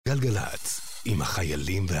גלגלת, עם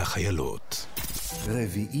החיילים והחיילות.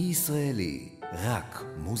 רביעי ישראלי, רק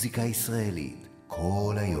מוזיקה ישראלית,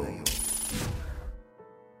 כל היום.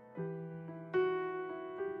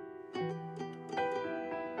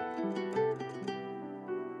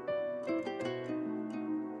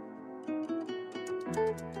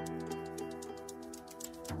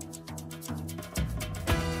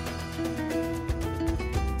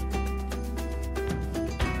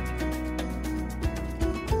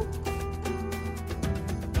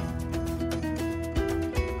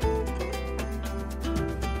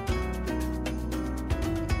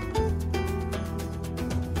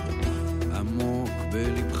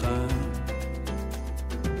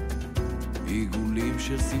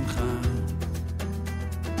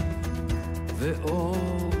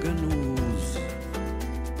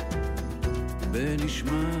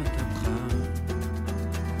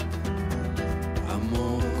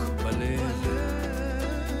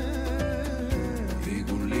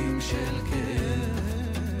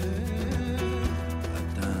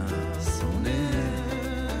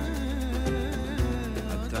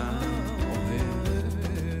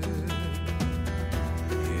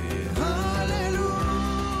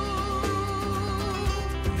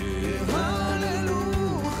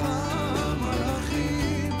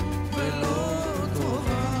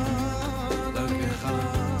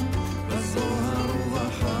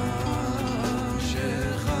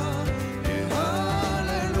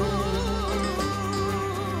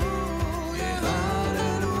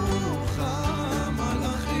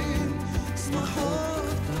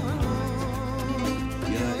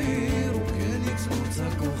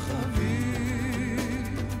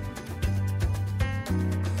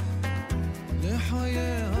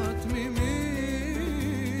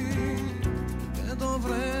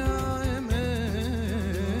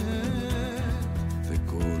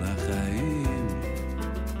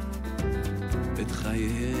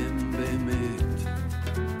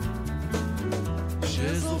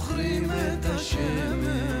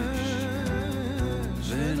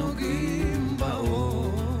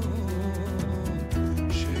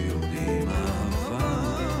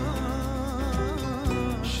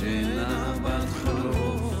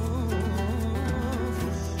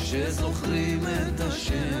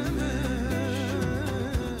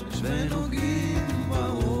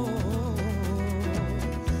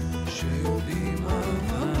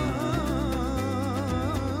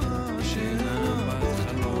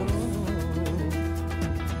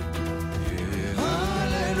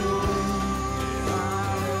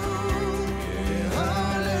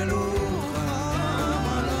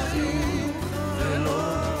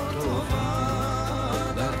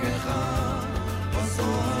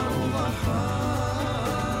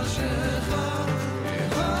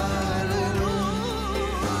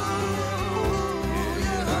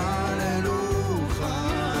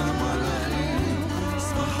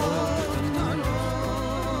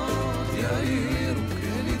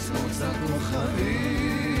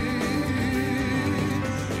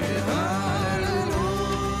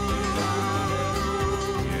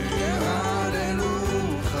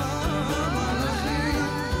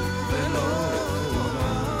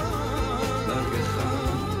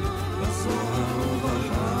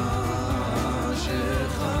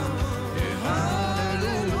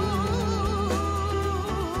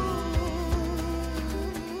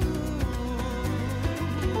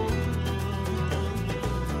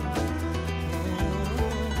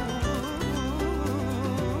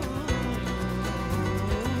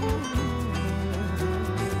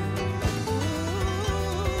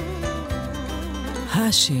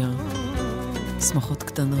 השיר שמחות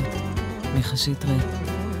קטנות, מיכה שטרית,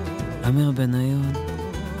 עמיר בניון.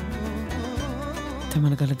 אתם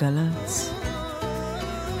על גלגלת.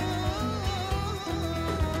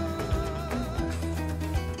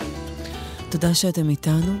 תודה שאתם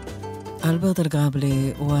איתנו. אלברט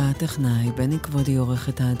אלגרבלי הוא הטכנאי, בני כבודי עורך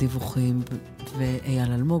את הדיווחים,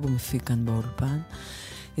 ואייל אלמוג מפיק כאן באולפן.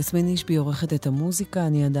 יסמין אישבי עורכת את המוזיקה,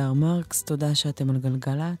 אני אדר מרקס. תודה שאתם על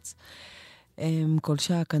גלגלת. כל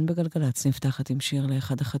שעה כאן בגלגלץ נפתחת עם שיר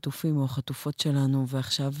לאחד החטופים או החטופות שלנו,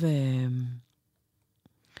 ועכשיו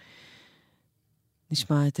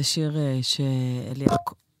נשמע את השיר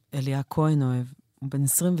שאליה כהן אוהב. הוא בן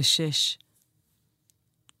 26.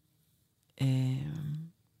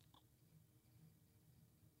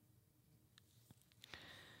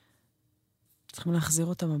 צריכים להחזיר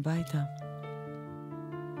אותם הביתה.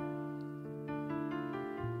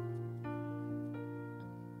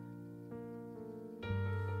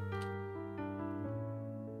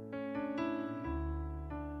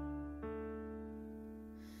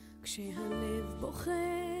 כשהלב בוכה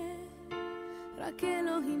רק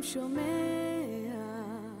אלוהים שומע,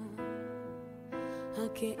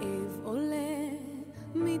 הכאב עולה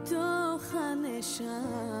מתוך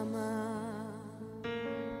הנשמה,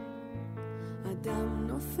 אדם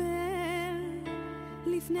נופל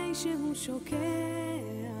לפני שהוא שוקע,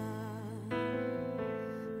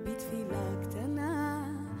 בתפילה קטנה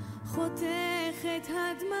חותכת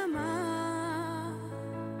הדממה,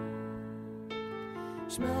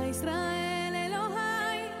 שמע ישראל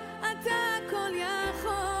אלוהי אתה כל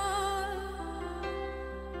יכול,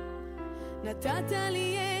 נתת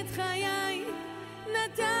לי את חיי,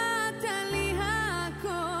 נתת לי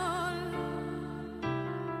הכל,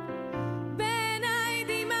 בנאי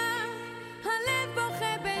דמעה הלב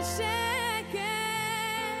בוכה בשקט,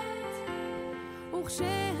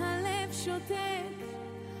 וכשהלב שותק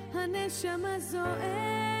הנשמה זועקת,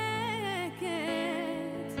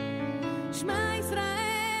 שמע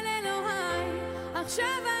ישראל אלוהי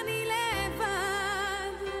עכשיו אני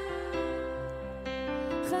לבד,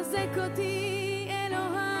 חזק אותי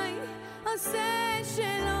אלוהי עושה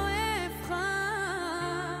שלא אבחר,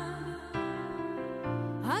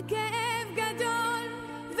 הכאב גדול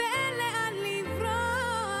ואין לאן לברוח,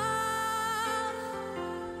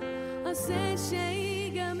 עושה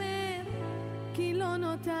שיגמר כי לא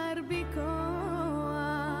נותר בי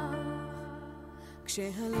כוח,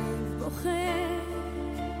 כשהלב בוכה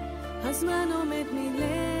הזמן עומד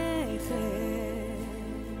מלכת,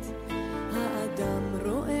 האדם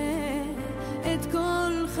רואה את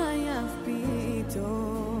כל חייו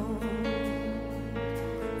פתאום,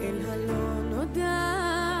 אל הלא נודע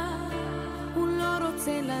הוא לא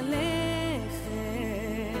רוצה ללכת,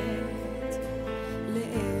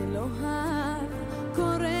 לאלוהיו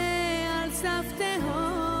קורא על סף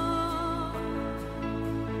תהום,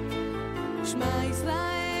 שמע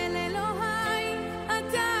ישראל אלוהי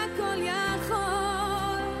אתה כל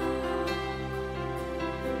יכול,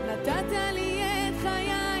 נתת לי את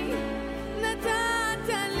חיי, נתת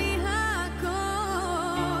לי הכל,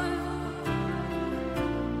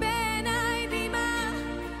 בנאי דמעה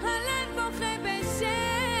הלב בוכה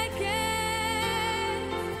בשקט,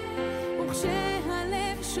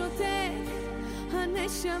 וכשהלב שותק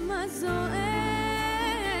הנשמה זועקת,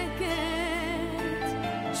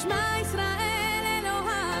 שמע ישראל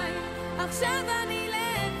אלוהי עכשיו אני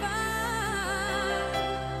לבד,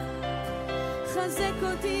 חזק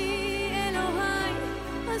אותי אלוהי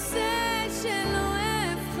עושה שלא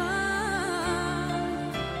אבחר,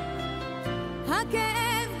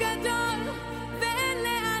 הכאב גדול ואין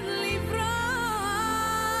לאן לברוח,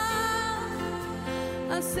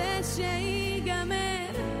 עושה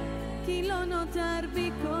שיגמר כי לא נותר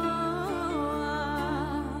בי כוח.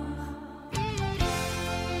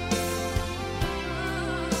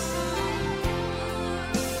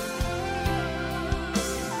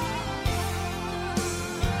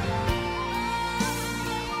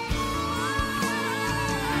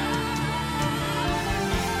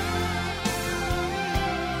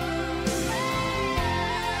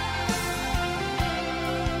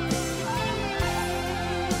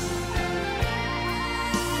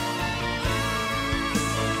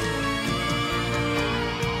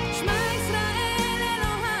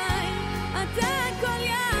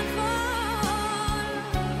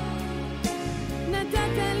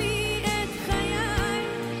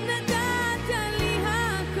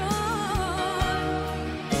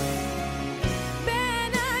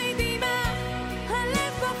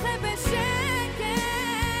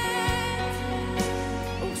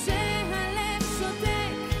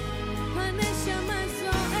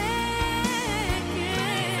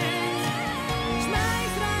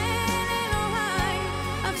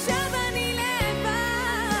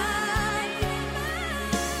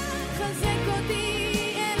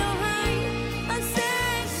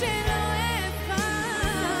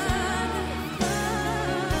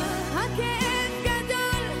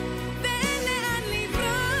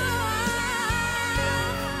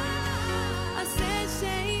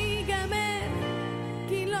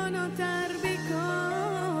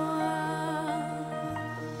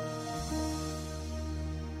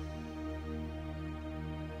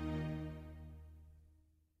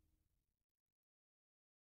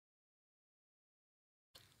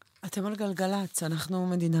 אתם על גלגלץ, אנחנו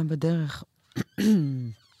מדינה בדרך.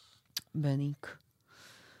 בניק.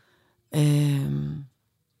 אתה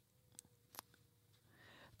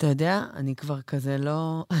יודע, אני כבר כזה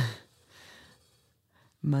לא...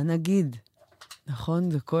 מה נגיד?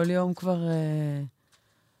 נכון? זה כל יום כבר...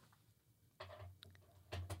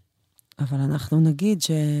 אבל אנחנו נגיד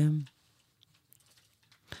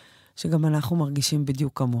שגם אנחנו מרגישים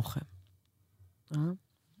בדיוק כמוכם.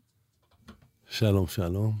 שלום,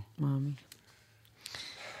 שלום. מאמי.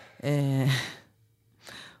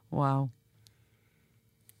 וואו.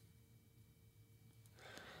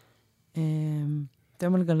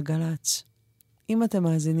 אתם על גלגלץ. אם אתם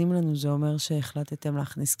מאזינים לנו, זה אומר שהחלטתם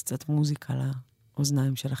להכניס קצת מוזיקה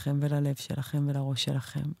לאוזניים שלכם וללב שלכם ולראש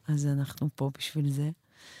שלכם. אז אנחנו פה בשביל זה.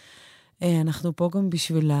 אנחנו פה גם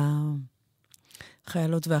בשביל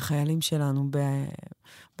החיילות והחיילים שלנו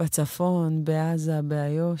בצפון, בעזה,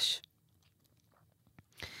 באיו"ש.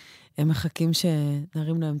 הם מחכים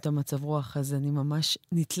שנרים להם את המצב רוח, אז אני ממש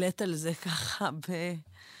נתלית על זה ככה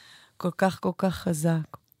כל כך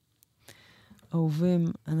חזק. אהובים,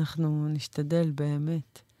 אנחנו נשתדל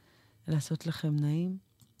באמת לעשות לכם נעים.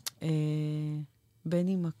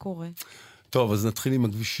 בני, מה קורה? טוב, אז נתחיל עם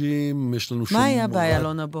הכבישים, יש לנו שום... מה היה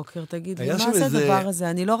באיילון הבוקר? תגיד לי, מה זה הדבר הזה?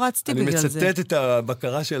 אני לא רצתי בגלל זה. אני מצטט את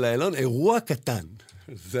הבקרה של האיילון, אירוע קטן.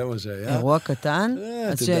 זה מה שהיה. אירוע קטן?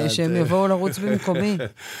 אז שהם יבואו לרוץ במקומי.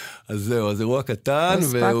 אז זהו, אז אירוע קטן,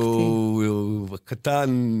 והוא קטן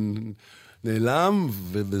נעלם,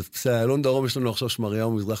 ובפסי האיילון דרום יש לנו עכשיו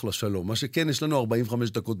שמריהו מזרח לשלום. מה שכן, יש לנו 45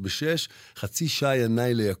 דקות ב-6, חצי שעה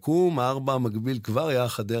ינאי ליקום, 4 מקביל כבר, היה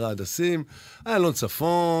חדרה הדסים, איילון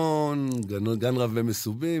צפון, גן רבי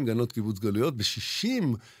מסובים, גנות קיבוץ גלויות, ב-60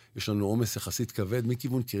 יש לנו עומס יחסית כבד,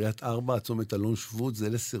 מכיוון קריית 4, צומת אלון שבות, זה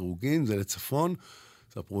לסירוגין, זה לצפון.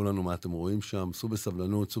 ספרו לנו מה אתם רואים שם, סעו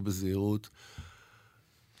בסבלנות, סעו בזהירות.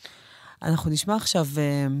 אנחנו נשמע עכשיו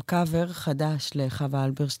קאבר חדש לחווה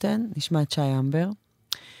אלברשטיין, נשמע את המבר.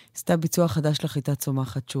 עשתה ביצוע חדש לחיטה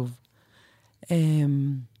צומחת שוב.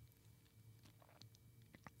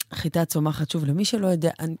 חיטה צומחת שוב, למי שלא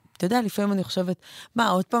יודע, אתה יודע, לפעמים אני חושבת, מה,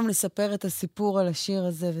 עוד פעם לספר את הסיפור על השיר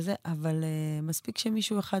הזה וזה, אבל מספיק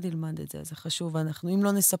שמישהו אחד ילמד את זה, זה חשוב, ואנחנו, אם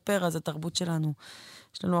לא נספר, אז התרבות שלנו,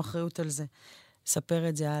 יש לנו אחריות על זה. ספר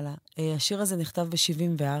את זה הלאה. השיר הזה נכתב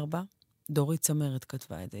ב-74, דורית צמרת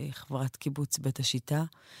כתבה את זה, חברת קיבוץ בית השיטה.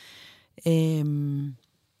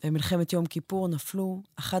 במלחמת יום כיפור נפלו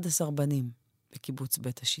 11 בנים בקיבוץ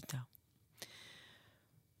בית השיטה.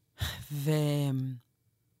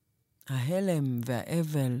 וההלם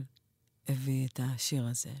והאבל הביא את השיר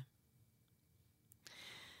הזה.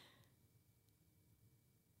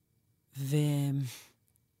 ואיך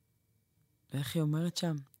היא אומרת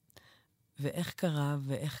שם? ואיך קרה,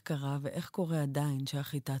 ואיך קורה עדיין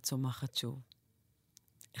שהחיטה צומחת שוב.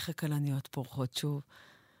 איך הכלניות פורחות שוב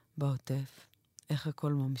בעוטף. איך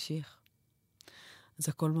הכל ממשיך. אז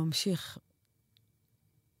הכל ממשיך.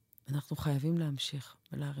 אנחנו חייבים להמשיך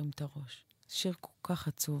ולהרים את הראש. שיר כל כך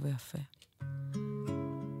עצוב ויפה.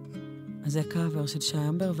 אז זה קאבר של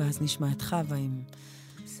המבר, ואז נשמע את חווה עם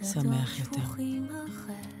שמח יותר. שפוכים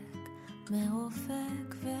החק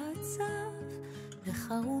מאופק ועצב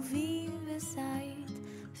וחרובים וזית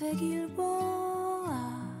וגלבוע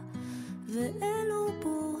ואלו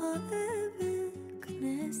פה העמק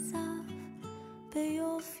נאסף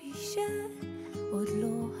ביופי שעוד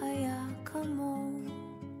לא היה כמוהו.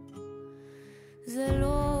 זה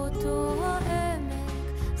לא אותו העמק,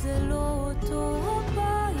 זה לא אותו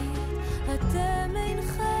הבית, אתם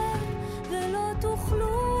אינכם ולא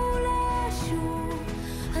תוכלו לשוב.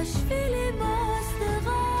 השבילים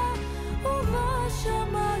הסדרה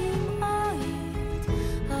ובשמיים עית,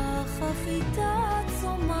 אך החיטה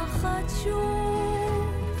צומחת שוב.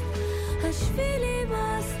 השבילים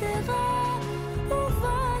הסדרה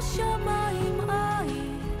ובשמיים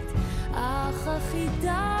עית, אך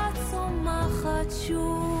החיטה צומחת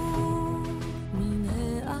שוב. מן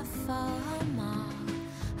העפר המר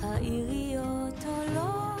העיריות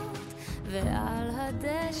עולות, ועל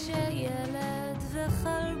הדשא ילד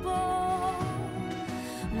וחלבו.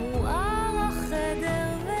 מואר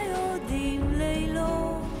החדר ויודעים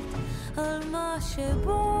לילות על מה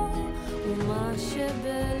שבו ומה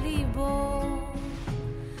שבליבו.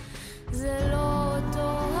 זה לא אותו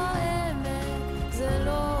העמק, זה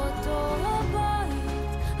לא אותו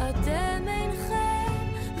הבית, אתם אינכם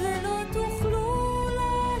ולא תוכלו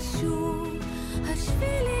לשוב.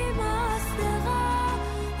 השבילים הסדרה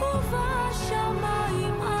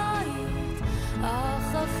ובשמיים עית,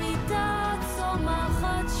 אך החיטה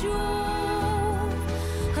צומחת שוב.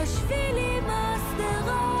 השבילים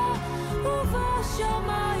הסדרה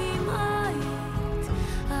ובשמיים עית,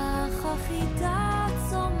 אך החיטה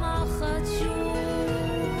צומחת שוב.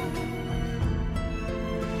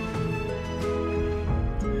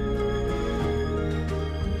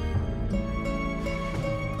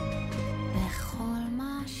 בכל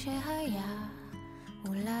מה שהיה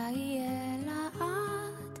אולי יהיה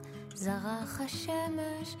לעד, זרח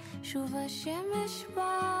השמש, שוב השמש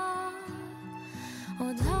בא.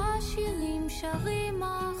 עוד השירים שרים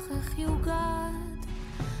אך איך יוגד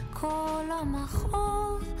כל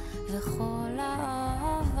המכאוב וכל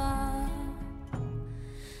האהבה.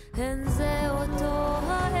 הן זה אותו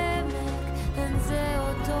העמק, הן זה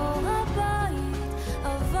אותו הבית,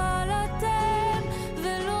 אבל אתם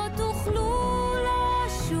ולא תוכלו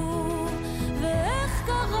לשוב. ואיך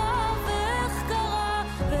קרה, ואיך קרה,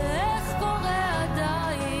 ואיך קורה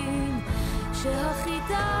עדיין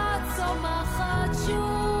שהחיטה צומחת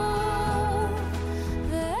שוב.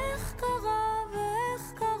 ואיך קרה,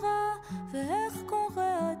 ואיך קרה, ואיך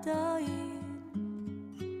קורה עדיין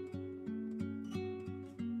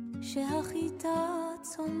שהחיטה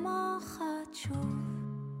צומחת שוב.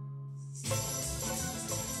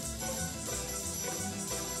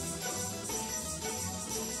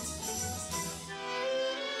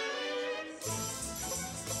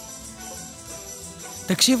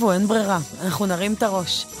 תקשיבו, אין ברירה. אנחנו נרים את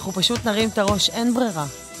הראש. אנחנו פשוט נרים את הראש, אין ברירה.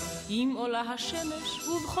 אם עולה השמש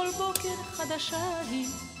ובכל בוקר חדשה היא,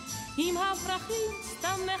 אם הפרחים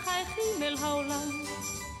סתם מחייכים אל העולם,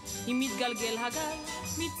 אם מתגלגל הגל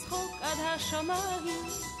מצחוק עד השמיים,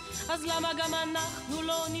 אז למה גם אנחנו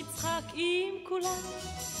לא נצחק עם כולם?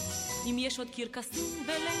 אם יש עוד קרקסים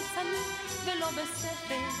וליצנים ולא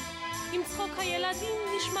בספר, אם צחוק הילדים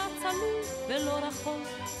נשמע צמוד ולא רחוק,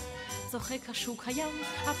 צוחק השוק הים,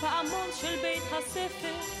 הפעמון של בית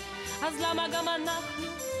הספר, אז למה גם אנחנו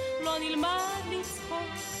לא נלמד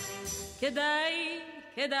לצחוק?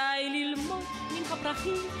 כדאי ללמוד מן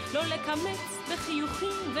הפרחים, לא לקמץ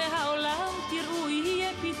בחיוכים, והעולם תראו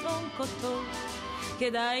יהיה פתאום כה טוב.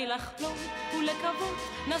 כדאי לחלום ולקוות,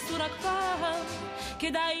 נסו רק פעם,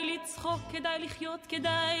 כדאי לצחוק, כדאי לחיות,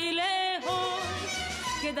 כדאי לאהוב,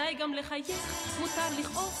 כדאי גם לחייך, מותר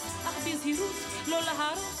לכעוס, אך בזהירות לא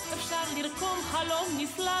להרוס, אפשר לרקום חלום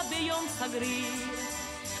נפלא ביום סגריר.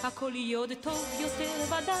 הכל יהיה עוד טוב יותר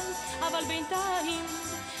ודאי, אבל בינתיים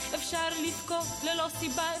אפשר לבכות ללא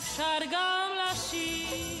סיבה, אפשר גם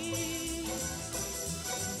לשיר.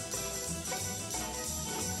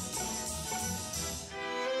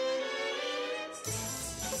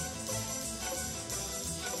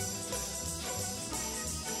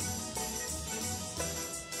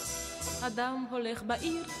 אדם הולך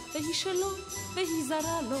בעיר והיא שלו והיא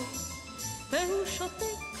זרה לו, והוא שותק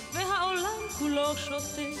והעולם כולו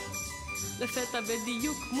שותק. לפתע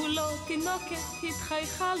בדיוק מולו תינוקת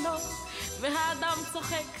התחייכה לו, והאדם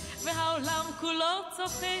צוחק והעולם כולו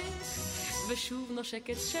צוחק. ושוב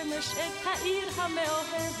נושקת שמש את העיר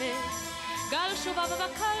המאוהבת, גל שובב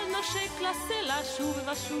וקל נושק לסלע שוב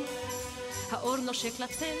ושוב, האור נושק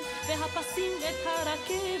לצל והפסים את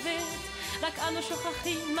הרכבת, רק אנו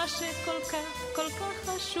שוכחים מה שכל כך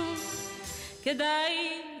חשוב.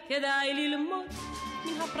 כדאי ללמוד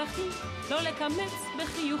מן הפרחים, לא לקמץ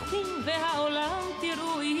בחיוכים, והעולם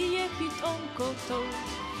תראו יהיה פתאום כה טוב.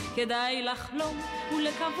 כדאי לחלום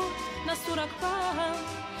ולקוות, נסו רק פעם,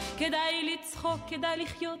 כדאי לצחוק, כדאי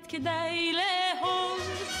לחיות, כדאי לאהוב,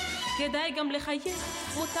 כדאי גם לחייך,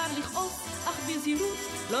 מותר לכעוס, אך בזהירות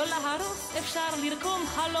לא להרוס, אפשר לרקום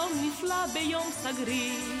חלום נפלא ביום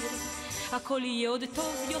סגריר. הכל יהיה עוד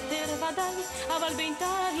טוב יותר ודאי, אבל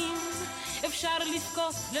בינתיים אפשר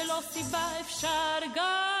לבכות ללא סיבה, אפשר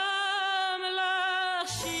גם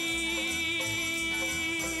לשיר.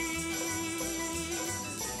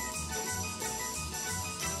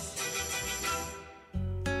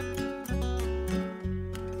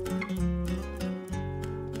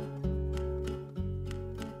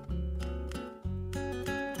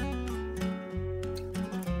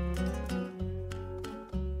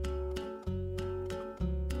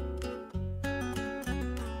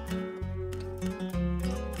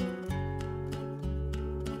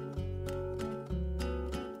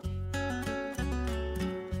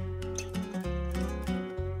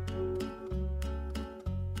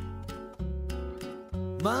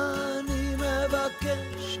 מה אני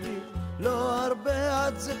מבקש לי? לא הרבה,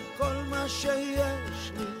 עד זה כל מה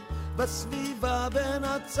שיש לי. בסביבה בין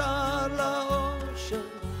הצער לאושר,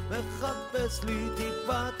 מחפש לי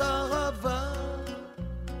טיפת אהבה.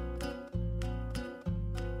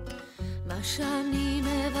 מה שאני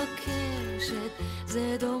מבקשת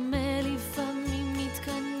זה דומה, לפעמים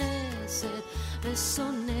מתכנסת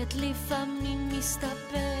ושונאת, לפעמים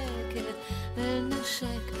מסתפקת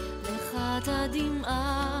ונשק לך את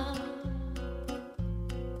הדמעה.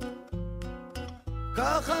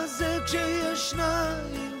 ככה זה כשיש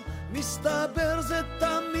שניים, מסתבר זה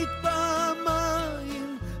תמיד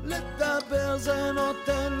פעמיים. לדבר זה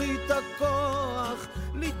נותן לי את הכוח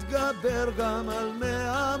להתגבר גם על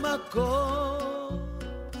מהמקום.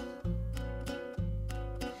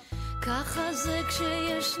 ככה זה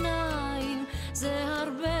כשיש שניים, זה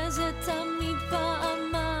הרבה, זה תמיד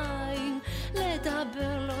פעמיים.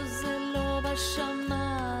 לדבר לו זה לא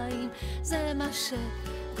בשמיים, זה מה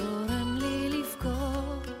שגורם לי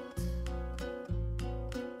לבכות.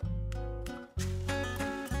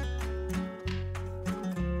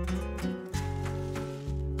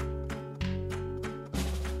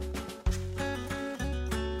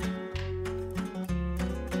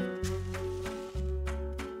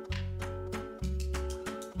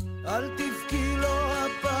 אל תבכי לו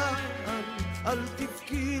הפעם, אל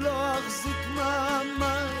תבכי לו החזיק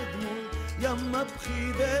מעמד מול ים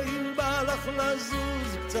מבחי, ואם בא לך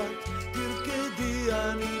לזוז קצת תרקדי,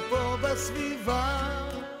 אני פה בסביבה.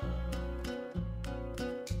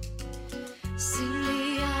 שים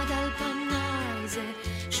לי יד על פניי, זה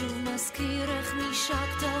שוב מזכיר איך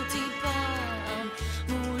נשקת אותי פעם,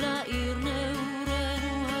 מול העיר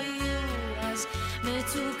נעורנו היו אז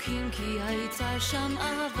מתוקים, כי הייתה שם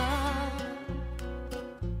אהבה.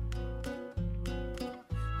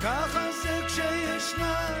 ככה זה כשיש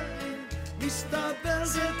שניים, מסתבר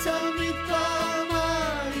זה תמיד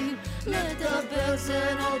פעמיים, לדבר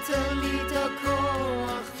זה נותן לי את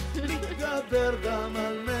הכוח, להתגבר גם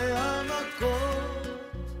על 100 מכות.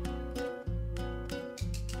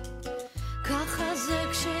 ככה זה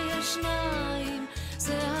כשיש שניים,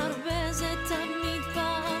 זה הרבה, זה תמיד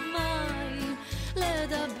פעמיים,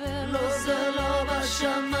 לדבר לא זה לא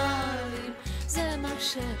בשמיים, זה מה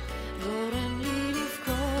שגורם לי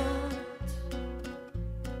לבכות.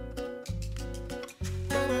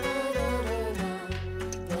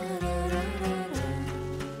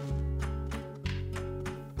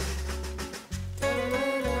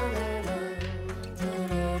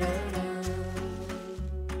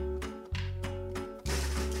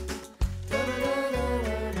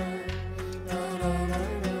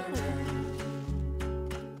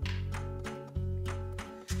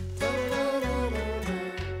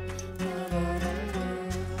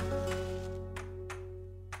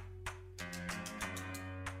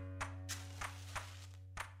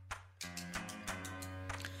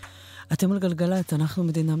 אתם על גלגלת, אנחנו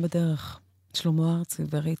מדינה בדרך. שלמה, ארצי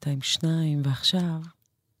וריטה עם שניים, ועכשיו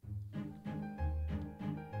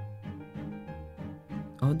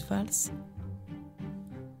עוד ולס.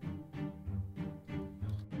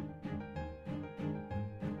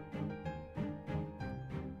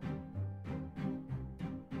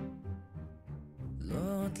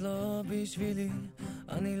 לא, את לא בשבילי,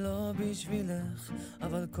 אני לא בשבילך,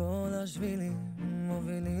 אבל כל השבילים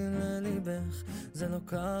מובילים לליבך. זה לא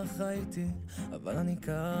ככה איתי, אבל אני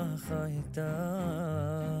ככה איתך.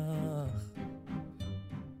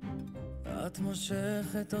 את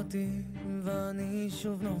מושכת אותי ואני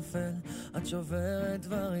שוב נופל, את שוברת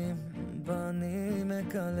דברים ואני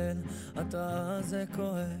מקלל, את רעה זה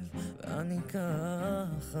כואב ואני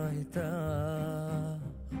ככה איתך.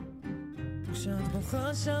 כשאת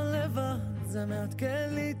בוכה שם לבד זה מעדכן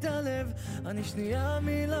לי את הלב, אני שנייה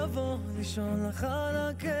מלבוא לישון לך על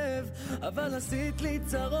הכאב, אבל עשית לי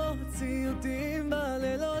צרות, ציוטים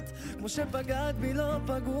בלילות, כמו שפגעת בי לא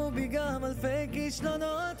פגעו בי גם אלפי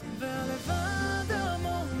כישלונות, והלבד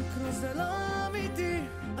עמוק לא זה לא אמיתי,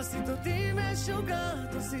 עשית אותי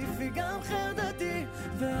משוגעת, תוסיפי גם חרדתי,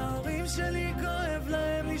 וההורים שלי כואב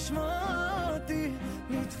להם לשמוע אותי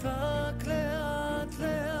נדפק לאט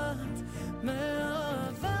לאט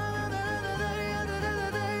מאהבה.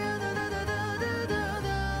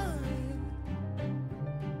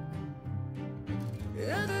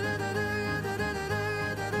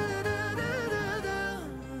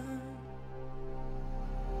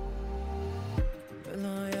 ולא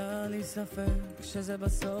היה לי ספק שזה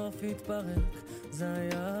בסוף יתפרק, זה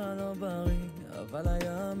היה לא בריא אבל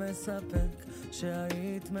היה מספק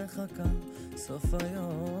שהיית מחכה סוף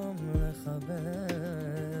היום לחבק.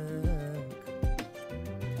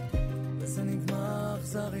 וזה נגמר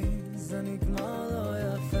אכזרי, זה נגמר לא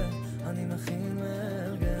יפה, אני מכין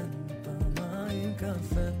מארגן פעמיים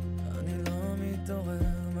קפה, אני לא מתעורר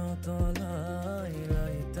מאותו לילה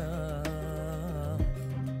איתך,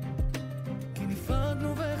 כי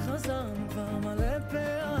נפרדנו וחזרנו כבר מלא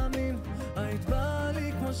פעמים, היית באה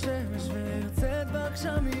לי כמו שמש והרצית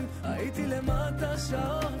בגשמים, הייתי למטה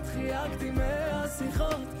שעות, חייגתי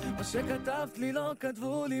מהשיחות, מה שכתבת לי לא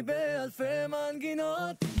כתבו לי באלפי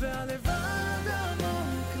מנגינות, והלבד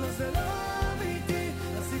עמוק לא זה לא אמיתי,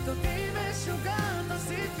 עשית אותי משוגע,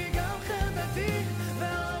 תוסיפי גם חרדתי,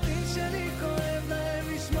 וההורים שלי כואב להם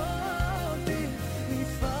לשמוע אותי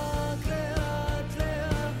נדפק לאט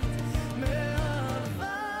לאט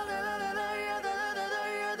מאהבה.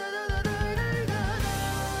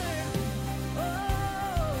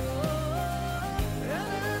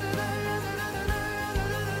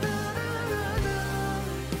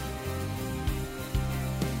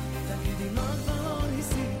 תגידי מה כבר לא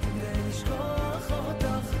ניסית כדי לשכוח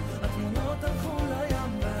אותך, התמונות הלכו לים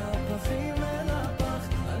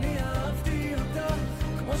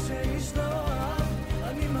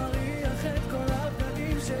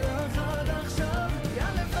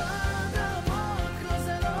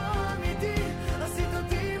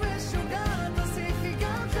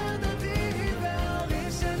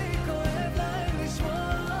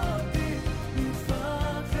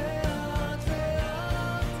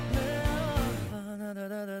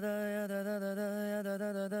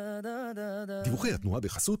דיווחי התנועה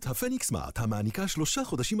בחסות הפניקס מארט, המעניקה 3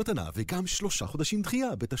 חודשים מתנה וגם 3 חודשים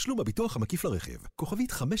דחייה בתשלום הביטוח המקיף לרכב.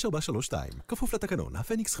 כוכבית 5432, כפוף לתקנון,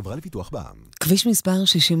 הפניקס חברה לפיתוח בע"מ. כביש מספר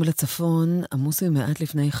 60 לצפון עמוס מעט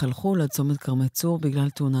לפני חלחול עד צומת כרמי צור בגלל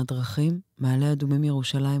תאונת דרכים. מעלה אדומים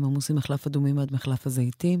ירושלים עמוס מחלף אדומים עד מחלף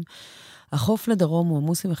הזיתים. החוף לדרום הוא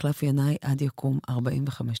עמוס מחלף ינאי עד יקום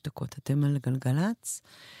 45 דקות. אתם על גלגלץ.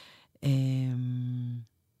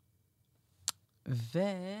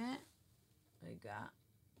 רגע.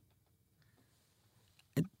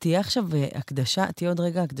 תהיה עכשיו הקדשה, תהיה עוד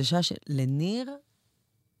רגע הקדשה לניר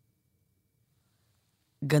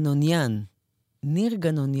גנוניאן. ניר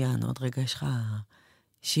גנוניאן, עוד רגע יש לך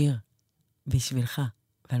שיר בשבילך,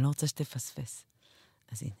 ואני לא רוצה שתפספס.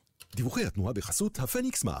 אז הנה. דיווחי התנועה בחסות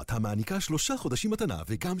הפניקס מארט, המעניקה 3 חודשים מתנה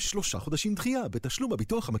וגם 3 חודשים דחייה בתשלום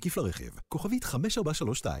הביטוח המקיף לרכב. כוכבית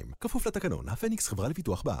 5432, כפוף לתקנון, הפניקס חברה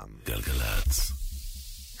לפיתוח בע"מ. גלגלץ.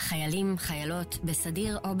 חיילים, חיילות,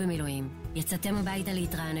 בסדיר או במילואים. יצאתם הביתה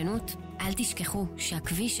להתרעננות? אל תשכחו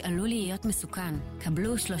שהכביש עלול להיות מסוכן.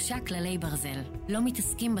 קבלו 3 כללי ברזל. לא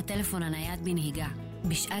מתעסקים בטלפון הנייד בנהיגה.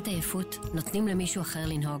 בשעת עייפות נותנים למישהו אחר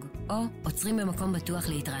לנהוג, או עוצרים במקום בטוח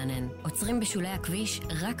להתרענן. עוצרים בשולי הכביש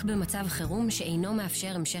רק במצב חירום שאינו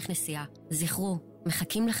מאפשר המשך נסיעה. זכרו,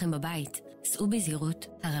 מחכים לכם בבית. סעו בזהירות,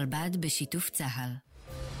 הרלב"ד בשיתוף צה"ל.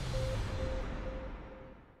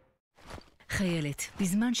 חיילת,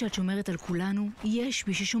 בזמן שאת שומרת על כולנו, יש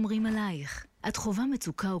מי ששומרים עלייך. את חובה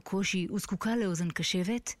מצוקה או קושי וזקוקה לאוזן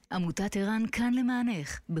קשבת? עמותת ערן כאן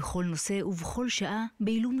למענך, בכל נושא ובכל שעה,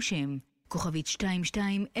 בעילום שם. כוכבית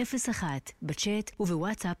 2201, בצ'אט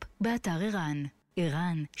ובוואטסאפ, באתר ערן.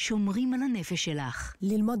 ערן, שומרים על הנפש שלך.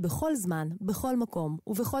 ללמוד בכל זמן, בכל מקום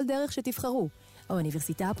ובכל דרך שתבחרו.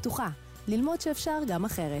 האוניברסיטה הפתוחה. ללמוד שאפשר גם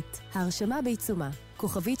אחרת. ההרשמה בעיצומה.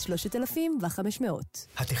 כוכבית 3500.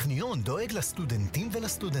 הטכניון דואג לסטודנטים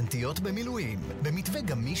ולסטודנטיות במילואים. במתווה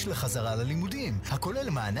גמיש לחזרה ללימודים, הכולל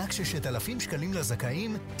מענק 6,000 שקלים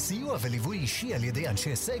לזכאים, סיוע וליווי אישי על ידי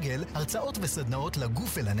אנשי סגל, הרצאות וסדנאות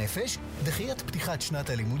לגוף ולנפש, דחיית פתיחת שנת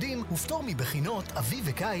הלימודים ופטור מבחינות אביב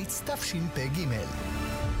וקיץ תשפ"ג.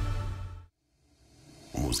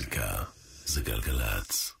 מוזיקה זה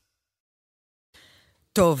גלגלץ.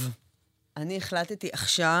 טוב. אני החלטתי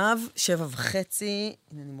עכשיו, 7:30,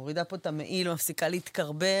 הנה אני מורידה פה את המעיל, מפסיקה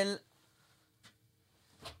להתקרבל.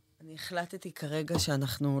 אני החלטתי כרגע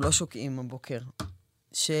שאנחנו לא שוקעים הבוקר,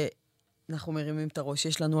 שאנחנו מרימים את הראש,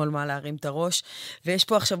 יש לנו על מה להרים את הראש, ויש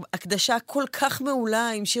פה עכשיו הקדשה כל כך מעולה,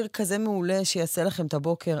 עם שיר כזה מעולה שיעשה לכם את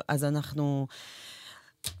הבוקר, אז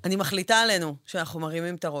אני מחליטה עלינו שאנחנו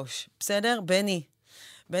מרימים את הראש. בסדר? בני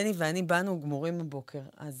ואני באנו גמורים הבוקר,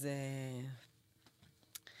 אז...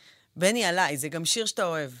 בני עליי, זה גם שיר שאתה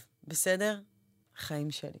אוהב, בסדר?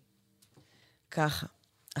 חיים שלי. ככה,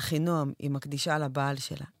 אחינועם היא מקדישה לבעל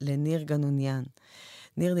שלה, לניר גנוניאן.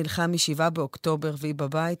 ניר נלחם מ7 באוקטובר, והיא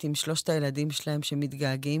בבית עם 3 הילדים שלהם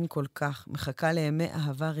שמתגעגעים כל כך, מחכה לימי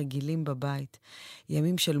אהבה רגילים בבית.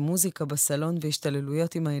 ימים של מוזיקה בסלון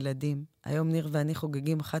והשתללויות עם הילדים. היום ניר ואני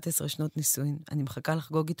חוגגים 11 שנות נישואין. אני מחכה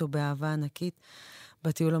לחגוג איתו באהבה ענקית,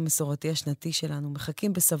 בטיול המסורתי השנתי שלנו.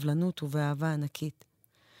 מחכים בסבלנות ובאהבה ענקית.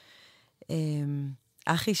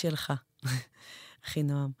 אחי שלך, אחי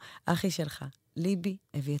נועם, אחי שלך, ליבי,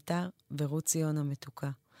 אביתר ורות ציון המתוקה.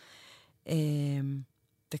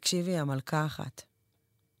 תקשיבי, המלכה אחת.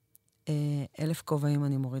 1000 כובעים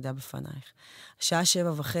אני מורידה בפנייך. השעה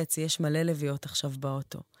 7:30, יש מלא לוויות עכשיו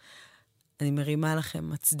באוטו. אני מרימה לכם,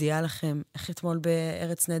 מצדיעה לכם. איך אתמול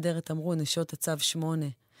בארץ נהדרת אמרו, נשות הצו 8.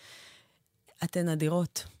 אתן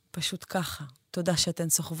אדירות, פשוט ככה. תודה שאתן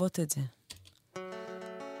סוחבות את זה.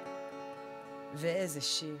 ואיזה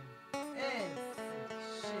שיר. איזה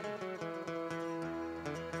שיר.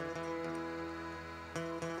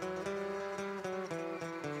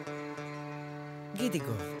 גידי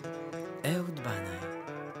גוב, אהוד בנאי.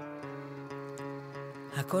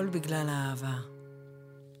 הכל בגלל האהבה.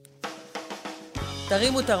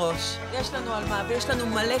 תרימו את הראש. יש לנו על מה, ויש לנו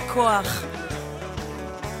מלא כוח.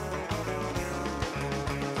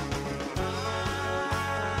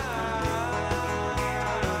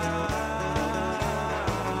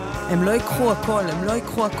 הם לא ייקחו הכל, הם לא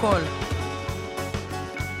ייקחו הכל.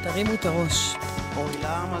 תרימו את הראש. אוי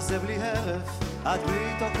למה זה בלי הרף, את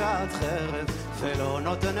בלי תוקעת חרב, ולא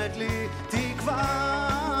נותנת לי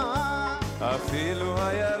תקווה. אפילו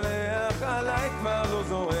הירח עליי כבר לא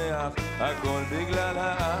זורח, הכל בגלל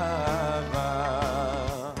האהבה.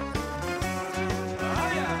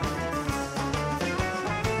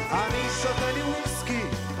 אני שותה לי וויסקי,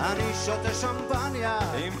 אני שותה שמפניה,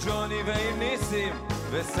 עם ג'וני ועם ניסים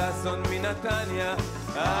וססון מנתניה.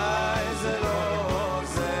 זה לא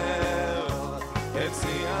עוזר,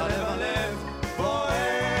 אצלי הלב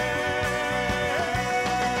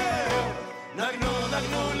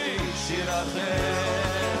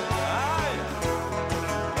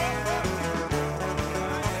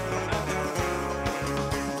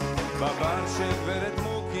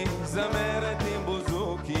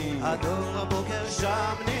עד אור הבוקר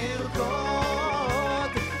שם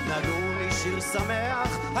נרקוד. נגנו לי שיר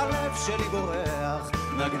שמח, הלב שלי בורח,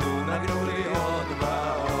 נגנו לי עוד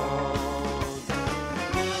ועוד.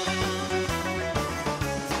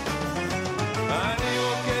 אני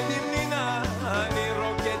רוקד עם נינה, אני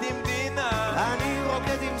רוקד עם דינה, אני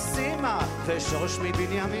רוקד עם סימה ושוש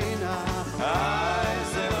מבנימינה.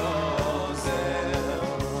 זה לא עוזר,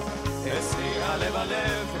 אצלי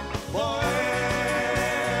הלב בוער.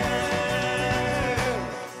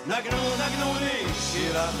 נגנו לי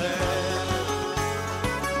שיר אחר.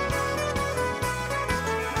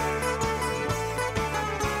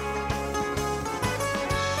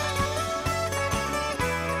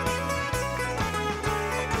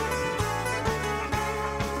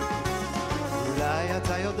 אולי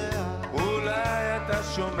אתה יודע, אולי אתה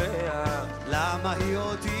שומע, למה היא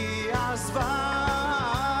אותי עזבה.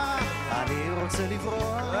 אני רוצה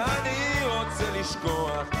לברוח, אני רוצה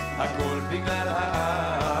לשכוח, הכל בגלל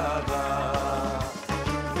האהבה.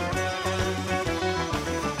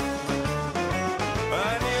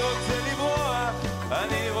 אני רוצה לברוח,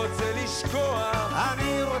 אני רוצה לשכוח,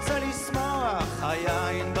 אני רוצה לשמוח,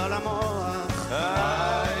 היין בא למוח.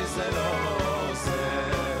 זה לא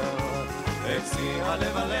עוזר, אצלי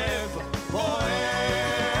הלב בוער.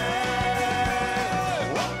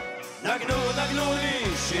 נגנו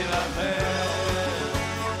לי שיר אחר.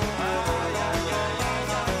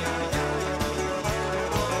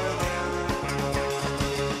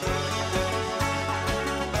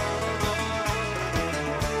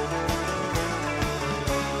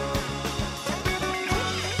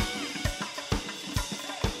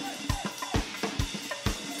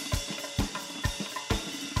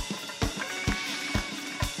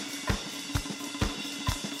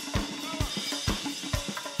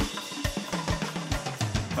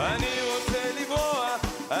 אני רוצה לברוח,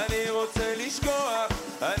 אני רוצה לשכוח,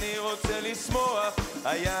 אני רוצה לשמוח,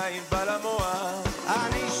 היין בא למוח.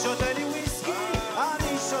 אני שותה לי וויסקי,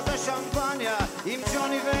 אני שותה שמפניה, עם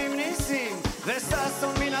ג'וני ועם ניסים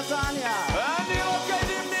וססון מנתניה. אני רוקד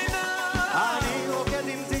עם נינה, אני רוקד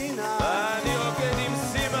עם דינה, אני רוקד עם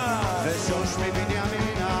סימה ושוש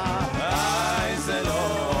מבנימינה. זה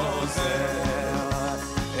לא עוזר,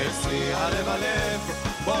 אצלי הלב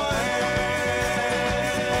בוער.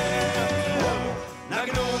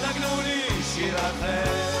 נגנו לי שיר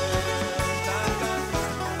אחר.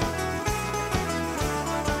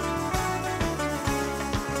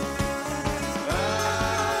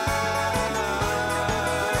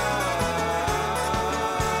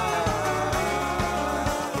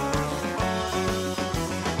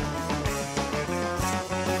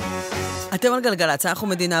 אתם על גלגלצ, אנחנו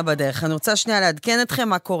מדינה בדרך. אני רוצה שנייה לעדכן אתכם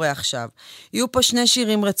מה קורה עכשיו. יהיו פה שני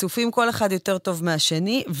שירים רצופים, כל אחד יותר טוב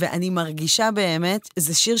מהשני, ואני מרגישה באמת,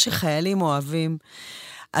 זה שיר שחיילים אוהבים.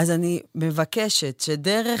 אז אני מבקשת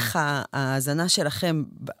שדרך ההאזנה שלכם,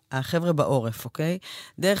 החבר'ה בעורף, אוקיי?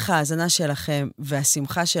 דרך ההאזנה שלכם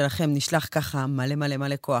והשמחה שלכם נשלח ככה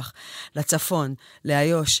מלא כוח לצפון,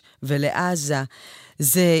 לאיו"ש ולעזה.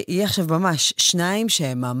 זה יהיה עכשיו ממש שניים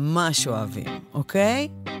שהם ממש אוהבים, אוקיי?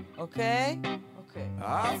 אוקיי?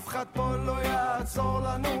 אף אחד פה לא יעצור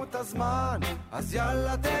לנו את הזמן, אז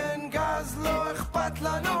יאללה תן גז, לא אכפת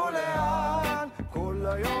לנו לאן. כל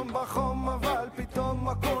היום בחום אבל פתאום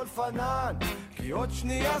הכל פנן, כי עוד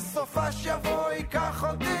שנייה סופה שבוא ייקח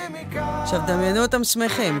אותי מכאן. עכשיו דמיינו אותם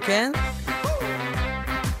שמחים, כן?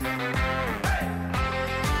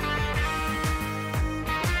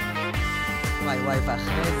 וואי,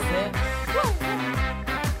 ואחרי זה...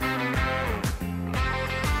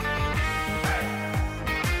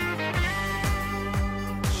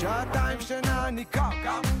 שעתיים שינה אני קם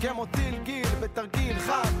כמו טיל גיל בתרגיל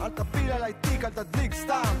חם. אל תפיל עליי תיק, אל תדליק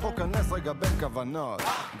סתם, בוא כנס רגע בין כוונות.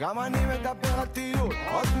 גם אני מדבר על טיול,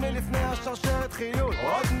 עוד מלפני השרשרת חיות,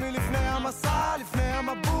 עוד מלפני המסע, לפני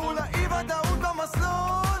המבול, האי ודאות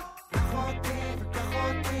במסלול. קח אותי וקח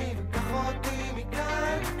אותי וקח אותי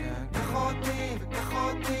מכאן, קח אותי וקח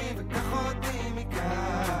אותי וקח אותי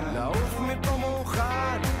מכאן. לעוף מפה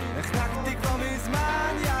מוכן, החנקתי כבר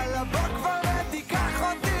מזמן, יאללה בוא כבר ותיקח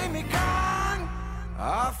אותי מכאן.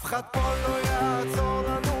 אף אחד פה לא יעצור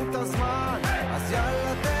לנו את הזמן, אז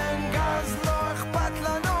יאללה תן גז, לא אכפת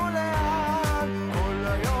לנו לאן. כל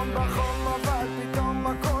היום בחום אבל פתאום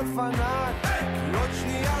הכל פנן, כי עוד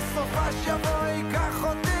שנייה סופה שבוא ייקח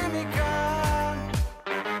אותי מכאן.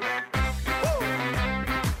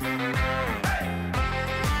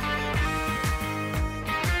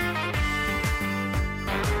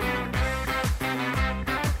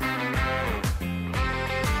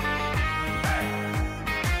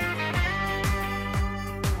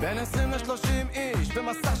 בין 20 ל-30 איש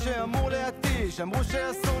במסע שאמור להתיש, איש, אמרו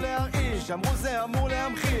שאסור להרעיש, אמרו זה אמור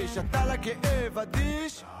להמחיש, אתה לכאב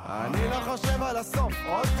אדיש, אני לא חושב על הסוף,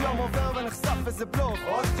 עוד יום עובר ונחשף איזה בלוף,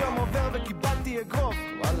 עוד יום עובר וקיבלתי אגרוף,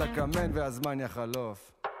 וואלה כמן והזמן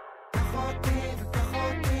יחלוף. קח אותי וקח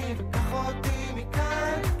אותי וקח אותי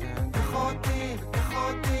מכאן, קח אותי וקח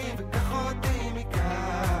אותי וקח אותי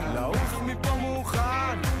מכאן, לעוף מפה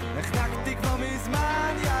מוכן, נחנקתי כבר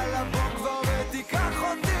מזמן, יאללה בוא כבר ותיקח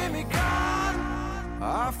אותי מכאן,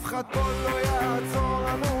 אף אחד פה לא יעצור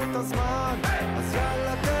לנו את הזמן, אז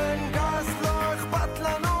יאללה תן גס, לא אכפת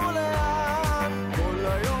לנו לאן, כל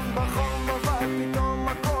היום בחום אבל פתאום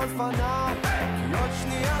הכל פנה, כי עוד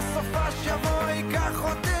שנייה סופה שבוא ייקח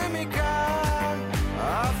אותי מכאן,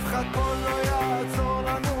 אף אחד פה לא יעצור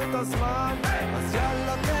לנו את הזמן, אז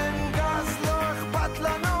יאללה תן גס, לא אכפת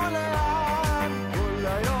לנו לאן, כל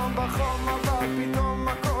היום בחום אבל פתאום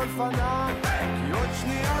הכל פנה, כי עוד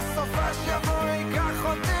שנייה סופה שבוא ייקח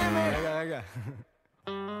אותי מכאן. רגע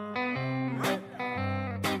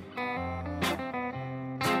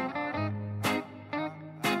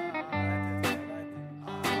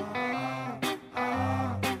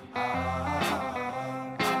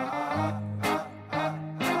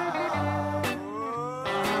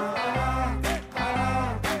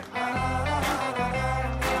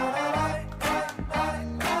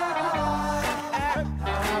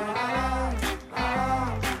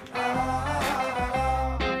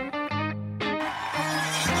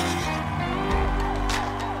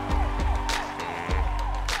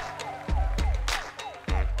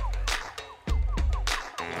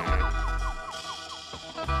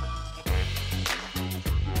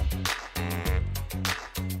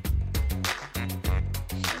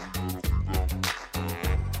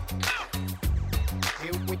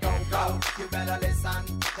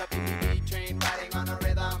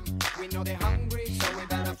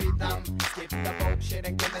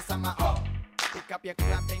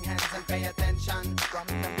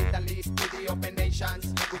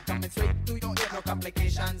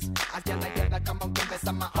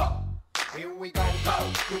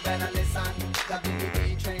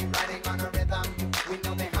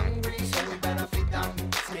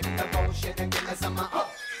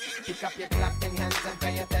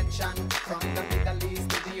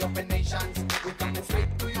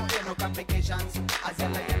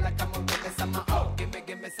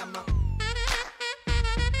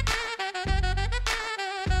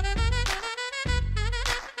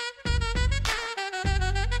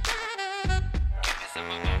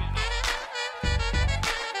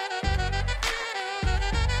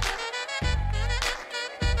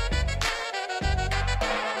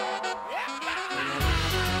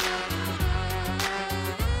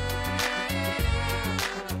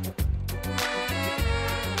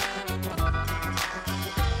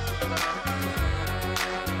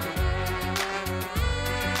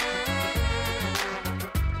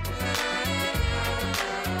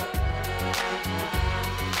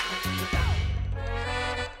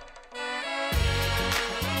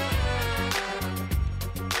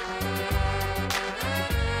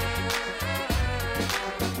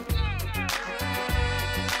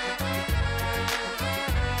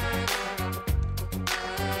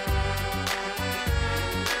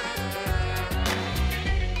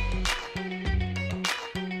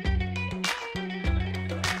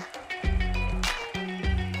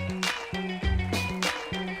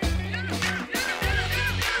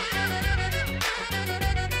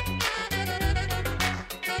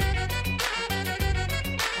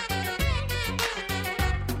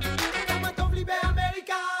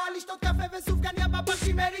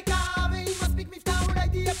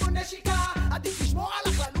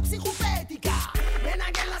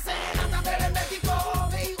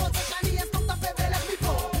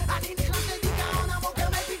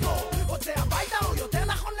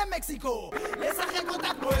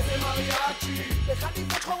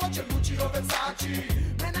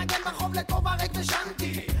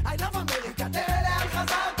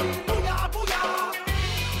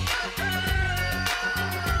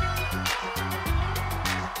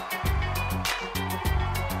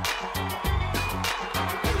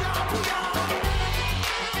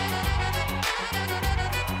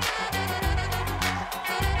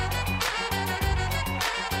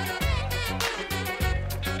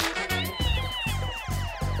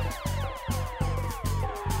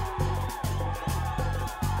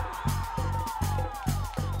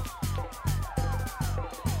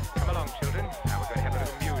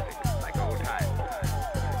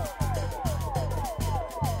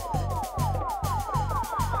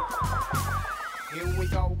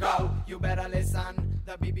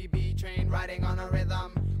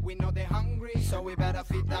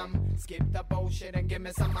the bullshit and give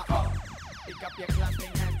me some pick up your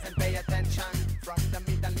clapping hands and pay attention. From the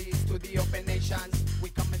Middle East to the open nations, we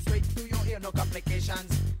coming straight to your ear, no complications.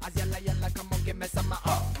 As yalla yalla, come on, give me some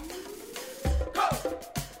go!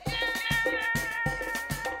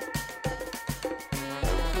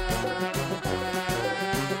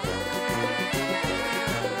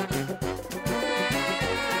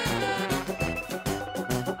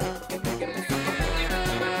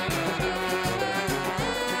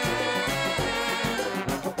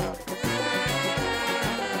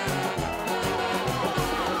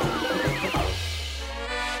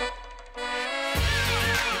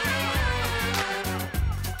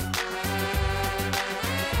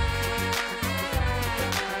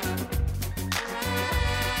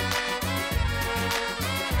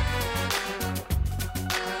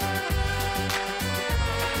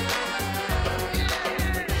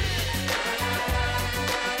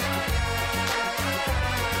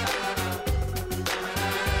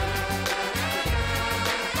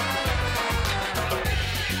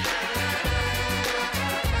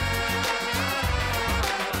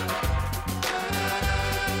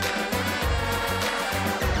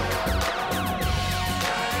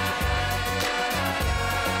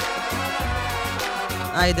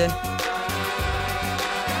 היידה.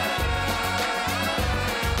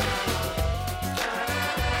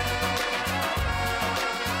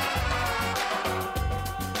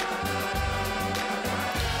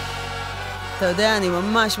 אתה יודע, אני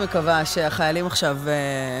ממש מקווה שהחיילים עכשיו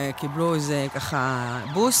קיבלו איזה ככה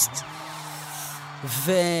בוסט,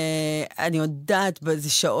 ואני יודעת באיזה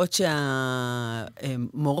שעות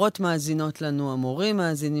שהמורות מאזינות לנו, המורים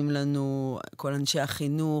מאזינים לנו, כל אנשי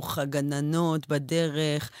החינוך, הגננות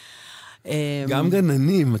בדרך. גם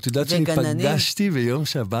גננים, את יודעת שאני פגשתי ביום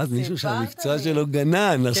שבת מישהו שהמקצוע שלו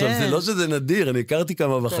גנן. עכשיו, זה לא שזה נדיר, אני הכרתי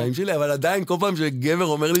כמה בחיים שלי, אבל עדיין כל פעם שגבר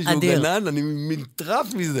אומר לי שהוא גנן, אני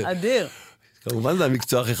מטרף מזה. אדיר. כמובן זה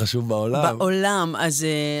המקצוע הכי חשוב בעולם. בעולם, אז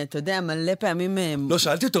אתה יודע, מלא פעמים... לא,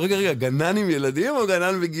 שאלתי אותו, רגע, גנן עם ילדים או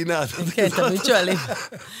גנן בגינה? כן, תמיד שואלים.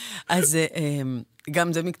 אז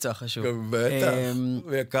גם זה מקצוע חשוב. בטח,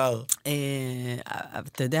 ויקר.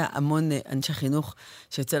 אתה יודע, המון אנשי חינוך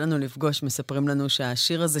שיוצא לנו לפגוש, מספרים לנו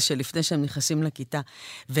שהשיר הזה שלפני שהם נכנסים לכיתה,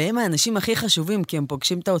 והם האנשים הכי חשובים, כי הם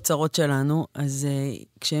פוגשים את האוצרות שלנו, אז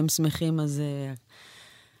כשהם שמחים, אז...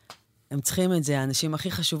 הם צריכים את זה, האנשים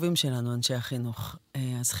הכי חשובים שלנו, אנשי החינוך.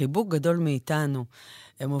 אז חיבוק גדול מאיתנו.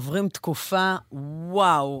 הם עוברים תקופה,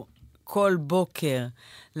 וואו, כל בוקר,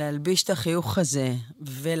 להלביש את החיוך הזה,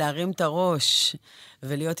 ולהרים את הראש,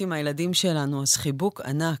 ולהיות עם הילדים שלנו. אז חיבוק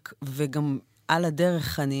ענק, וגם על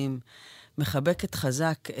הדרך אני מחבקת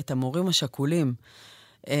חזק את המורים השכולים,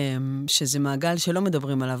 שזה מעגל שלא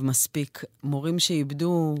מדברים עליו מספיק. מורים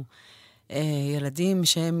שאיבדו ילדים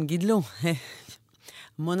שהם גידלו.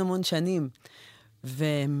 המון שנים,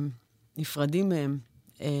 ונפרדים מהם,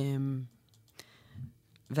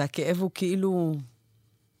 והכאב הוא כאילו,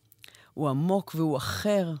 הוא עמוק והוא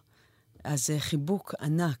אחר, אז חיבוק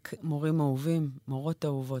ענק, מורים אהובים, מורות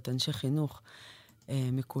אהובות, אנשי חינוך,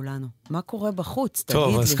 מכולנו. מה קורה בחוץ? תגיד לי.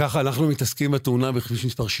 טוב, אז ככה, אנחנו מתעסקים בתאונה בכביש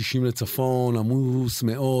מספר 60 לצפון, עמוס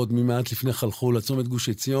מאוד, ממעט לפני חלחול, לצומת גוש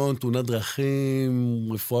עציון, תאונת דרכים,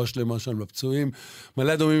 רפואה שלמה שם לפצועים,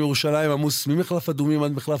 מלא אדומים בירושלים, עמוס ממחלף אדומים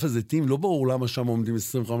עד מחלף הזיתים, לא ברור למה שם עומדים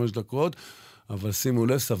 25 דקות, אבל שימו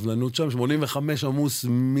לב, סבלנות שם, 85 עמוס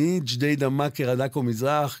מג'דיידה מכר עד עכו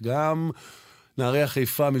מזרח, גם... נערי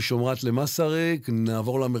החיפה משומרת למסריק,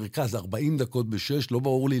 נעבור למרכז 40 דקות ב-6, לא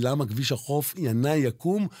ברור לי למה כביש החוף ינאי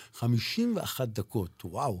יקום 51 דקות,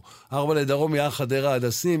 וואו. 4 לדרום יער חדרה עד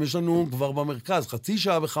הסים, יש לנו כבר במרכז, חצי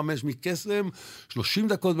שעה ב-5 מקסם, 30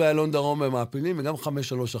 דקות באלון דרום במעפילים, וגם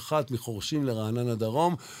 531 מחורשים לרעננה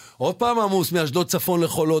דרום. עוד פעם עמוס מאשדוד צפון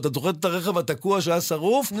לחולות, את זוכרת את הרכב התקוע שהיה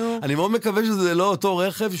שרוף? אני מאוד מקווה שזה לא אותו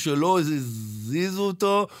רכב שלא הזיזו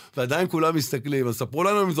אותו, ועדיין כולם מסתכלים. אז ספרו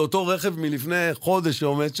לנו אם זה אותו רכב מלפני חודש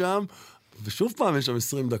שעומד שם, ושוב פעם יש שם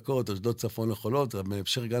 20 דקות, אשדוד צפון לחולות,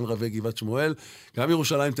 מאפשר גן רבי גבעת שמואל, גם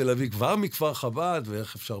ירושלים תל אביב, כבר מכפר חב"ד,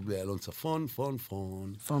 ואיך אפשר בלי אלון צפון,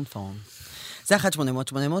 פון. זה 1-800-891-8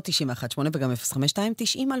 וגם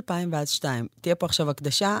 052-90-2000 ואז 2. תהיה פה עכשיו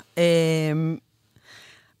הקדשה.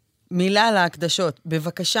 מילה להקדשות.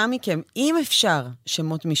 בבקשה מכם, אם אפשר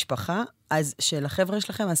שמות משפחה, אז של החבר'ה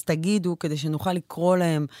שלכם, אז תגידו כדי שנוכל לקרוא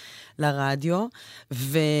להם לרדיו,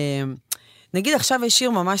 נגיד עכשיו יש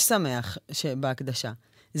שיר ממש שמח בהקדשה.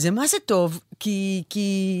 זה מה זה טוב,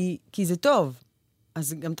 כי זה טוב.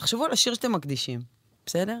 אז גם תחשבו על השיר שאתם מקדישים,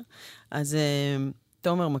 בסדר? אז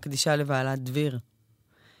תומר מקדישה לבעלת דביר.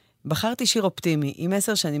 בחרתי שיר אופטימי, עם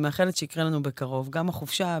 10 שאני מאחלת שיקרה לנו בקרוב, גם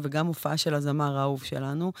החופשה וגם הופעה של הזמר האהוב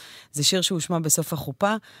שלנו. זה שיר שהושמע בסוף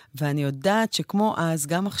החופה, ואני יודעת שכמו אז,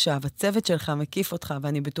 גם עכשיו, הצוות שלך מקיף אותך,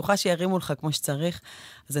 ואני בטוחה שירימו לך כמו שצריך,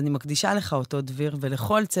 אז אני מקדישה לך אותו דביר,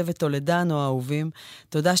 ולכל צוות תולדנו האהובים,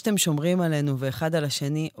 תודה שאתם שומרים עלינו ואחד על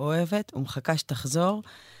השני, אוהבת ומחכה שתחזור.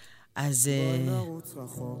 אז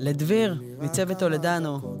לדביר, מצוות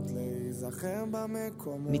תולדנו,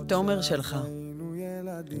 מתומר שלך.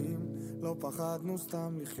 ילדים, לא פחדנו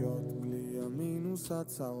סתם לחיות, בלי ימינוס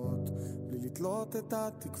הצרות, בלי לתלות את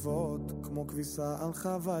התקוות, כמו כביסה על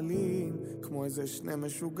חבלים, כמו איזה שני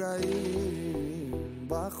משוגעים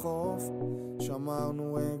בחוף.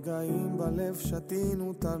 שמרנו רגעים בלב,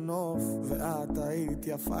 שתינו את הנוף, ואת היית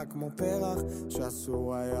יפה כמו פרח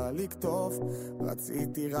שאסור היה לקטוף.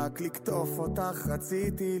 רציתי רק לקטוף אותך,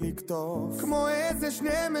 רציתי לקטוף, כמו איזה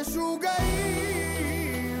שני משוגעים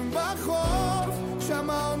בחוף.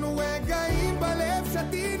 שמרנו רגעים בלב,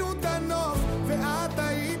 שתינו את הנוף, ואת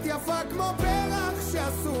היית יפה כמו פרח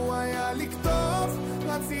שאסור היה לקטוף.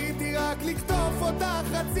 רציתי רק לקטוף אותך,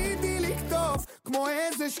 רציתי לקטוף, כמו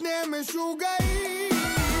איזה שני משוגעים.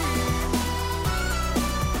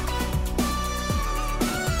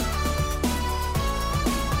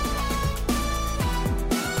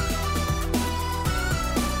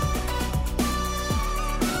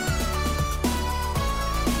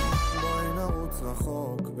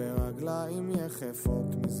 רחוק ברגליים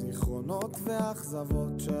יחפות מזיכרונות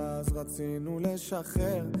ואכזבות שאז רצינו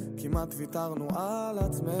לשחרר, כמעט ויתרנו על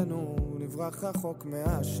עצמנו, נברח רחוק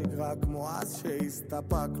מהשגרה כמו אז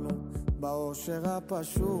שהסתפקנו באושר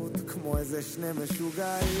הפשוט, כמו איזה שני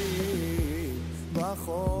משוגעים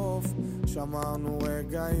בחוף. שמרנו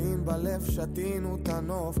רגעים בלב, שתינו את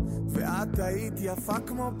הנוף, ואת היית יפה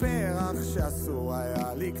כמו פרח שאסור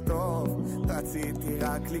היה לקטוף. רציתי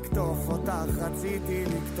רק לקטוף אותך, רציתי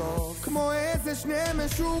לקטוף, כמו איזה שני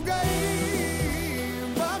משוגעים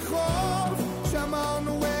בחוף.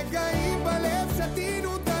 שמרנו רגעים בלב,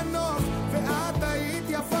 שתינו את הנוף, ואת היית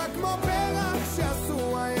יפה כמו פרח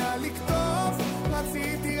שאסור היה לקטוף.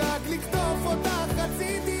 רציתי רק לקטוף אותך,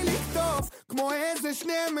 רציתי לקטוף, כמו איזה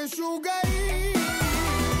שני משוגעים.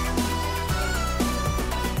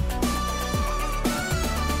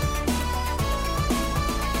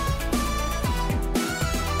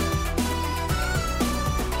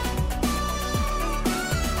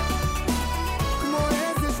 כמו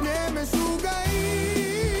איזה שני משוגעים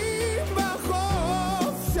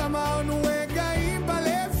בחוף. שמרנו רגעים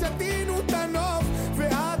בלב, שתינו את הנוף,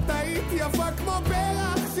 ואת היית יפה כמו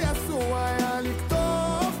פרח שאסור היה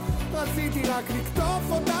לקטוף. רציתי רק לקטוף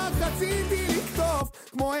אותך, רציתי לקטוף,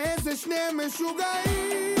 כמו איזה שני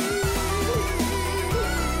משוגעים.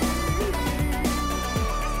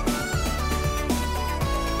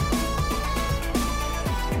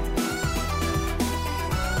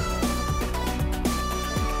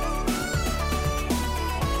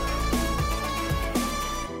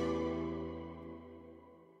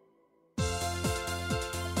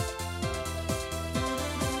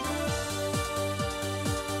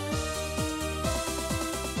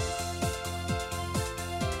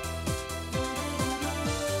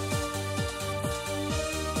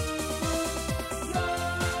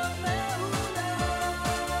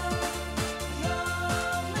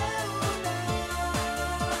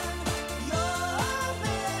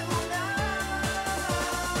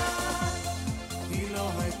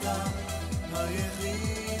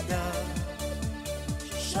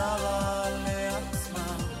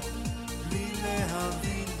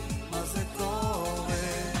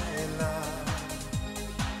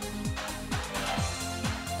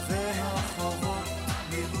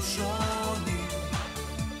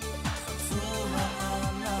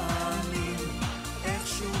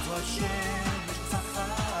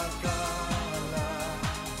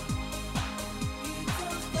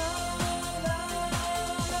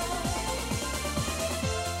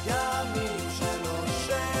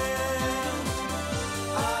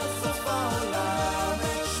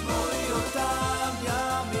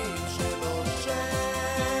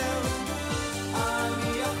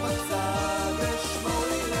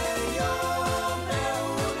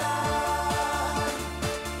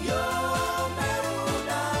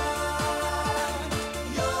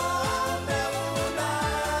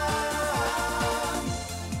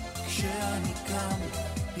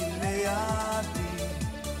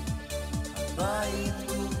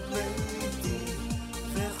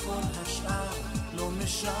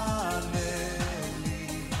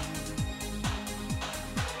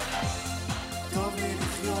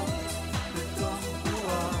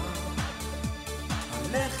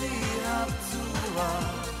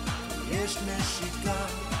 יש נשיקה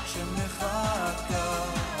שמחכה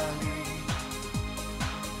לי.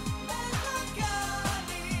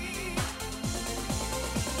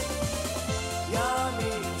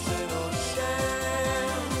 ימים שנושר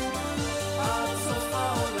עד סוף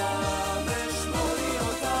העולם אשמור לי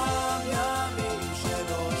אותם. ימים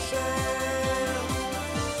שנושר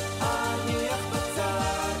אניח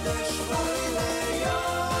בצד אשמור לי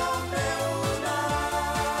ליום מעונן.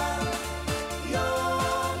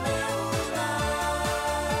 יום מעונן,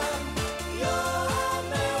 יום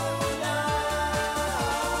מעונן.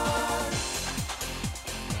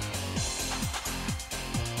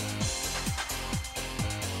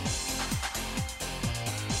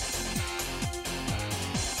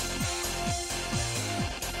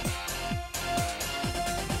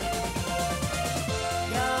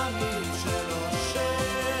 ימים שנושר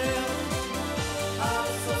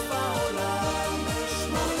עד סוף העולם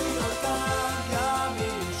אשמור לי אותם.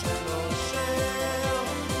 ימים שנושר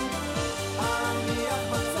אניח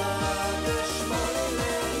בצד אשמור לי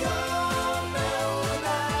ליום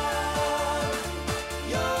מעונן.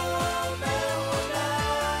 יום מעונן,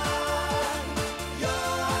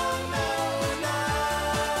 יום מעונן.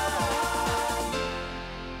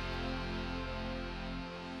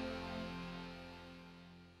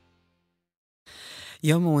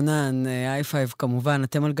 יום מעונן, היי פייב כמובן,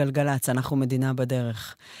 אתם על גלגלץ, אנחנו מדינה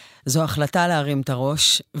בדרך. זו החלטה להרים את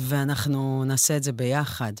הראש, ואנחנו נעשה את זה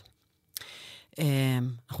ביחד.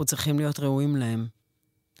 אנחנו צריכים להיות ראויים להם.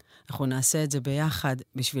 אנחנו נעשה את זה ביחד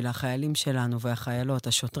בשביל החיילים שלנו והחיילות,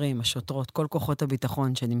 השוטרים, השוטרות, כל כוחות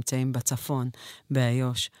הביטחון שנמצאים בצפון,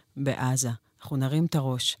 באיו"ש, בעזה. אנחנו נרים את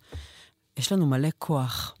הראש. יש לנו מלא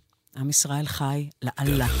כוח. עם ישראל חי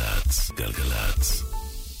לאללה. גלגלץ, גלגלץ.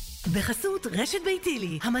 בחסות רשת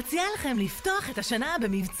ביתילי, המציעה לכם לפתוח את השנה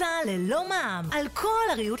במבצע ללא מע"מ על כל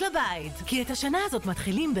הריהוט לבית. כי את השנה הזאת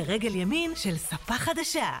מתחילים ברגל ימין של ספה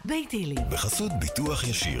חדשה. ביתילי. בחסות ביטוח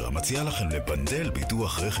ישיר, המציעה לכם לבנדל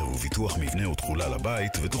ביטוח רכב וביטוח מבנה ותכולה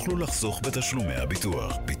לבית, ותוכלו לחסוך בתשלומי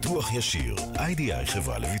הביטוח. ביטוח ישיר, IDI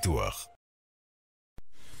חברה לביטוח.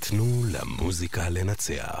 תנו למוזיקה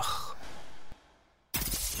לנצח.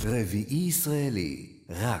 רביעי ישראלי,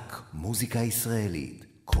 רק מוזיקה ישראלית,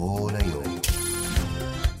 כל היום.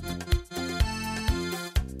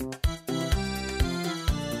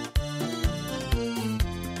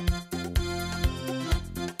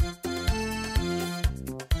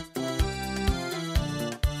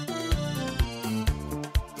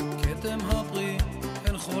 כתם הפרי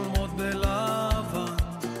הן חולמות בלבן,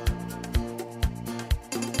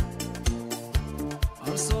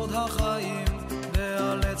 על סוד החיים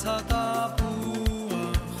ועל עץ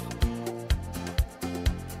התפוח,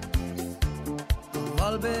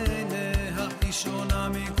 אבל בעיניה היא שונה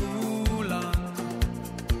מכולן.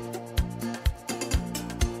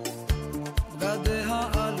 בגדיה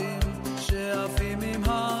עלים שעפים עם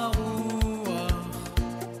הרוח,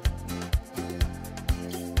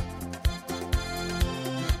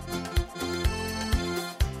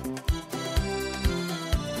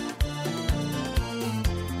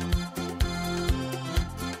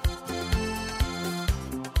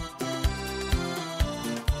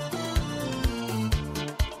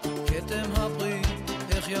 כתם הפרי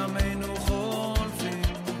איך ימינו חולפים,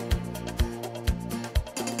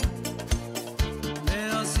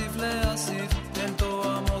 להסיף להסיף הן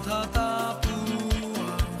תואמות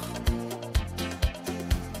התפוח,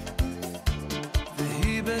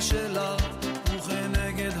 והיא בשלה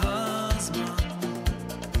וכנגד הזמן,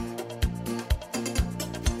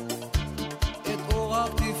 את אור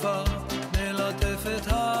הקטיפה מלטף את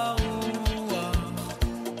הרוח.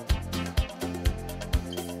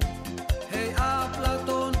 היי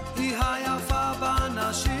אפלטון היא היפה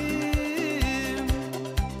בנשים,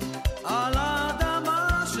 על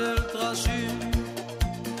האדמה של טרשים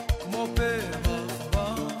כמו פרח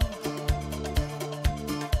בר,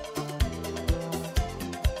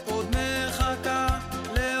 עוד מחכה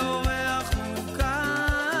לאורח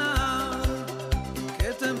מוכר,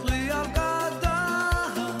 כתם פרי על גדה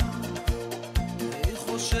היא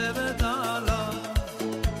חושבת עליו.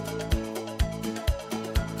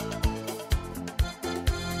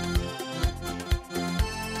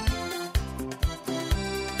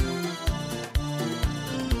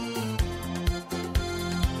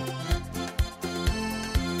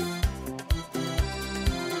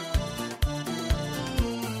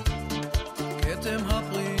 כתם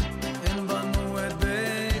הפרי הן בנו את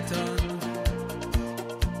ביתן,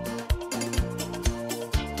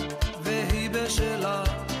 והיא בשלה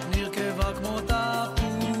נרכבה כמו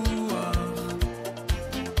תפוח,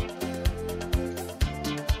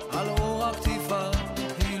 על אור הקטיפה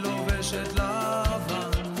היא לובשת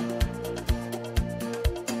לבן,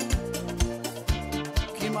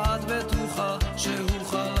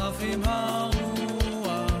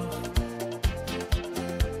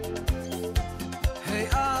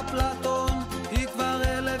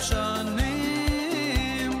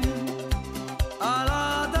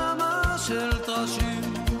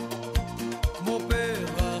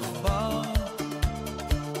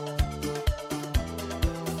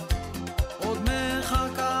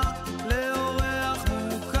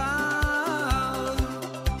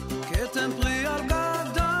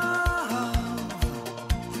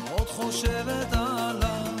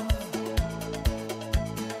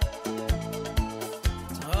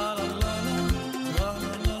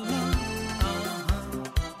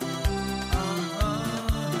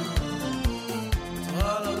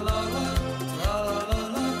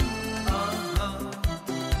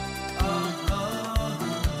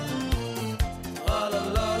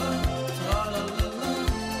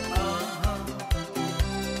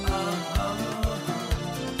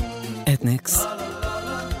 סטניקס.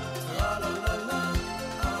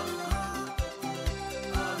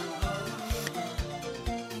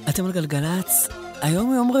 אתם על גלגלץ.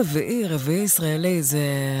 היום יום רביעי ישראלי, זה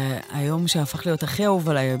היום שהפך להיות הכי אהוב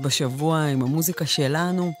עליי בשבוע עם המוזיקה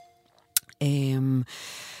שלנו.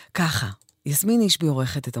 ככה, יסמין אישבי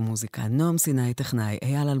עורכת את המוזיקה, נועם סיני טכנאי,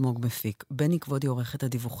 אייל אלמוג מפיק, בני כבודי עורכת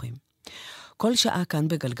הדיווחים. כל שעה כאן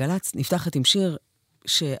בגלגלץ נפתחת עם שיר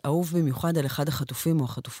שאהוב במיוחד על אחד החטופים או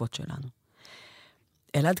החטופות שלנו.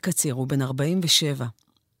 אלעד קציר, הוא בן 47.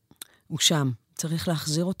 הוא שם, צריך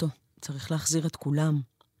להחזיר אותו, צריך להחזיר את כולם.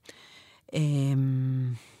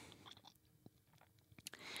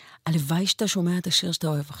 הלוואי שאתה שומע את השיר שאתה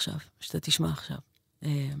אוהב עכשיו, שאתה תשמע עכשיו,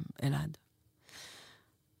 אלעד.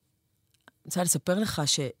 אני רוצה לספר לך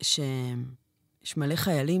שיש מלא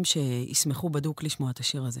חיילים שישמחו בדוק לשמוע את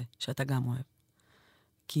השיר הזה, שאתה גם אוהב.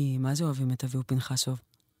 כי מה זה אוהבים את אביהו פנחסוב?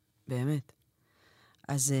 באמת.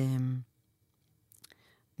 אז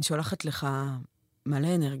אני שולחת לך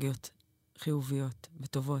מלא אנרגיות חיוביות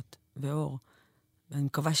וטובות ואור. ואני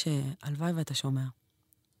מקווה שהלוואי ואתה שומע.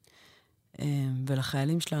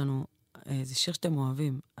 ולחיילים שלנו, זה שיר שאתם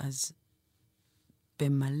אוהבים, אז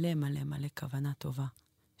במלא מלא מלא כוונה טובה.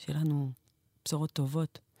 שיהיה לנו בשורות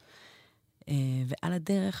טובות. ועל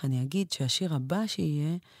הדרך אני אגיד שהשיר הבא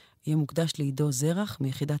יהיה מוקדש לעידו זרח,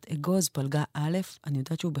 מיחידת אגוז, פלגה א', אני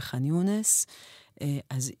יודעת שהוא בח'אן יונס,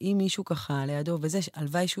 אז אם מישהו ככה לידו, וזה,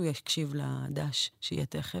 הלוואי שהוא יקשיב לדש שיהיה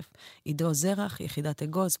תכף, עידו זרח, יחידת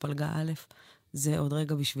אגוז, פלגה א', זה עוד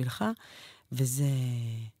רגע בשבילך, וזה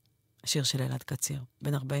השיר של אלעד קציר,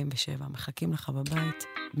 בן 47, מחכים לך בבית,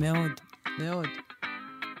 מאוד, מאוד.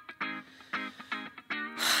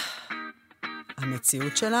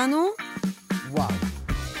 המציאות שלנו, וואו.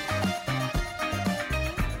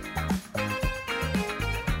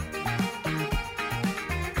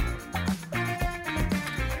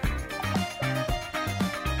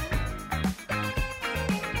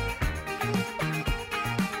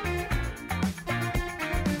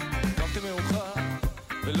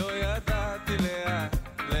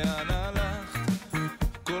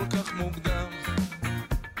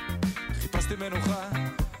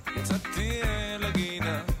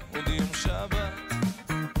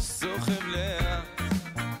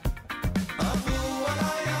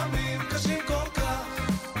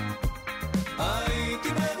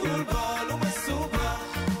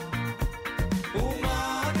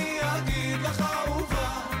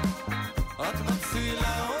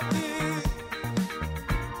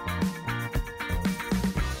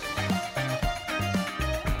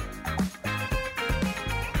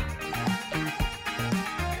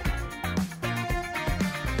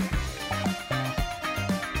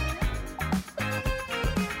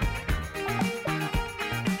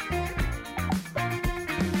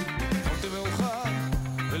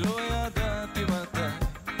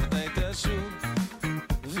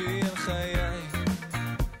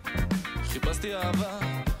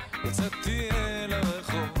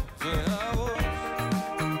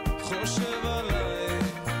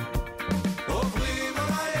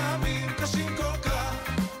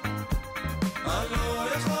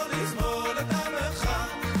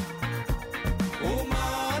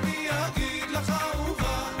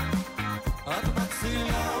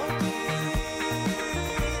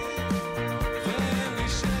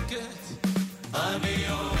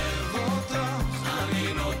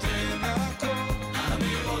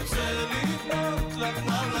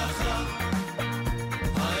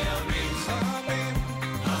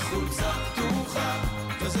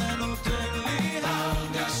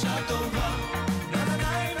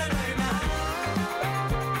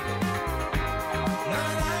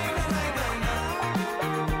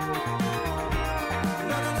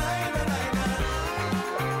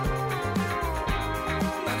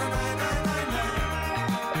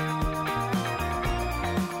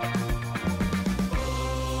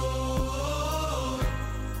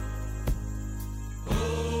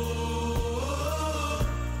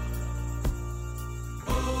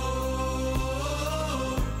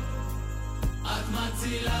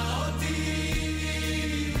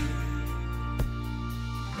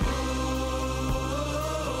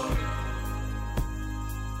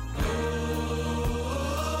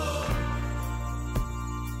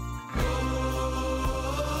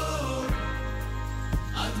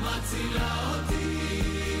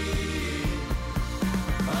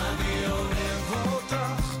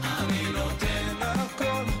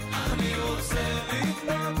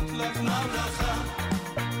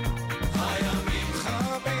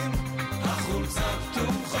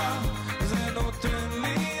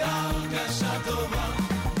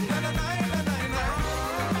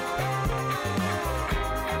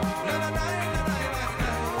 Na na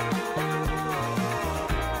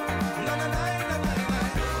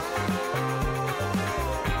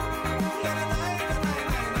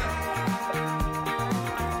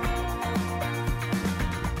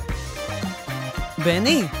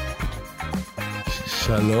בני.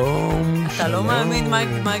 שלום. אתה לא מאמין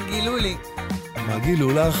מה גילו לי. מה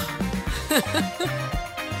גילו לך?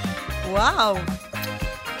 וואו.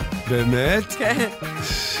 באמת? כן.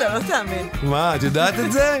 אתה לא תאמין. מה, את יודעת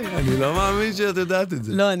את זה? אני לא מאמין שאת יודעת את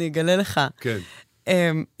זה. לא, אני אגלה לך. כן.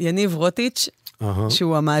 יניב רוטיץ',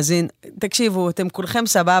 שהוא המאזין. תקשיבו, אתם כולכם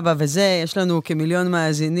סבבה וזה, יש לנו כמיליון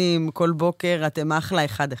מאזינים, כל בוקר אתם אחלה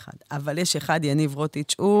אחד. אבל יש אחד, יניב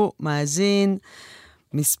רוטיץ', הוא מאזין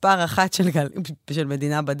מספר אחת של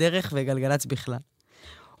מדינה בדרך וגלגלץ בכלל.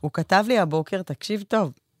 הוא כתב לי הבוקר, תקשיב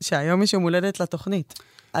טוב, שהיום יש יום הולדת לתוכנית.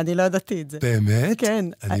 אני לא ידעתי את זה. באמת? כן.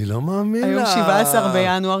 אני לא מאמין היום 17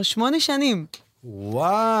 בינואר, 8 שנים.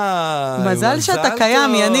 וואי, מזל שאתה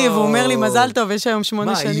קיים, יניב, הוא אומר לי, מזל טוב, יש היום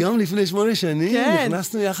 8 שנים. מה, יום לפני 8 שנים? כן.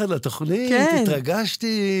 נכנסנו יחד לתוכנית, כן.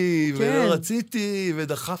 התרגשתי, כן. ולא רציתי,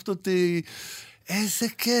 ודחפת אותי. איזה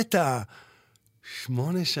קטע.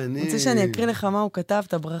 8 שנים. רוצה שאני אקריא לך מה הוא כתב,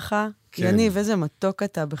 את הברכה? כן. יניב, איזה מתוק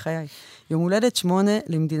אתה בחיי. יום הולדת 8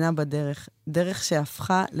 למדינה בדרך. דרך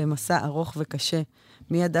שהפכה למסע ארוך וקשה.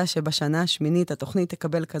 מי ידע שבשנה השמינית התוכנית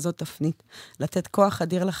תקבל כזאת תפנית? לתת כוח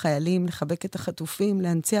אדיר לחיילים, לחבק את החטופים,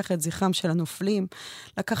 להנציח את זכרם של הנופלים,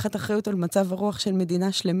 לקחת אחריות על מצב הרוח של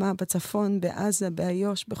מדינה שלמה בצפון, בעזה,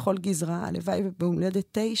 באיו"ש, בכל גזרה. הלוואי וביום הולדת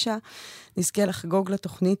 9 נזכה לחגוג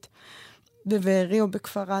לתוכנית בבארי או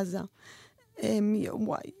בכפר עזה. יום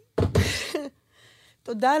וואי.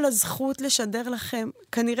 תודה על הזכות לשדר לכם.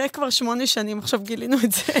 כנראה כבר 8 שנים, עכשיו גילינו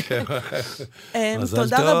את זה.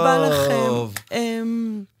 תודה רבה לכם.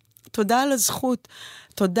 תודה על הזכות.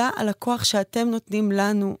 תודה על הכוח שאתם נותנים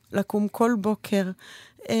לנו לקום כל בוקר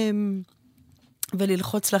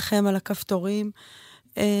וללחוץ לכם על הכפתורים.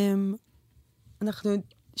 אנחנו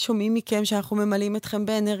שומעים מכם שאנחנו ממלאים אתכם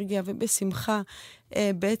באנרגיה ובשמחה.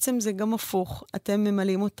 בעצם זה גם הפוך. אתם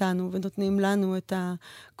ממלאים אותנו ונותנים לנו את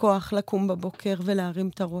הכוח לקום בבוקר ולהרים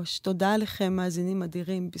את הראש. תודה לכם, מאזינים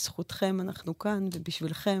אדירים. בזכותכם אנחנו כאן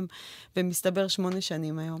ובשבילכם. ומסתבר 8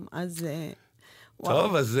 שנים היום. אז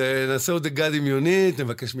טוב, אז נעשה עוד גד דמיונית,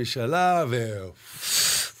 נבקש משאלה,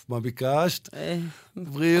 מה ביקשת?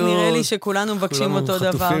 בריאות. נראה לי שכולנו מבקשים אותו דבר.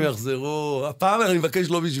 כולנו חטופים יחזרו. הפעם אני מבקש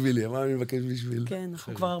לא בשבילי, הפעם אני מבקש בשביל. כן,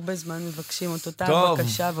 אנחנו כבר הרבה זמן מבקשים את אותה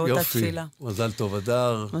בקשה ואותה תפילה. מזל טוב,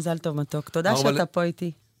 אדר. מזל טוב, מתוק. תודה שאתה פה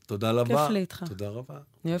איתי. תודה רבה. כיף לי איתך. תודה רבה.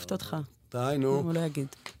 אני אוהבת אותך. די, נו. הוא לא יגיד.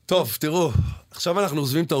 טוב, תראו, עכשיו אנחנו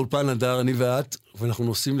עוזבים את האולפן הדר, אני ואת, ואנחנו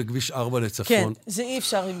נוסעים לכביש 4 לצפון. כן, זה אי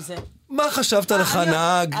אפשר עם זה. מה חשבת לך,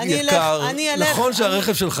 נהג יקר? נכון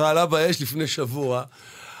שהרכב שלך עלה באש לפני שבוע,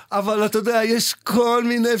 אבל אתה יודע, יש כל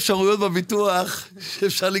מיני אפשרויות בביטוח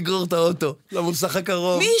שאפשר לגרור את האוטו למוסך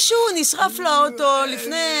הקרוב. מישהו נשרף לאוטו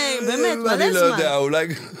לפני, באמת, מלא זמן. אני לא יודע, אולי...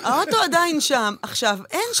 האוטו עדיין שם. עכשיו,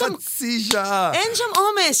 אין שם... חצי שעה. אין שם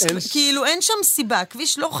עומס, כאילו אין שם סיבה,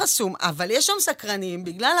 כביש לא חסום, אבל יש שם סקרנים,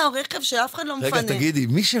 בגלל הרכב שאף אחד לא מפנה. רגע, תגידי,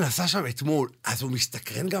 מי שנסע שם אתמול, אז הוא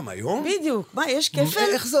מסתקרן גם היום? בדיוק. מה, יש כפל?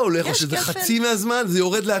 איך זה הולך? או שזה חצי מהזמן, זה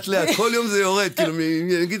יורד לאט לאט, כל יום זה יורד, כאילו,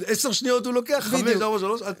 נגיד 10 שניות הוא לוקח, 5, 4,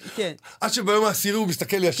 3, עד שביום העשירי הוא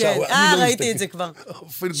מסתכל ישר. כן, ראיתי את זה כבר.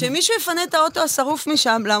 שמישהו יפנה את האוטו השרוף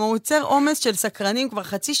משם, למה הוא יוצר עומס של סקרנים, כבר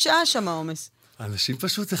חצי שעה שם העומס. אנשים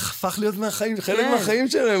פשוט זה הפך להיות מהחיים, חלק מהחיים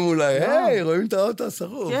שלהם אולי. היי, רואים את האוטו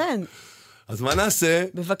השרוף. כן. אז מה נעשה?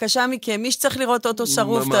 בבקשה מכם, מי שצריך לראות אוטו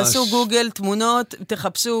שרוף, תעשו גוגל, תמונות,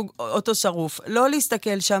 תחפשו אוטו שרוף. לא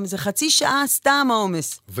להסתכל שם, זה חצי שעה סתם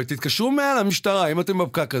העומס. ותתקשרו מעל המשטרה, אם אתם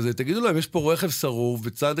בפקק הזה, תגידו להם, יש פה רכב שרוף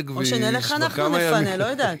בצד הכביש. או שנלך אנחנו נפנה, לא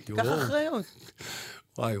יודעת, תיקח אחריות.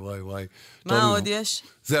 וואי, וואי, וואי. מה עוד יש?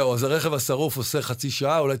 זהו, אז הרכב השרוף עושה חצי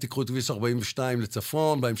שעה, אולי תקחו את כביש 42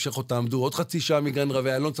 לצפון, בהמשך אותה עמדו עוד חצי שעה מגן רבי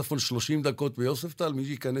איילון צפון 30 דקות ביוספטל, מי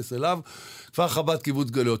שייכנס אליו, כפר חב"ד קיבוץ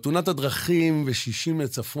גלויות. תאונת הדרכים ו60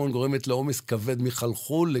 לצפון גורמת לעומס כבד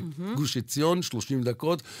מחלחול לגוש עציון, 30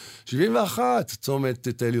 דקות, 71, צומת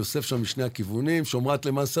תל יוסף שם משני הכיוונים, שומרת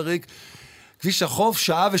למסריק, כביש החוף,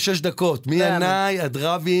 1:06 דקות. מבנאי עד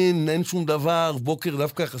רבין, אין שום דבר, בוקר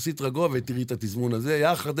דווקא יחסית רגוע, ותראי את התזמון הזה,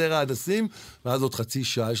 היה חדרה עד הסים, ואז עוד חצי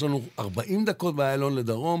שעה. יש לנו 40 דקות באיילון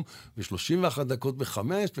לדרום, ו31 דקות ב5,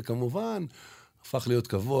 וכמובן, הפך להיות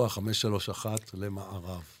קבוע, 531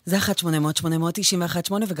 למערב. זה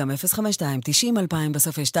 1-800-891-8 וגם 052-90-2000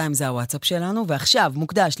 בסוף 2 זה הוואטסאפ שלנו, ועכשיו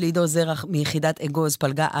מוקדש לעידו זרח מיחידת אגוז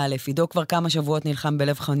פלגה א', עידו כבר כמה שבועות נלחם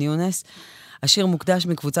בלב ח'אן יונס, השיר מוקדש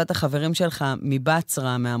מקבוצת החברים שלך,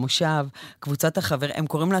 מבצרה, מהמושב, קבוצת החברים, הם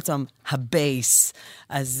קוראים לעצמם הבייס.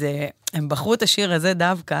 אז הם בחרו את השיר הזה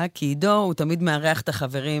דווקא, כי עידו הוא תמיד מארח את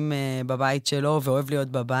החברים בבית שלו, ואוהב להיות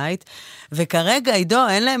בבית, וכרגע עידו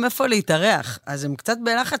אין להם איפה להתארח, אז הם קצת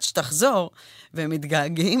בלחץ שתחזור, והם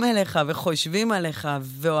מתגעגעים אליך וחושבים עליך,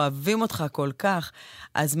 ואוהבים אותך כל כך.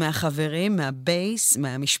 אז מהחברים, מהבייס,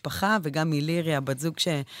 מהמשפחה, וגם מלירי, הבת זוג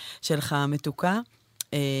שלך המתוקה,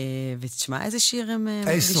 ותשמע איזה שיר הם מרגישים לך.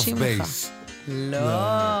 אייס אוף בייס.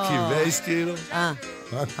 לא. כי בייס כאילו.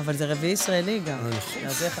 אבל זה רביעי ישראלי גם.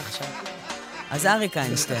 אז איך עכשיו? אז אריק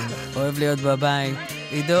איינשטיין, אוהב להיות בבית.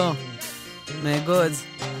 עידו, מהגוז.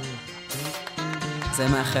 זה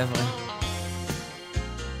מהחבר'ה.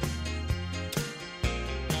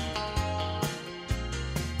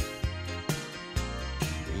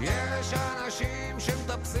 יש אנשים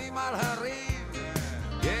שמטפסים על הרים,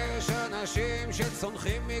 יש אנשים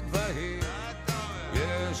שצונחים מגבהים,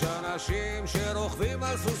 יש אנשים שרוכבים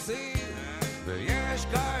על סוסים, ויש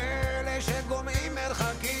כאלה שגומעים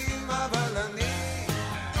מרחקים, אבל אני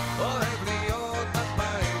אוהב להיות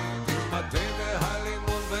בבית עם התה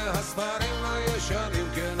והלימון והספרים הישנים.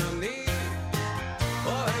 כן, אני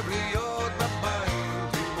אוהב להיות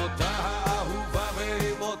בבית עם אותה האהובה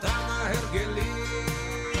ועם אותם ההרגלים.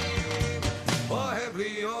 אוהב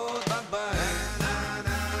להיות בבית,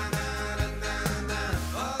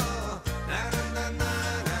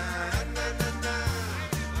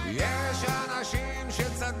 יש אנשים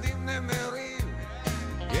שצדים נמרים,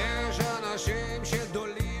 יש אנשים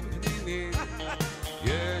שדולים פנינים,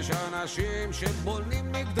 יש אנשים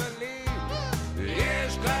שבונים מגדלים,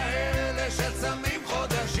 יש כאלה שצמים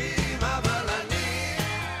חודשים, אבל אני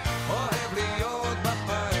אוהב להיות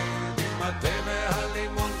בבית עם התה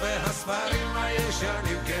והלימון והספרים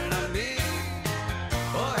הישנים. כן, אני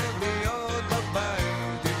אוהב להיות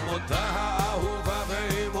בבית עם אותה האהובה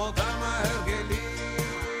ועם אותם ההרגלים.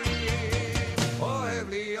 אוהב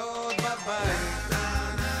להיות בבית,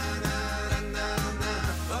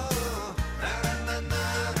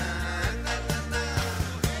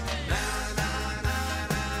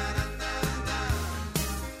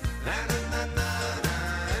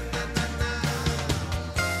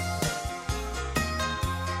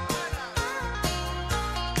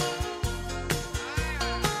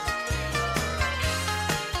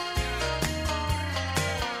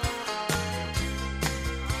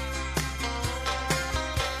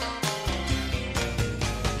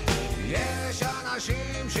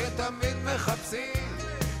 שתמיד מחפשים,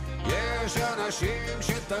 יש אנשים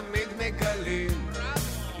שתמיד מגלים,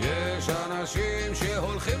 יש אנשים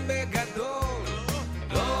שהולכים בגדול,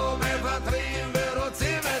 לא מוותרים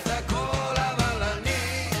ורוצים את הכל, אבל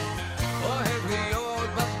אני אוהב להיות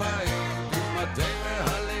בבית עם התה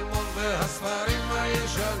והלימון והספרים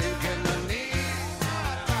הישנים. כן, אני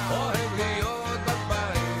אוהב להיות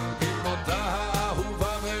בבית עם אותה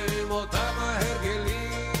האהובה ועם אותם ההרגלים.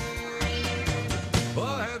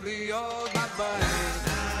 אוהב להיות בבית,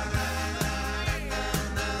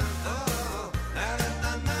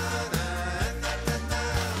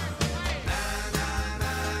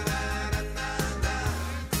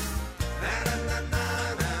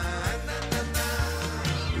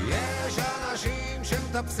 יש אנשים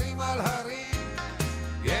שמטפסים על הרים,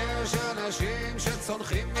 יש אנשים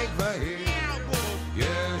שצונחים מגבהים,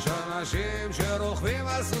 יש אנשים שרוכבים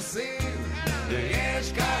על סוסים,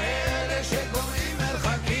 ויש כאלה שגומעים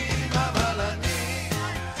מרחקים, אבל אני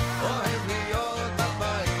אוהב להיות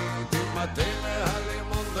בבית עם התה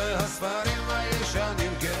והלימון והספרים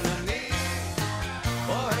הישנים. כן, אני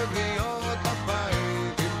אוהב להיות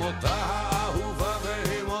בבית עם אותה האהובה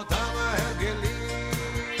ועם אותם ההרגלים.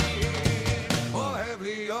 אוהב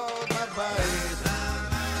להיות בבית,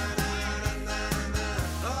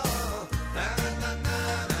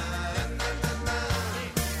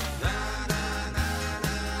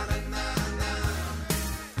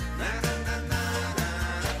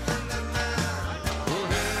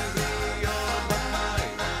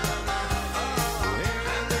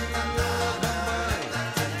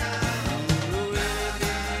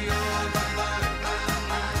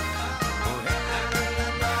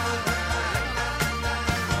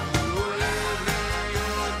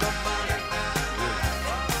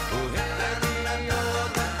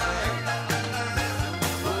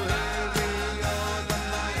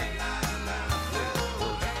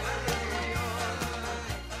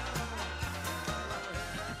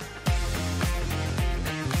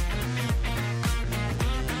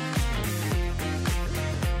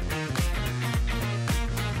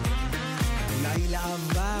 לילה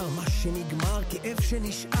עבר, מה שנגמר, כאב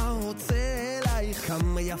שנשאר רוצה עלייך,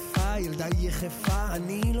 כמה יפה ילדה יחפה,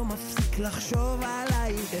 אני לא מפסיק לחשוב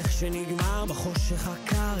עלייך, איך שנגמר בחושך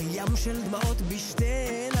הקר, ים של דמעות בשתי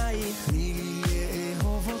עינייך, תני לי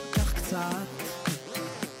לאהוב אותך קצת,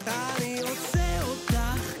 אני רוצה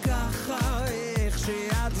אותך ככה, איך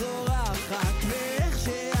שאת זורחת ואיך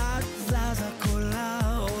שאת זזה כל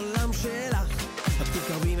העולם שלך, את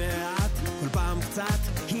תקרבי מעט כל פעם קצת,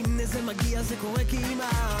 הנה זה מגיע זה קורה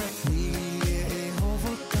כמעט, תני לי לאהוב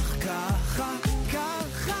אותך ככה,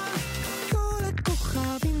 ככה, כל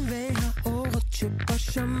הכוכבים והאורות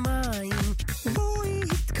שבשמיים, בואי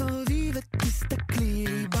התקרבי ותסתכלי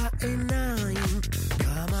לי בעיניים,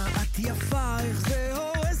 כמה את יפה, איך זה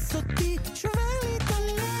הורס אותי, שובר לי את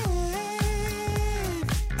הלב,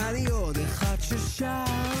 אני עוד אחד ששר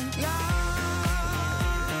לך,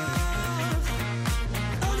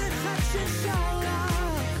 עוד אחד ששר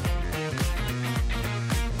לך,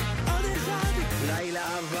 עוד אחד.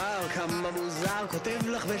 לילה עבר, כמה מוזר, כותב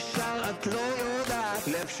לך ושר, את לא יודעת,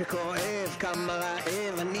 לב שכואב, כמה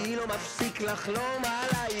רעב, אני לא מפסיק לחלום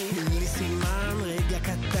עליי, תני לי סימן רגע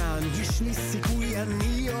קטן, יש לי סיכוי, אני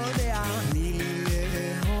יודע, תני לי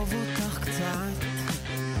לאהוב אותך קצת,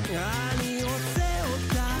 אני רוצה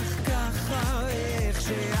אותך ככה, איך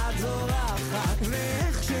שאת זורחת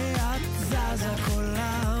ואיך שאת זזה כל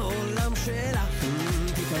העולם שלך,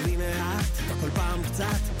 תקרבי מעט כל פעם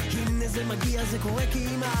קצת, הנה זה מגיע זה קורה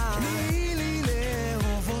כמעט, תני לי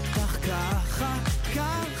לאהוב אותך ככה,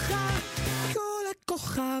 ככה, כל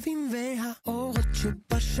הכוכבים והאורות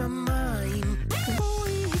שבשמיים,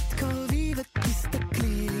 בואי התקרבי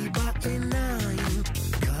ותסתכלי לי בעיניים,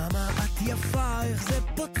 כמה את יפה, איך זה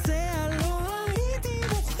פוצע, לא הייתי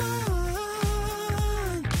מוכן,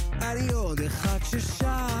 אני עוד אחד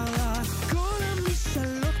ששר לך, כל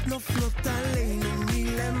המשאלות נופלות עלינו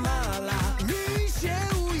מלמעלה,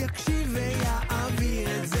 מישהו יקשיב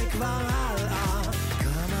ויעביר את זה כבר הלאה,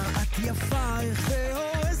 כמה את יפה, איך זה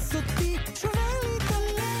הורס אותי, שובר לי את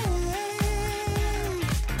הלב,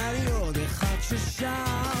 אני עוד אחד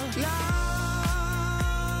ששר לך,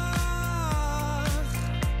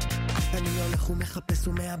 אני הולך ומחפש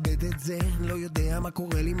ומאבד את זה, לא יודע מה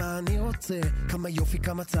קורה לי, מה אני רוצה, כמה יופי,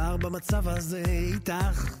 כמה צער במצב הזה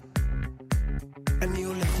איתך, אני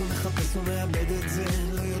הולך ומחפש ומאבד את זה,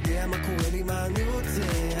 לא יודע מה קורה לי, מה אני רוצה,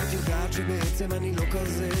 את יודעת שבעצם אני לא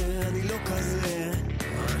כזה, אני לא כזה.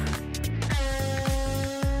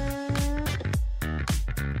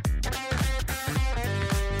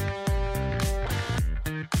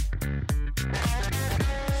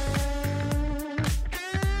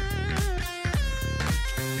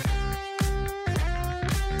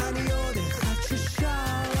 אני עוד אחד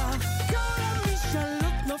ששר לך, כל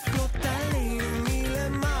המשאלות נופלות עלינו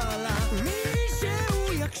מלמעלה,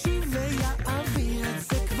 מישהו יקשיב ויעביר את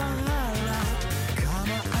זה כבר הלאה,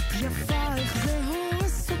 כמה את יפה, איך זה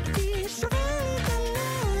הורס אותי, שובר לי את הלב,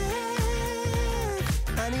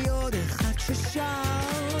 אני עוד אחד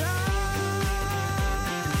ששר לך,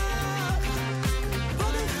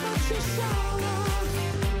 עוד אחד ששר לך,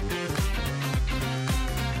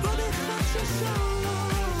 עוד אחד ששר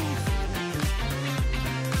לך,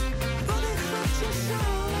 עוד אחד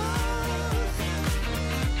ששר לך,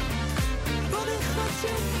 עוד אחד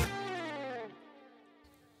ששר.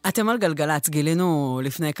 אתם על גלגלץ, גילינו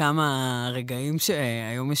לפני כמה רגעים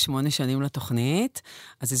שהיום יש 8 שנים לתוכנית,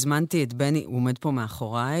 אז הזמנתי את בני, הוא עומד פה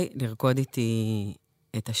מאחוריי, לרקוד איתי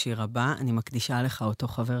את השיר הבא, אני מקדישה לך אותו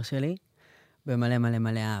חבר שלי, במלא מלא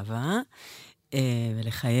מלא אהבה,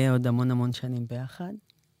 ולחיי עוד המון המון שנים ביחד.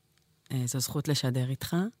 זו זכות לשדר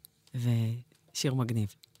איתך, ושיר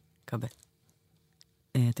מגניב, קבל.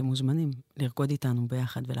 אתם מוזמנים לרקוד איתנו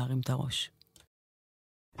ביחד ולהרים את הראש.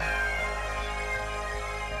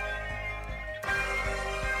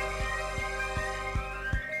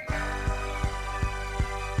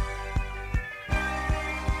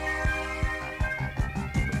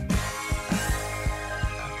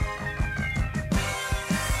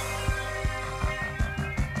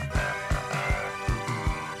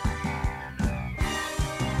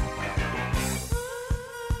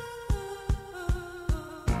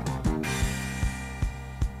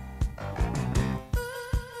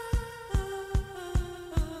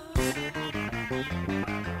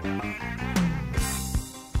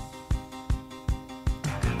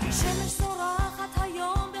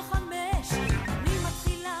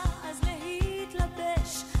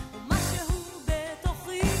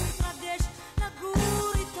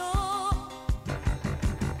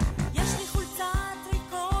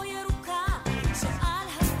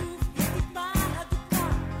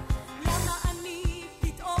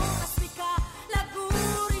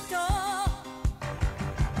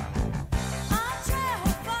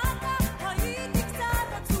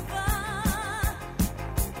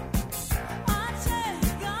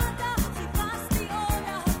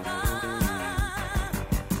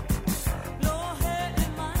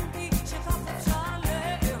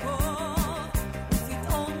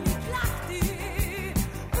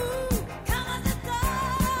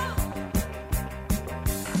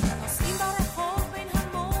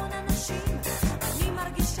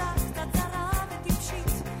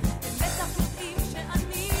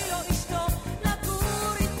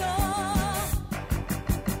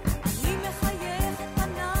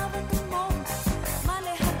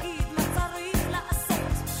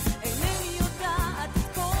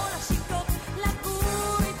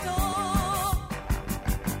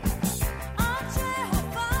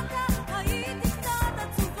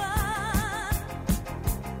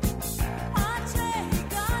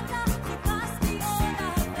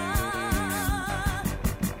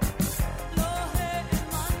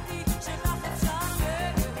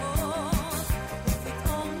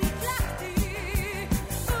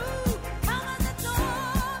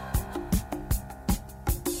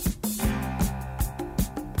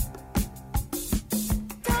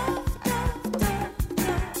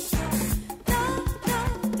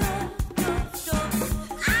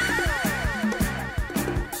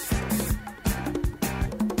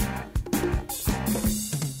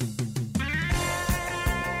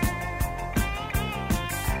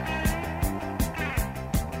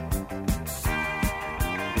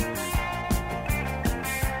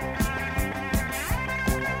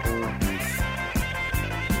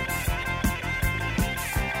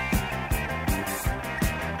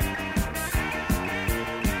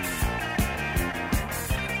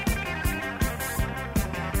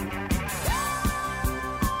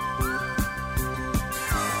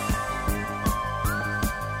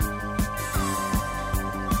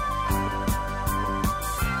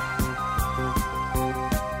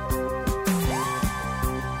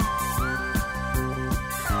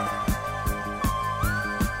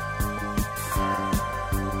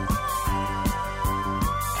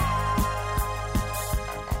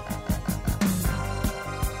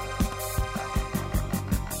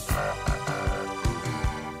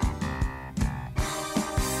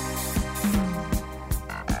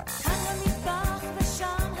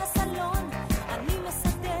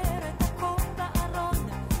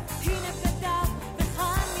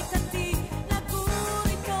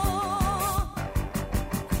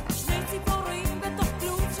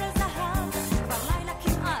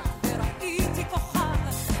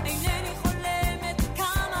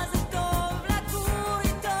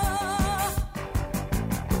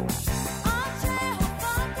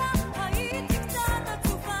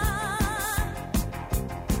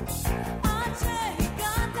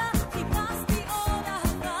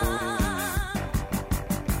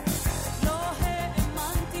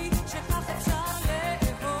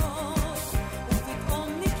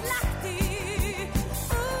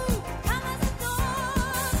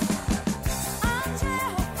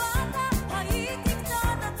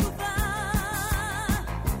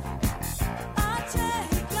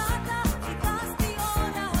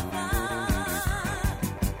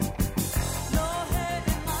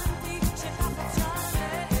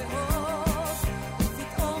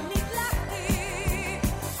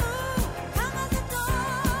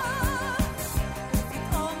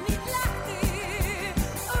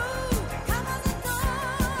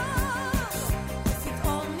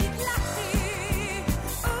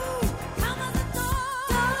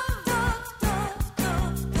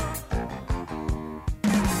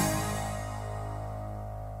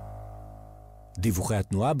 דיווחי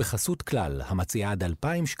התנועה בחסות כלל, המציעה עד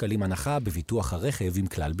 2,000 שקלים הנחה בביטוח הרכב עם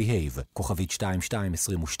כלל בהייב. כוכבית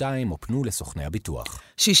 2222 או פנו לסוכני הביטוח.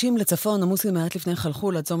 60 לצפון, עמוס מעט לפני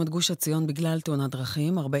חלחול עד צומת גוש הציון בגלל תאונת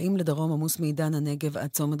דרכים. 40 לדרום, עמוס מעידן הנגב עד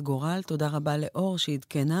צומת גורל. תודה רבה לאור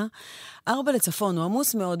שהתקנה. 4 לצפון, הוא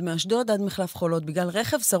עמוס מאוד מאשדוד עד מחלף חולות בגלל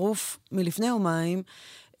רכב שרוף מלפני יומיים.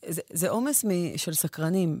 זה עומס של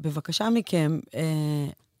סקרנים. בבקשה מכם,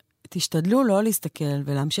 תשתדלו לא להסתכל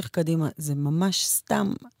ולהמשיך קדימה. זה ממש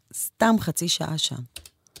סתם חצי שעה שם.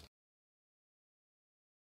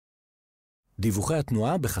 דיווחי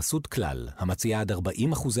התנועה בחסות כלל, המציעה עד 40%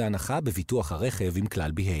 הנחה בביטוח הרכב עם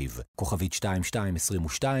כלל בהייב. כוכבית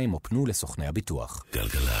 2222 או פנו לסוכני הביטוח.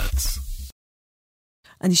 גלגלץ.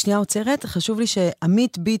 אני שנייה עוצרת, חשוב לי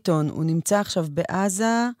שעמית ביטון, הוא נמצא עכשיו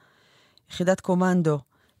בעזה, יחידת קומנדו.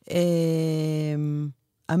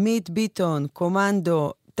 עמית ביטון,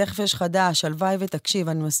 קומנדו, תכף יש חדש, הלוואי ותקשיב,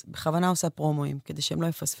 אני בכוונה עושה פרומואים, כדי שהם לא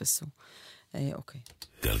יפספסו. אוקיי.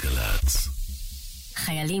 גלגלץ.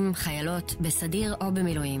 חיילים, חיילות, בסדיר או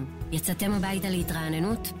במילואים. יצאתם הביתה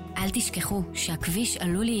להתרעננות? אל תשכחו שהכביש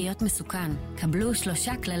עלול להיות מסוכן. קבלו 3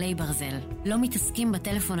 כללי ברזל. לא מתעסקים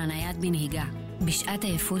בטלפון הנייד בנהיגה. בשעת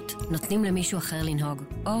עייפות נותנים למישהו אחר לנהוג.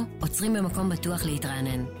 או עוצרים במקום בטוח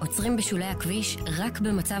להתרענן. עוצרים בשולי הכביש רק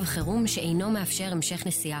במצב חירום שאינו מאפשר המשך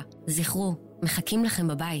נסיעה. זכרו, מחכים לכם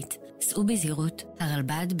בבית. סעו בזהירות,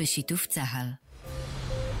 הרלב"ד בשיתוף צה"ל.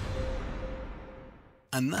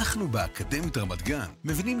 אנחנו באקדמית רמת גן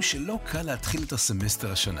מבינים שלא קל להתחיל את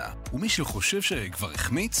הסמסטר השנה, ומי שחושב שכבר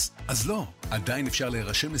החמיץ, אז לא. עדיין אפשר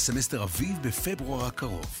להירשם לסמסטר אביב בפברואר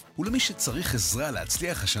הקרוב. ולמי שצריך עזרה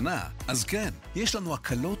להצליח השנה, אז כן, יש לנו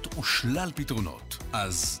הקלות ושלל פתרונות.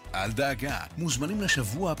 אז אל דאגה, מוזמנים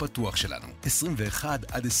לשבוע הפתוח שלנו,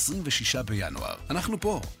 21 עד 26 בינואר. אנחנו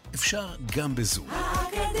פה, אפשר גם בזום.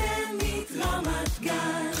 האקדמית רמת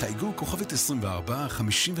גן. חייגו כוכבית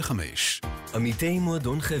 2455. עמיתי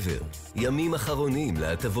מועדון חבר, ימים אחרונים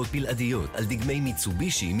להטבות בלעדיות על דגמי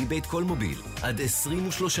מיצובישי מבית כל מוביל, עד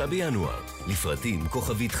 23 בינואר. לפרטים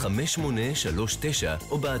כוכבית 5839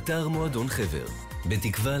 או באתר מועדון חבר.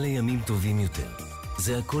 בתקווה לימים טובים יותר.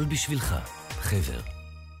 זה הכל בשבילך, חבר.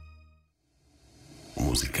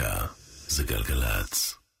 מוזיקה זה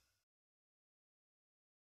גלגלץ.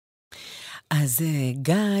 אז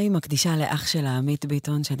גיא מקדישה לאח של עמית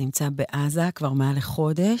ביטון שנמצא בעזה כבר מעל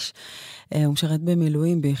לחודש. הוא משרת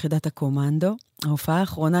במילואים ביחידת הקומנדו. ההופעה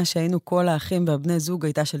האחרונה שהיינו כל האחים והבני זוג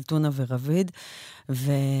הייתה של טונה ורביד,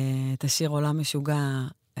 ואת השיר עולם משוגע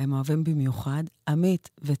הם אוהבים במיוחד. עמית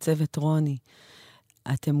וצוות רוני,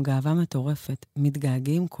 אתם גאווה מטורפת,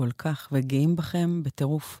 מתגעגעים כל כך וגאים בכם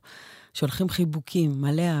בטירוף. שולחים חיבוקים,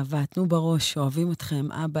 מלא אהבה, תנו בראש, אוהבים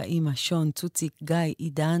אתכם, אבא, אמא, שון, צוציק, גיא,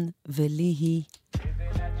 עידן וליהי.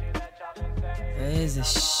 איזה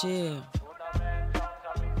שיר.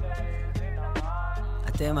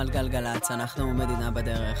 אתם על גלגלץ, אנחנו מדינה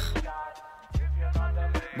בדרך.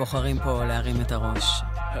 בוחרים פה להרים את הראש.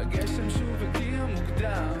 הגשם שוב הגיע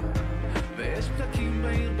מוקדם, ויש פתקים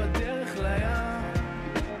בעיר בדרך לים.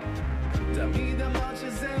 תמיד אמרת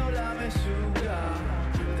שזה עולם משוגע,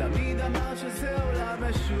 תמיד אמרת שזה עולם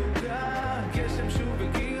משוגע. גשם שוב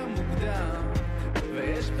הגיע מוקדם,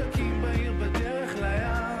 ויש פתקים בעיר בדרך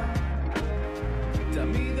לים.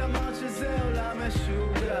 תמיד אמרת שזה עולם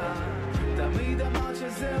משוגע, תמיד אמרת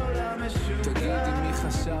שזה עולם משוגע. תגידי מי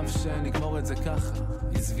חשב שנגמור את זה ככה?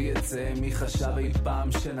 עזבי את זה, מי חשב אי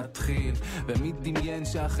פעם שנתחיל? ומי דמיין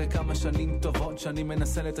שאחרי כמה שנים טובות שאני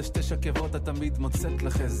מנסה לטשטש עקבות, את תמיד מוצאת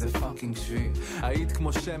לך איזה פאקינג שביל. היית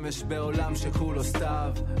כמו שמש בעולם שכולו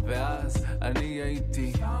סתיו, ואז אני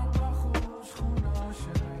הייתי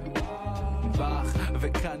בך,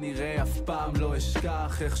 וכנראה אף פעם לא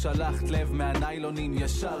אשכח איך שלחת לב מהניילונים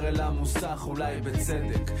ישר אל המוסך, אולי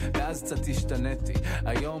בצדק, ואז קצת השתניתי.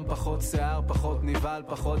 היום פחות שיער, פחות ניבל,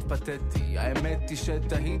 פחות פתטי. האמת היא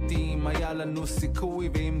שתהיתי אם היה לנו סיכוי,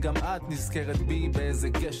 ואם גם את נזכרת בי באיזה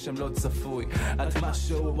גשם לא צפוי. את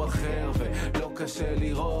משהו אחר ולא קשה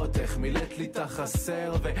לראות איך מילאת לי את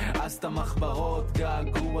החסר, ואז את המחברות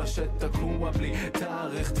געגוע שתקוע בלי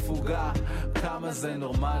תאריך תפוגה. כמה זה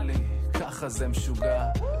נורמלי, ככה זה משוגע.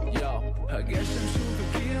 יו, הגשם שוב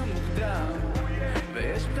הגיע מוקדם,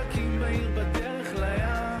 ויש פתקים בעיר בדרך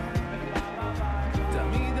לים.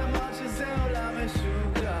 תמיד אמרת שזה עולם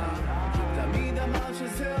משוגע, תמיד אמרת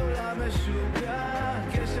שזה עולם משוגע.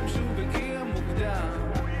 גשם שוב הגיע מוקדם,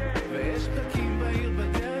 ויש פתקים בעיר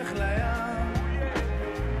בדרך לים.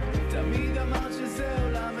 תמיד אמרת שזה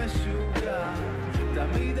עולם משוגע,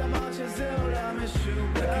 תמיד אמרת שזה עולם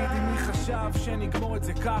משוגע. תגידי מי חשב שנגמור את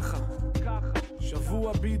זה ככה?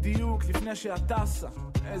 שבוע בדיוק לפני שאת טסה,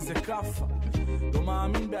 איזה קפה. לא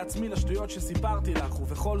מאמין בעצמי לשטויות שסיפרתי לך,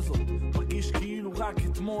 ובכל זאת מרגיש כאילו רק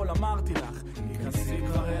אתמול אמרתי לך, היכנסי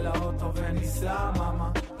כבר אל האוטו וניסע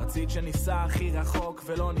מאמה, רצית שניסע הכי רחוק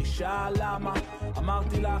ולא נשאל למה,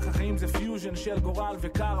 אמרתי לך החיים זה פיוז'ן של גורל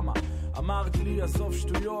וקרמה, אמרת לי עזוב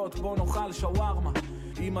שטויות בוא נאכל שווארמה,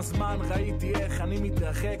 עם הזמן ראיתי איך אני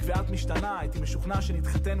מתרחק ואת משתנה, הייתי משוכנע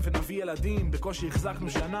שנתחתן ונביא ילדים, בקושי החזקנו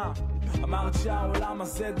שנה, אמרת שהעולם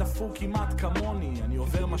הזה דפוק כמעט כמוני, אני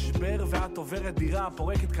עובר משבר ואת עוברת דירה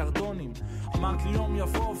פורקת קרטונים, אמרת לי יום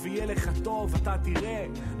יבוא ויהיה לך טוב אתה תראה,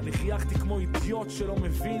 אני חייכתי כמו אידיוט שלא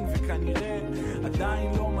מבין וכנראה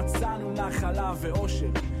עדיין לא מצאנו נחלה ואושר,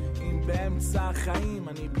 אם באמצע החיים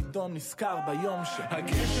אני פתאום נזכר ביום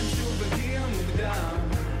הגשם שוב הגיע מוקדם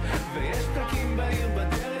ויש פקקים בעיר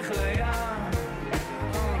בדרך לים,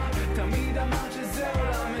 תמיד אמרת שזה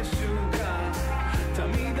עולם משוגע,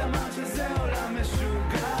 תמיד אמרת שזה עולם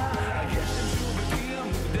משוגע, הגשם שוב הגיע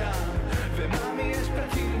מוקדם ומאמי יש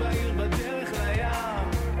פקקים בעיר בדרך לים,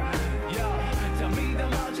 תמיד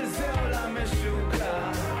אמרת שזה עולם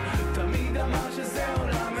משוגע, תמיד אמרת שזה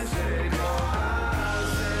עולם משוגע,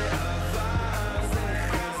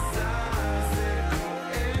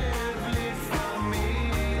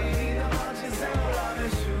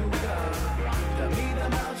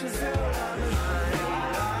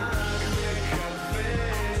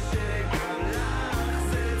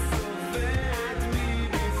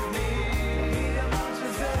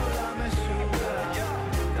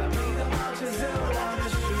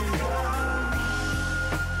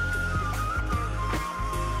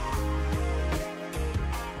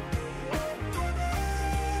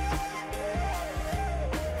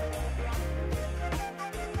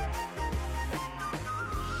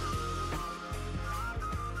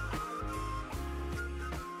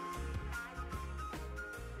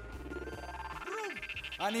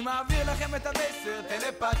 אני מעביר לכם את המסר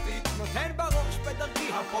טלפתית, נותן בראש בדרכי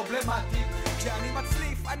הפרובלמטית, כשאני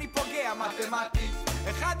מצליף אני פוגע מתמטית,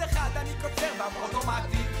 אחד אחד אני קוצר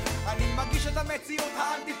באוטומטית, אני מגיש את המציאות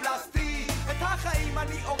האנטי-פלסטית, את החיים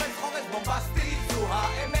אני עורף חורף בומבסטית, זו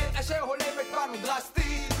האמת אשר הולמת בנו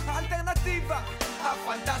דרסטית, האלטרנטיבה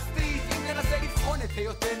הפנטסטית, אם ננסה לבחון את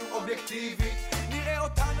היותנו אובייקטיבית, נראה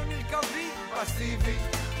אותנו נרכבים פסיבית,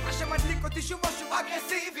 מה שמדליק אותי שוב משהו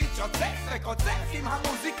אגרסיבית, שוצף וקוצף עם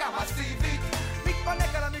המוזיקה מסיבית,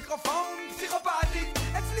 מתפנק על המיקרופון פסיכופתית,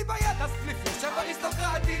 אצלי ביד הספליף יושב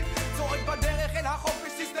אריסטוקרטית, צורק בדרך אל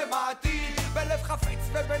החופש סיסטמטי, בלב חפץ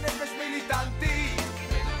ובנפש מיליטנטי,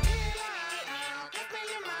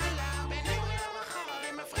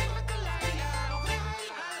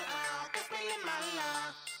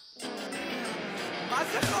 מה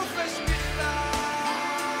זה חופש בכלל?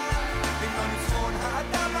 אם לא ניצחון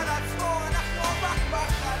האדם על עצמו, אנחנו רק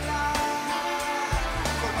בחלל,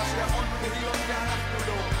 כל מה שיכולנו להיות ואנחנו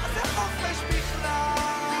לא, אז זה חופש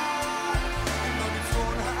בכלל, אם לא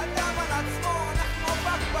ניצחון האדם על עצמו, אנחנו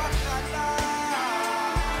רק בחלל,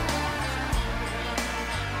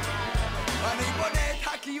 אני בונה את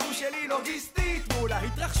הקיום שלי לוגיסטית, מול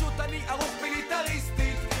ההתרחשות אני ערוך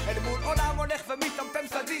מיליטריסטית, אל מול עולם הולך ומתאמתם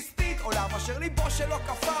סדיסטית, עולם אשר ליבו שלא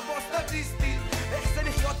קפה בו סטטיסטית, איך זה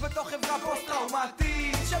לחיות בתוך חברה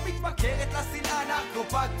פוסט-טראומטית שמתמכרת לשנאה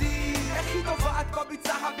נרקופתית, איך היא טובעת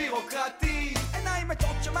בביצה הבירוקרטית, עיניים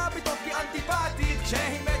מתות שמביטות בי אנטיפטית,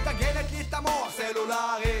 כשהיא מתגנת לי את המוח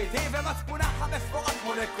סלולרית, היא ומצפונה המפורט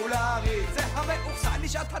מולקולרית, זה המאוחסן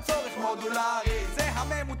נשעת הצורך מודולרית, זה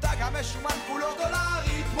הממותג המשומן כולו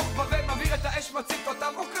דולרית, מוקבע ומבהיר את האש מצית אותה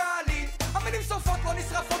ווקלית, המילים שורפות לא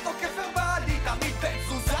נשרפות או כפרבלי, תמיד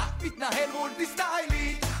בתזוזה מתנהל מולטי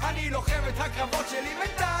סטיילית, אני לוחם את הקרבות שלי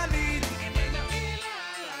מנטלית,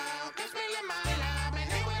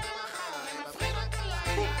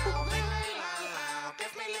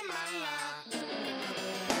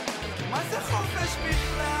 מה זה חופש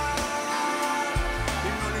בכלל?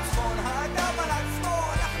 אם לא ניצחון האדם על עצמו,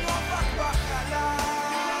 אנחנו רק בחלל,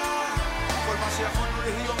 כל מה שיכולנו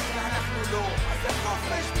להיות ואנחנו לא, אז זה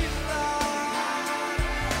חופש בכלל,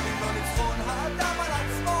 אם לא ניצחון האדם על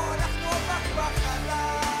עצמו, אנחנו רק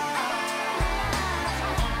בחלל,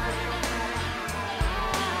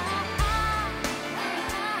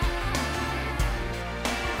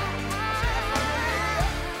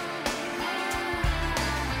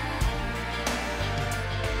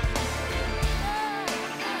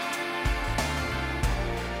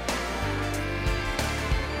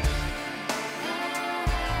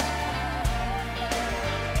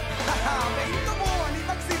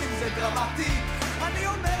 דרמטי, אני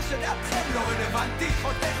אומר שדעתכם לא רלוונטית,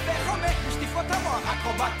 חותך וחומק משטיפות המוח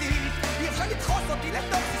אקרובטית, אי אפשר לדחוס אותי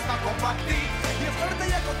לתוך סיסמה קומפקטית, אי אפשר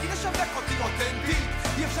לדייק אותי, לשווק אותי אותנטית,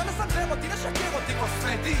 אי אפשר לסנדרר אותי, לשקר אותי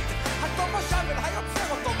קוסמטית, הטוב משאבל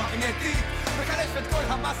היוצר אותו מגנטית, מקלף את כל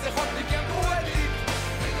המסכות מכם פרואטית.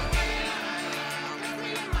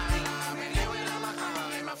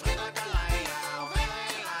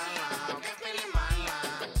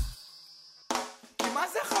 כי מה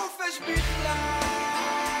זה חופש בכלל?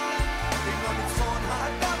 אם לא ניצחון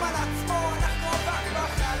האדם על עצמו, אנחנו רק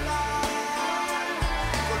בחלל.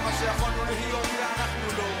 כל מה שיכולנו להיות ואנחנו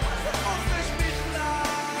לא, מה זה חופש בכלל?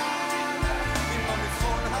 אם לא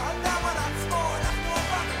ניצחון האדם על עצמו, אנחנו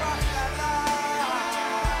רק בחלל.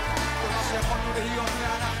 כל מה שיכולנו להיות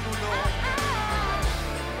ואנחנו לא.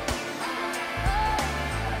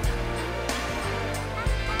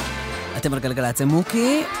 אתם על גלגלצ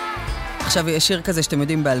מוקי. עכשיו יש שיר כזה שאתם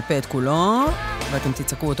יודעים בעל פה את כולו, ואתם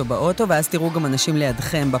תצעקו אותו באוטו, ואז תראו גם אנשים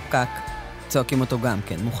לידכם בפקק, צועקים אותו גם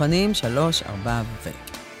כן. מוכנים? 3, 4 ו...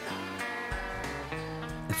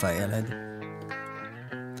 איפה הילד?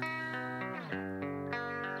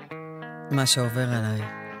 מה שעובר עליי,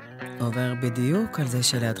 עובר בדיוק על זה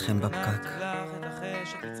שלידכם בפקק.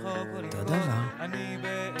 אותו דבר. אני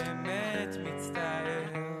באמת מצטער,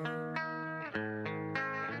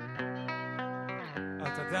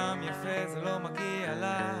 את אדם יפה, זה לא מגיע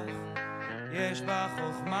לך, יש בה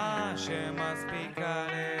חוכמה שמספיקה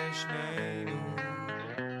לשנינו.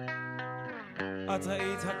 את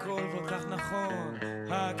ראית הכל כל כך נכון,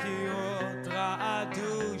 הקירות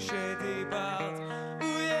רעדו שדיברת,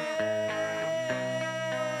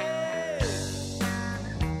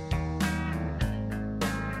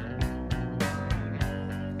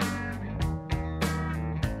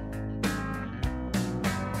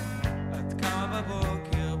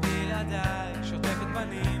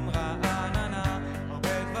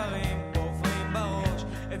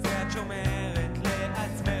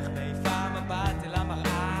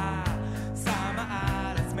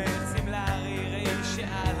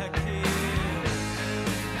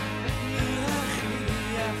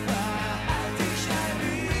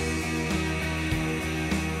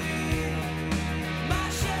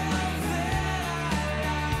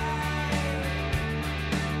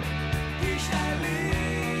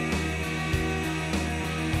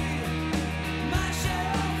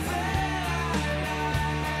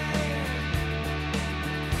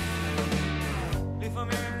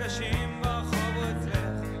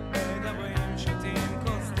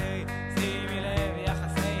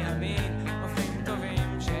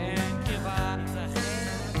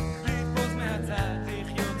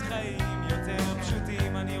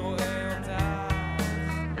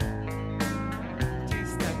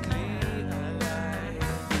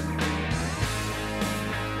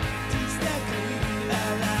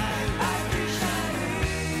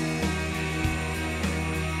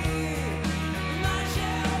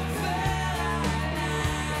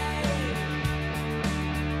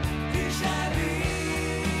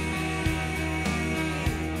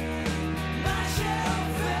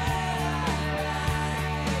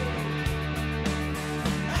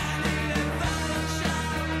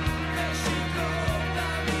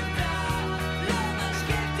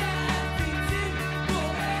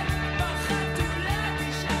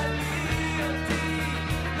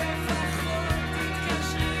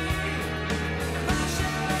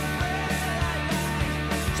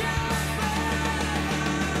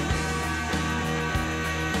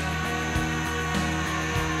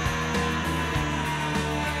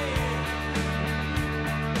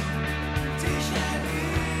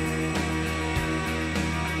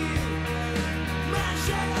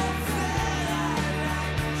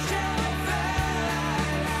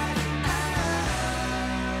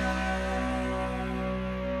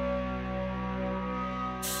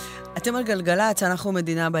 אתם על גלגלצ, אנחנו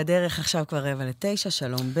מדינה בדרך, עכשיו כבר 8:45,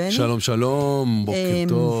 שלום בני. שלום, שלום, בוקר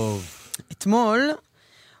טוב. אתמול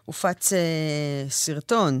הופץ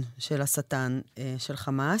סרטון של השטן של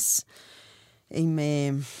חמאס,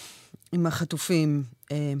 עם החטופים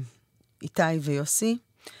איתי ויוסי,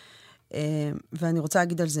 ואני רוצה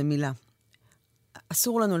להגיד על זה מילה.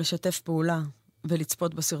 אסור לנו לשתף פעולה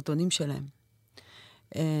ולצפות בסרטונים שלהם.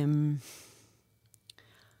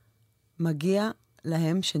 מגיע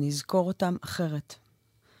להם שנזכור אותם אחרת.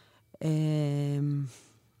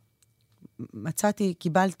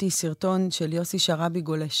 קיבלתי סרטון של יוסי שרבי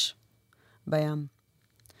גולש בים.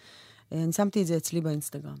 אני שמתי את זה אצלי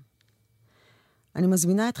באינסטגרם. אני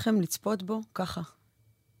מזמינה אתכם לצפות בו ככה.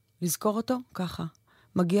 לזכור אותו ככה.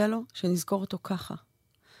 מגיע לו שנזכור אותו ככה.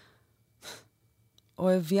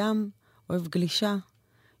 אוהב ים, אוהב גלישה,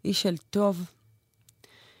 איש של טוב,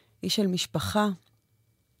 איש של משפחה.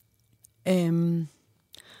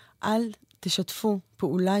 אל תשתפו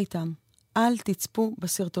פעולה איתם. אל תצפו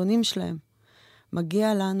בסרטונים שלהם.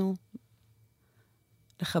 מגיע לנו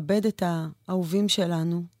לכבד את האהובים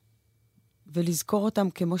שלנו, ולזכור אותם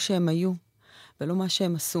כמו שהם היו, ולא מה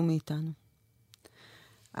שהם עשו מאיתנו.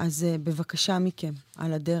 אז בבקשה מכם,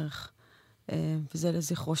 על הדרך. וזה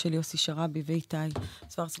לזכרו של יוסי שרבי ואיתי.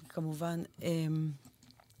 סברסקי כמובן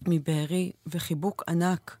מבארי, וחיבוק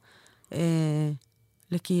ענק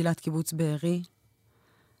לקהילת קיבוץ בארי.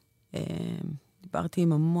 דיברתי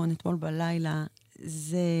עם המון אתמול בלילה,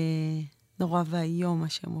 זה נורא והיום מה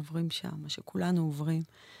שהם עוברים שם, מה שכולנו עוברים.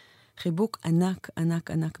 חיבוק ענק,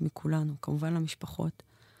 ענק, ענק מכולנו, כמובן למשפחות.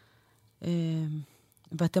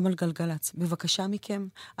 ואתם על גלגלץ. בבקשה מכם,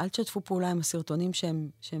 אל תשתפו פעולה עם הסרטונים שהם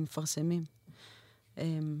מפרסמים.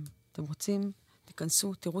 אתם רוצים,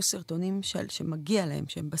 תיכנסו, תראו סרטונים שמגיע להם,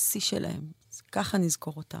 שהם בשיא שלהם. ככה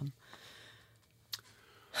נזכור אותם.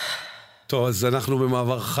 טוב, אז אנחנו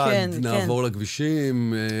במעבר חד, כן, נעבור כן.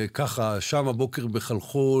 לכבישים, ככה, שם הבוקר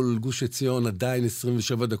בחלחול, גוש עציון עדיין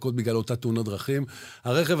 27 דקות בגלל אותה תאונת דרכים.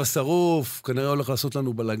 הרכב השרוף כנראה הולך לעשות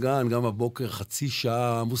לנו בלגן, גם הבוקר חצי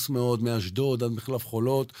שעה, עמוס מאוד, מאשדוד עד מחלף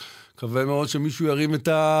חולות. מקווה מאוד שמישהו ירים את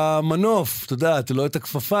המנוף, אתה יודע, לא את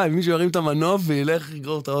הכפפיים, מישהו ירים את המנוף וילך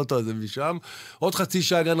לגרור את האוטו הזה משם. עוד חצי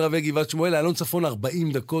שעה גן רבי גבעת שמואל, אלון צפון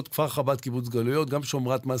 40 דקות, כפר חב"ד קיבוץ גלויות, גם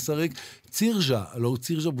שומרת מסריק, צירז'ה, לא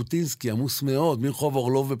צירז'ה בוטינסקי, עמוס מאוד, מרחוב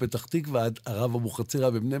אורלוב בפתח תקווה עד הרב אבוחצירא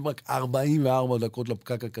בבני ברק, 44 דקות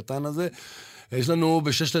לפקק הקטן הזה. יש לנו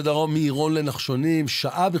ב6 לדרום מעירון לנחשונים,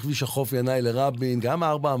 שעה בכביש החוף ינאי לרבין, גם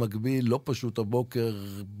 4 המקביל, לא פשוט הבוקר,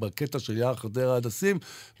 בקטע של יער חדרה עד הסים,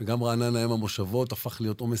 וגם רעננה עם המושבות, הפך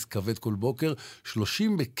להיות עומס כבד כל בוקר,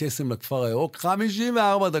 30 בקסם לכפר הירוק,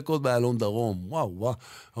 54 דקות באלון דרום, וואו וואו.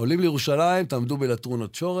 העולים לירושלים, תעמדו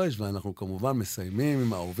בלטרונות שורש, ואנחנו כמובן מסיימים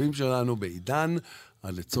עם האהובים שלנו בעידן,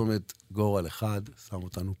 עד לצומת גורל אחד, שם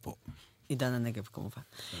אותנו פה. עידן הנגב כמובן.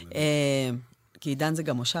 כי עידן זה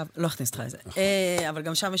גם מושב, לא הכניס אותך לזה. אבל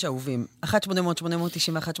גם שם יש אהובים. 1-800-891-8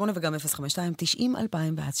 וגם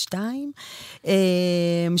 052-90-2002.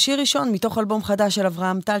 שיר ראשון מתוך אלבום חדש של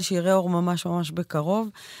אברהם טל, שיראה אור ממש ממש בקרוב.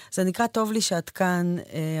 זה נקרא טוב לי שאת כאן,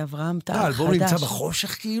 אברהם טל חדש. האלבום נמצא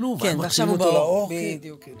בחושך כאילו? כן, ועכשיו הוא באור.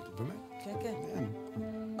 בדיוק. באמת? כן, כן.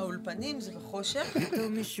 האולפנים זה בחושך.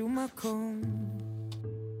 פתאום משום מקום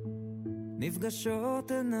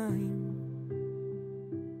נפגשות עיניים,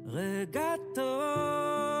 רגע טוב,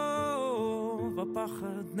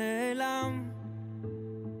 הפחד נעלם,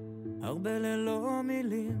 הרבה ללא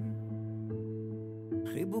מילים,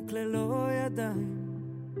 חיבוק ללא ידיים,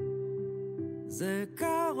 זה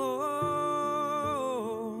קרוב,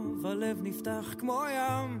 הלב נפתח כמו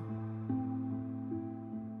ים,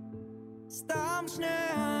 סתם שני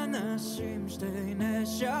אנשים, שתי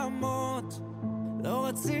נשמות, לא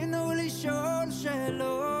רצינו לשאול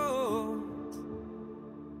שאלות,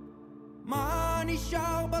 מה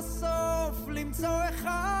נשאר בסוף? למצוא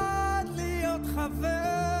אחד, להיות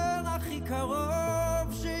חבר הכי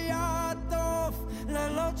קרוב, שיעטוף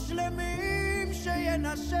לילות שלמים,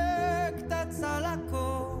 שינשק את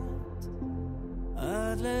הצלקות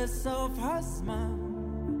עד לסוף הזמן.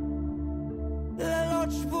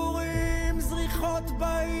 לילות שבורים, זריחות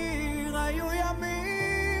בעיר, היו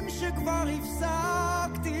ימים שכבר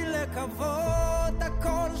הפסקתי לקוות,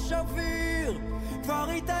 הכל שביר, כבר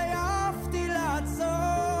התעייפתי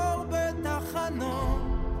לעצור בתחנות,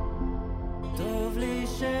 טוב לי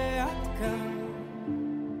שאת כאן,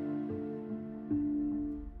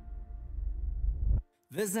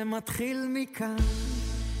 וזה מתחיל מכאן,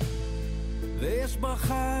 ויש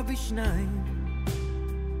ברכה בשניים,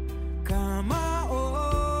 כמה אור,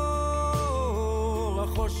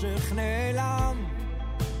 החושך נעלם,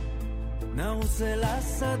 נרוץ אל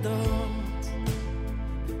השדות,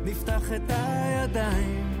 נפתח את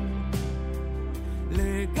הידיים,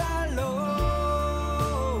 לגלות,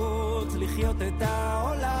 לחיות את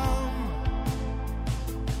העולם,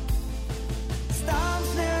 סתם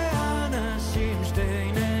שני אנשים,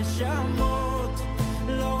 שתי נשמות,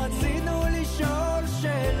 לא רצינו לשאול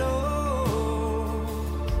שאלות,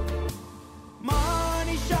 מה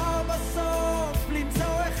נשאר בסוף?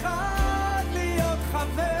 למצוא אחד, להיות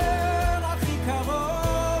חבר הכי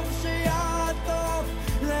קרוב, שיעטוף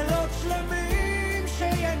לילות שלמים,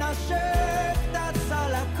 שינשק את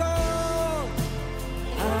הצלקות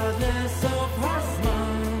עד לסוף הזמן.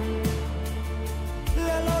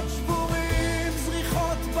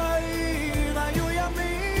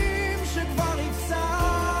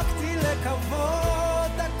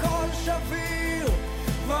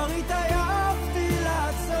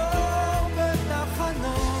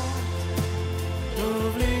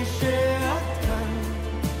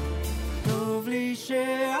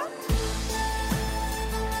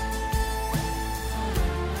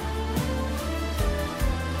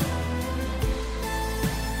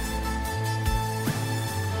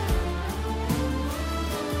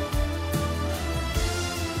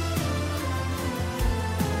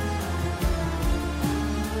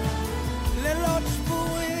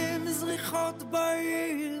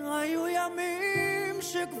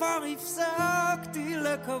 שכבר הפסקתי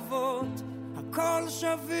לקוות, הכל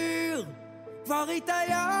שביר, כבר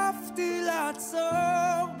התעייפתי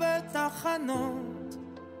לעצור בתחנות,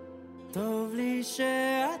 טוב לי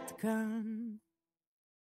שאת כאן.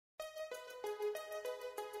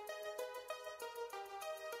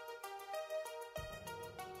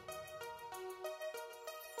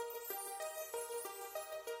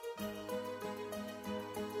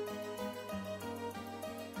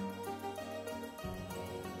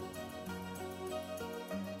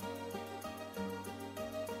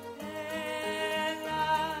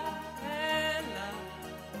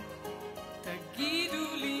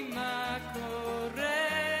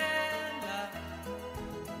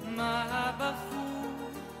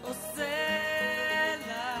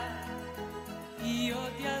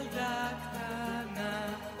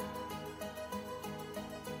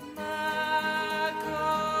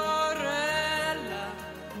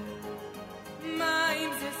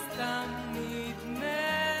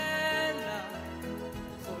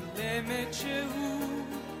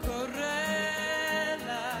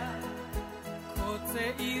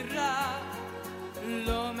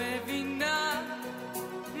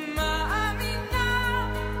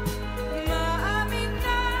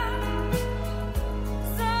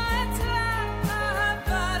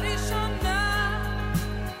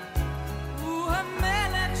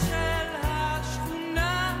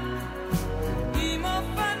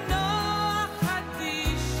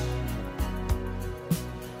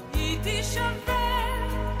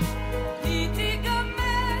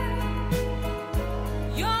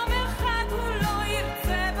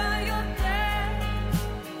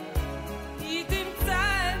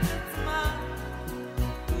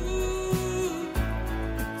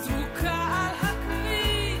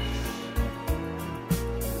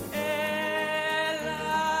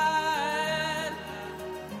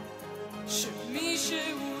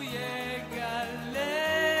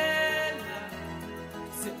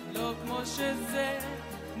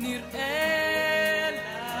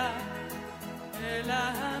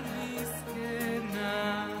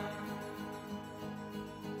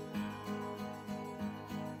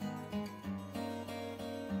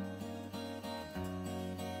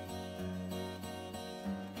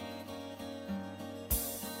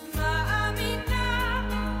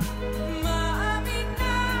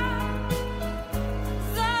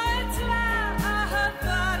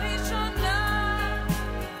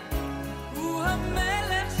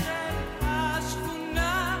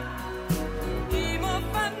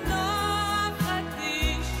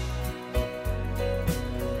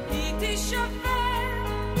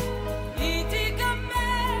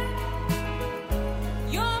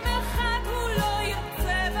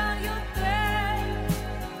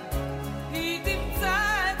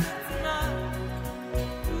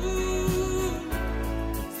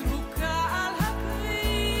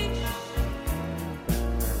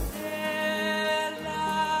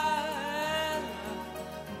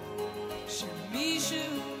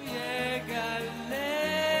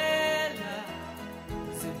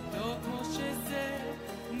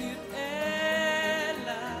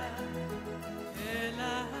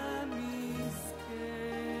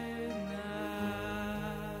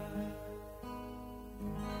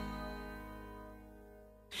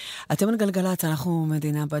 אתם על גלגלת, אנחנו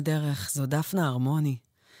מדינה בדרך, זו דפנה הרמוני.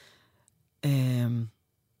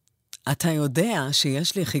 אתה יודע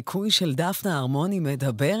שיש לי חיקוי של דפנה הרמוני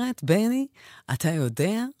מדברת, בני? אתה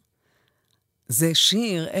יודע? זה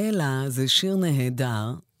שיר, אלא, זה שיר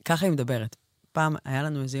נהדר. ככה היא מדברת. פעם היה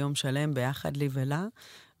לנו איזה יום שלם ביחד לי ולה,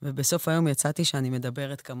 ובסוף היום יצאתי שאני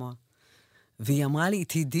מדברת כמוה. והיא אמרה לי,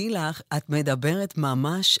 תדעי לך, את מדברת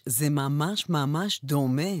ממש, זה ממש ממש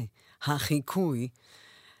דומה, החיקוי.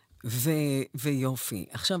 ויופי.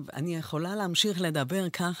 עכשיו, אני יכולה להמשיך לדבר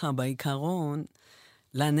ככה בעיקרון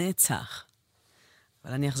לנצח.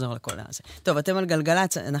 אבל אני אחזור לכל הזה. טוב, אתם על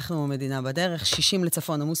גלגלת, אנחנו מדינה בדרך, 60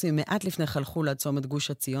 לצפון עמוס מעט לפני חלחול עד צומת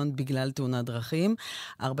גוש הציון בגלל תאונת דרכים,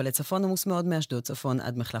 4 לצפון עמוס מאוד מאשדוד צפון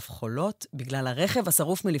עד מחלף חולות, בגלל הרכב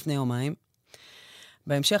השרוף מלפני יומיים.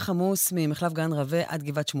 בהמשך עמוס ממחלף גן רווה עד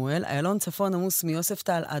גבעת שמואל, איילון צפון עמוס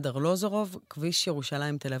מיוספטל עד ארלוזורוב, כביש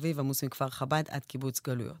ירושלים תל אביב עמוס מכפר חב"ד עד קיבוץ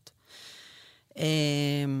גלויות.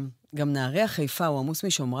 גם נערי החיפה הוא עמוס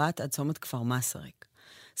משומרת עד צומת כפר מסריק.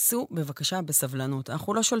 סו בבקשה בסבלנות.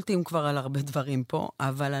 אנחנו לא שולטים כבר על הרבה דברים פה,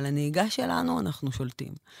 אבל על הנהיגה שלנו אנחנו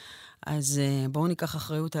שולטים. אז בואו ניקח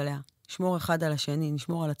אחריות עליה. נשמור אחד על השני,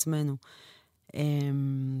 נשמור על עצמנו.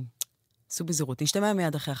 סו בזירות. נשתמע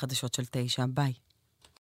מיד אחרי החדשות של 9. ביי.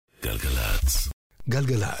 גלגלץ.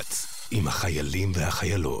 גלגלץ, עם החיילים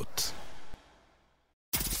והחיילות.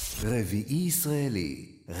 רביעי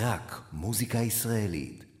ישראלי, רק מוזיקה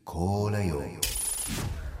ישראלית, כל היום.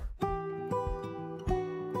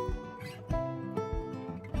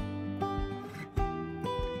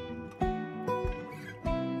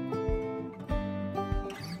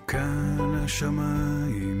 כאן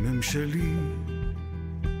השמיים הם שלי,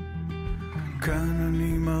 כאן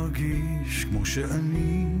אני מרגיש כמו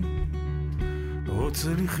שאני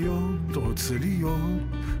רוצה לחיות, רוצה להיות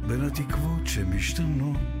בין התקוות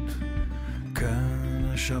שמשתנות. כאן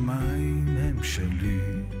השמיים הם שלי,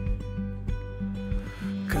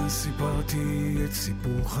 כאן סיפרתי את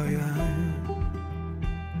סיפור חיי,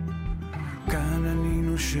 כאן אני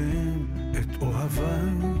נושם את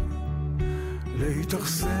אוהביי,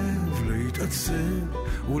 להתאכזב,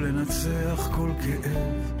 להתעצב ולנצח כל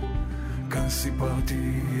כאב. כאן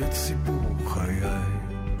סיפרתי את סיפור חיי,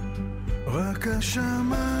 רק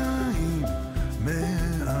השמיים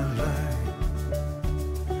מעליי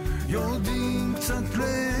יודעים קצת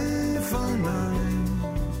לפניי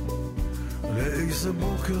לאיזה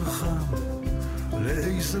בוקר חם,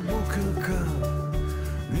 לאיזה בוקר קר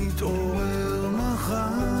נתעורר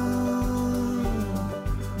מחר.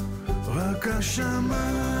 רק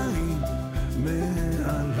השמיים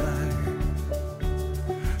מעליי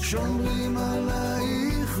שומרים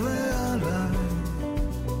עלייך ועליי,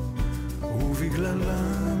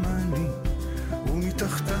 ובגללם אני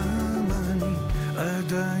ומתחתם אני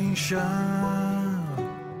עדיין שם.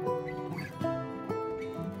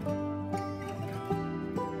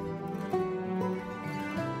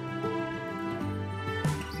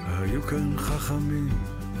 היו כאן חכמים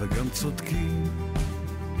וגם צודקים,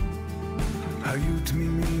 היו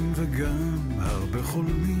תמימים וגם הרבה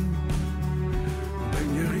חולמים,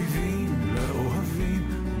 בין יריבים לאוהבים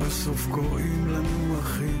בסוף קוראים לנו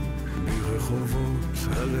אחים, ברחובות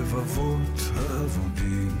הלבבות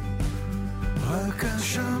האבודים. רק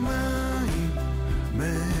השמיים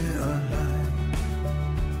מעליי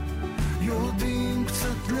יודעים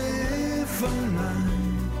קצת לפניי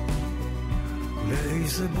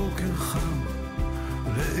לאיזה בוקר חם,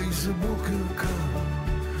 לאיזה בוקר קר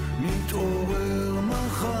נתעורר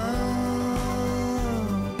מחר.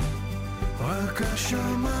 רק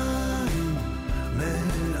השמיים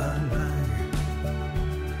מעליי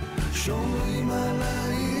שומרים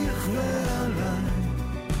עלייך ועליי,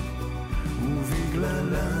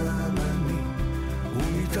 ובגללם אני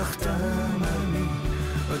ומתחתם אני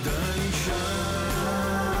עדיין שם.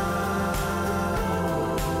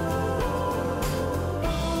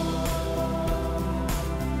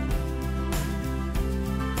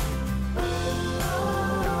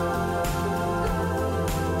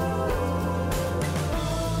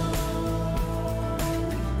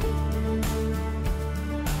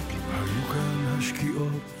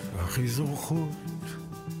 הכי זורחות,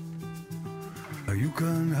 היו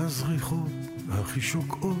כאן הזריחות הכי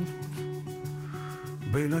שוקעות,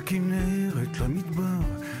 בין הכנרת למדבר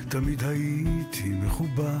תמיד הייתי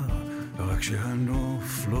מחובר, רק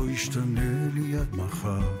שהנוף לא ישתנה לי עד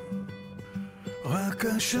מחר. רק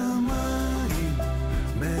השמיים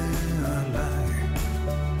מעליי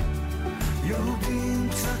יורדים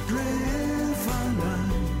קצת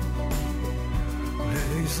לפניי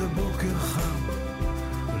לאיזה בוקר חם,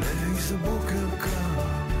 לאיזה בוקר קר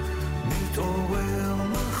נתעורר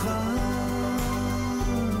מחר.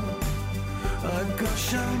 רק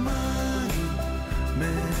השמיים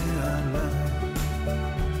מעליי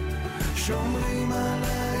שומרים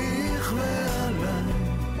עלייך ועליי,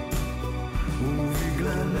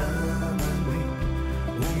 ובגללם אני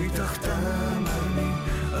ומתחתם אני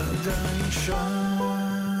עדיין שם.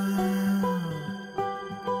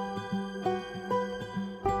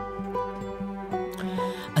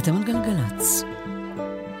 אתם על גלגלץ.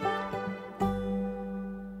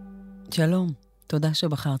 שלום, תודה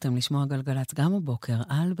שבחרתם לשמוע גלגלץ גם הבוקר.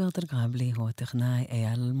 אלברשטיין הוא הטכנאי,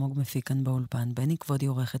 אלמוג מפיק כאן באולפן, בני כבודי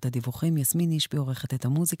עורך את הדיווחים, יסמין אישבי עורכת את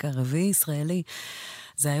המוזיקה, רביעי ישראלי.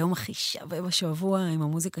 זה היום הכי שווה בשבוע עם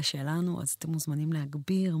המוזיקה שלנו, אז אתם מוזמנים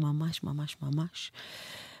להגביר ממש ממש ממש.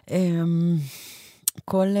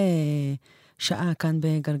 כל שעה כאן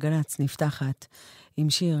בגלגלץ נפתחת עם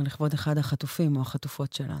שיר לכבוד אחד החטופים או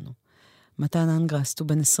החטופות שלנו. מתן אנגרסט הוא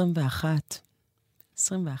בן 21.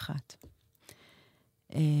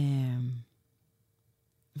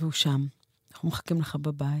 והוא שם. אנחנו מחכים לך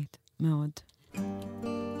בבית מאוד.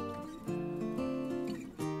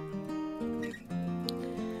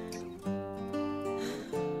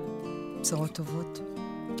 בשורות טובות.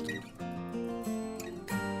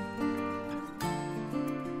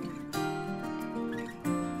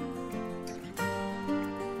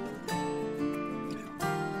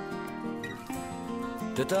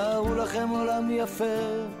 תתארו לכם עולם יפה,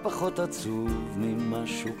 פחות עצוב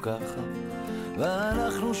ממשהו ככה,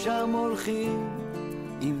 ואנחנו שם הולכים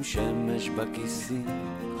עם שמש בכיסים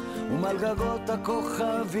ומעל גגות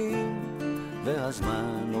הכוכבים,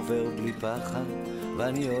 והזמן עובר בלי פחד,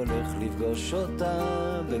 ואני הולך לפגוש אותה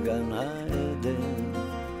בגן העדן.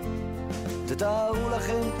 תתארו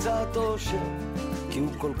לכם קצת אושר, כי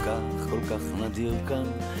הוא כל כך נדיר כאן,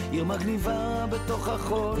 עיר מגניבה בתוך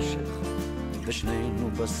החושך, ושנינו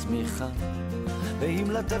בסמיכה, והיא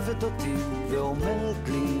מלטפת אותי ואומרת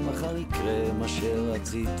לי מחר יקרה מה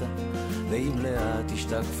שרצית, ועם לאט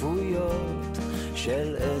השתקפויות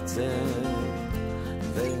של עצב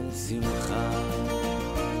ושמחה.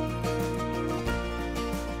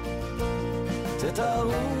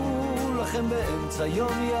 תתארו לכם באמצע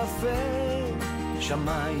יום יפה,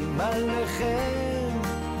 שמיים עליכם,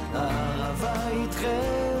 אהבה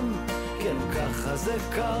איתכם, כן ככה זה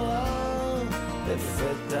קרה,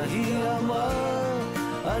 לפתע היא אמרה,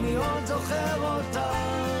 אני עוד זוכר אותה,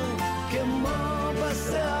 כמו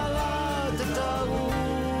בסערה. תתארו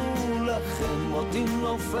לכם אותי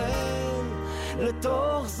נופל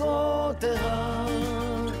לתוך זרועות ערה.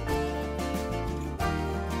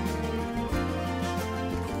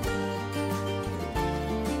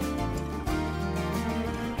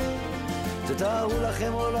 תתארו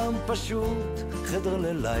לכם עולם פשוט, חדר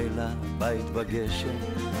ללילה, בית בגשם,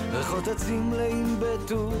 ריחות עצים מלאים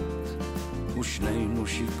בתות, ושנינו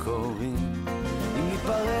שיכורים, אם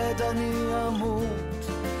ניפרד אני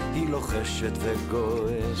אמות, היא לוחשת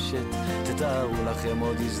וגועשת. תתארו לכם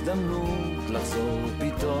עוד הזדמנות לחזור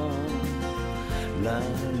פתאום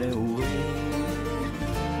לנעורים.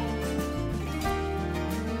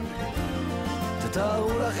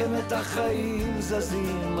 תתארו לכם את החיים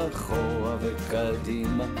זזים אחורה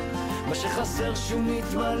וקדימה, מה שחסר שהוא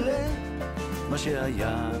מתמלא, מה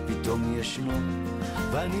שהיה פתאום ישנו,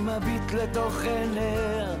 ואני מביט לתוך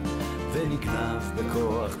עיניה ונגנב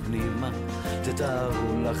בכוח פנימה.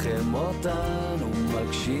 תתארו לכם אותנו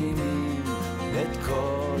מגשימים את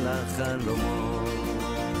כל החלומות.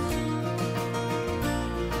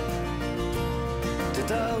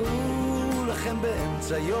 תתארו לכם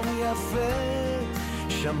באמצע יום יפה,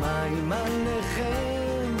 שמיים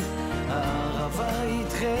עליכם, הערבה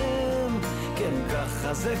איתכם, כן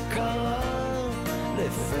ככה זה קרה,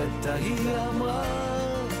 לפתע היא אמרה,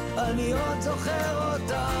 אני עוד זוכר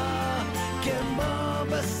אותה, כמו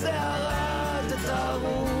בסערה.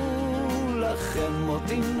 תתארו לכם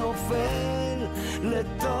אותי נופל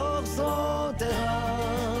לתוך זרועות ערה.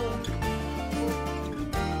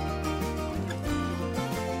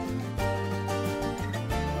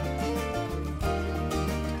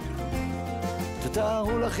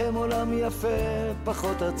 תתארו לכם עולם יפה,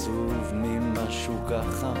 פחות עצוב ממשהו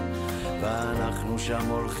ככה, ואנחנו שם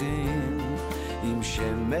הולכים עם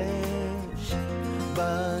שמש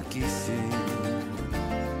בכיסים.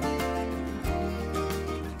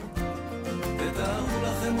 תתארו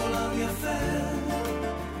לכם עולם יפה,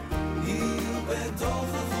 עיר בתוך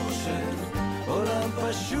החושך, עולם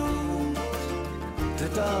פשוט,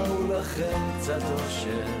 תתארו לכם קצת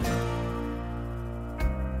אושר.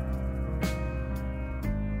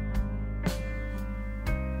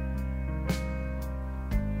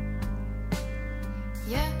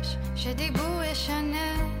 שדיבור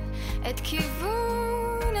ישנה את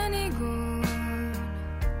כיוון הניגון,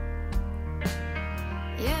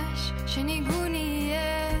 יש שניגון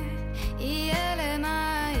יהיה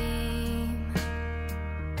למים,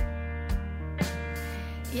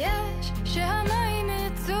 יש שהמים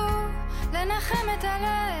ירצו לנחם את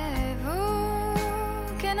הלב,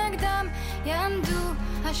 וכנגדם יעמדו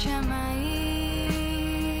השמיים,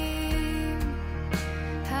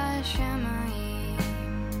 השמיים.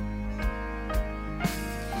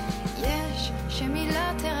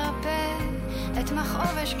 שמילה תרפא את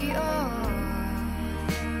מכאוב ושגיאות,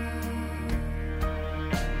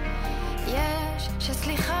 יש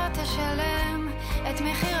שסליחה תשלם את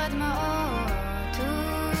מחיר הדמעות,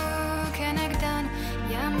 וכנגדן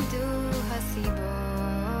יעמדו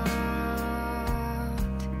הסיבות.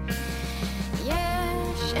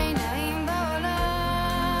 יש עיניים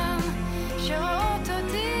בעולם שרואות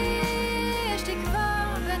אותי, יש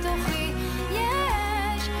תקווה בתוכי, יש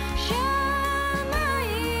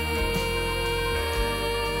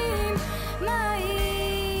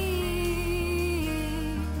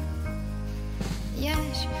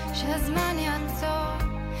שהזמן יעצור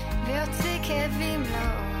ויוציא כאבים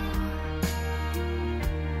לאור,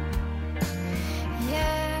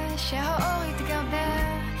 יש שהאור יתגבר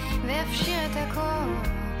ויפשיר את הקור,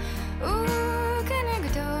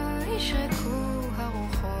 וכנגדו ישרקו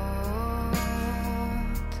הרוחות.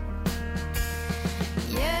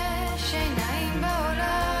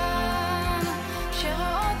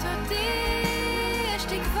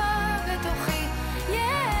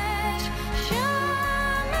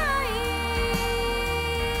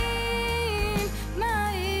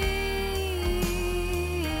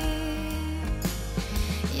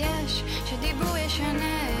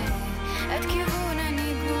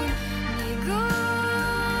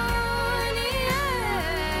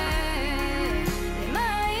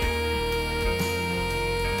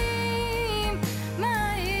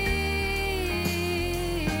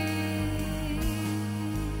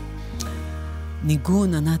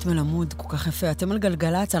 ניגון, ענת מלמוד, כל כך יפה. אתם על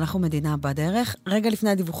גלגלץ, אנחנו מדינה בדרך. רגע לפני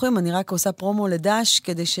הדיווחים, אני רק עושה פרומו לדש,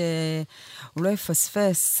 כדי שהוא לא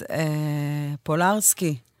יפספס.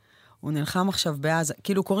 פולרסקי, הוא נלחם עכשיו בעזה.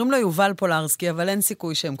 כאילו, קוראים לו יובל פולרסקי, אבל אין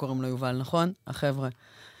סיכוי שהם קוראים לו יובל, נכון? החבר'ה.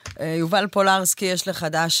 יובל פולרסקי, יש לך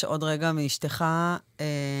דש עוד רגע מאשתך.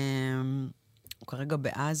 הוא כרגע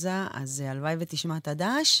בעזה, אז הלוואי ותשמע את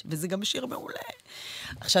הדש, וזה גם שיר מעולה.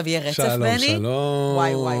 עכשיו יהיה רצף, בני. שלום.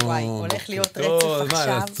 וואי, וואי, וואי, הולך להיות רצף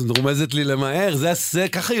עכשיו. את רומזת לי למהר, זה,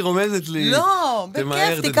 ככה היא רומזת לי. לא,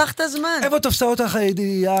 בכיף, תיקח את הזמן. איפה תפסה אותך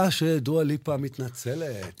הידיעה שדואה ליפה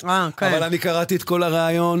מתנצלת? כן. אבל אני קראתי את כל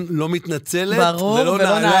הרעיון, לא מתנצלת ברור, ולא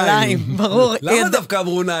נעליים. ברור. למה דווקא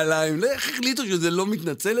אמרו נעליים? איך החליטו שזה לא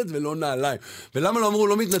מתנצלת ולא נעליים? ולמה לא אמרו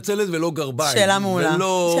לא מתנצלת ולא גרביים? שאלה מעולה.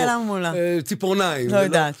 ולא שאלה מעולה. ציפורניים. לא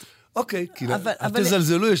יודעת. אוקיי, כי אל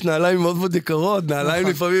תזלזלו, יש נעליים מאוד מאוד יקרות, נעליים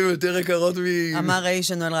לפעמים יותר יקרות אמר האיש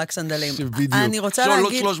שנועל רק סנדלים. בדיוק. אני רוצה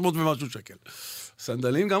להגיד... 300 ומשהו שקל.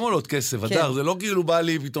 סנדלים גם עולות כסף, אדר, זה לא כאילו בא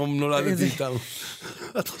לי, פתאום נולדתי איתם.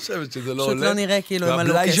 את חושבת שזה לא עולה? פשוט לא נראה כאילו הם עלו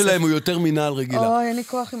כסף. והבלאי שלהם הוא יותר מנעל רגילה. אוי, אין לי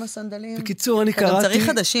כוח עם הסנדלים. בקיצור, אני קראתי... גם צריך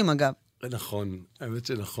חדשים, אגב. נכון, האמת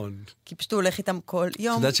שנכון. כי פשוט הוא הולך איתם כל יום, כל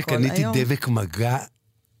היום. את יודעת שקניתי דבק מגע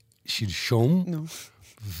שלשום? נו.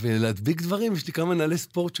 ולהדביק דברים, יש לי כמה נעלי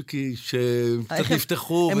ספורט שקצת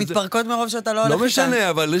נפתחו. הן מתפרקות מרוב שאתה לא הולך איתן. לא משנה,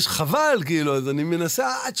 אבל יש חבל, כאילו, אז אני מנסה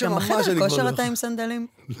עד שממש אני כבר... גם בחדר כושר אתה עם סנדלים?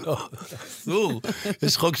 לא, אסור.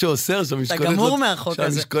 יש חוק שאוסר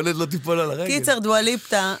שהמשקולת לא תיפול על הרגל. קיצר, דואה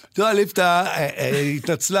ליפתה. דואה ליפתה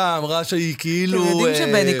התנצלה, אמרה שהיא כאילו... אתם יודעים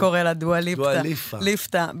שבני קורא לה דואה ליפתה. דואה ליפה.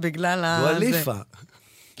 ליפתה, בגלל ה... דואה ליפה.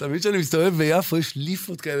 תמיד שאני מסתובב ביפו, יש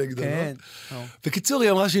ליפות כאלה גדולות. כן. בקיצור,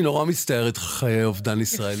 היא אמרה שהיא נורא מצטערת חיי אובדן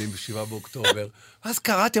ישראלים ב7 באוקטובר. אז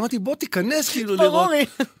קראתי, אמרתי, בוא תיכנס כאילו לראות. ברורי.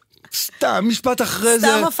 סתם, משפט אחרי זה.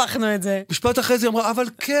 סתם הפכנו את זה. משפט אחרי זה, היא אמרה, אבל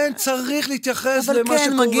כן, צריך להתייחס למה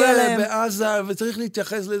שקורה בעזה, וצריך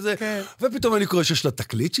להתייחס לזה. ופתאום אני קורא שיש לה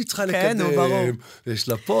תקליט שהיא צריכה לקדם. כן, ברור. ויש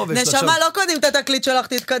לה פה, ויש לה שם. נשמה, לא קודם את התקליט שלך,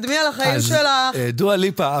 תתקדמי על החיים שלך. דואה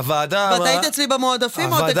ליפה, הוועדה... ואת היית אצלי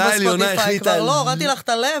במועדפים, עותק בספוטיפיי, כבר לא, הורדתי לך את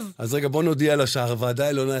הלב. אז רגע, בוא נודיע לה שהוועדה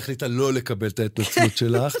העליונה החליטה לא לקבל את ההתנצלות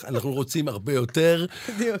שלך. אנחנו רוצים הרבה יותר.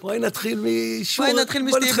 בואי נתחיל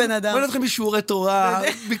משיעורי תורה,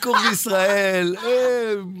 ביקור בישראל,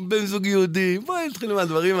 בן זוג יהודי, בואי נתחיל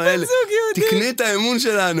מהדברים האלה. תקני את האמון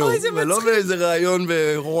שלנו, ולא באיזה רעיון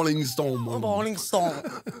ברולינג סטורם.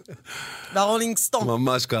 ברולינג סטורם.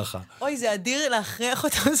 ממש ככה. אוי, זה אדיר להכריח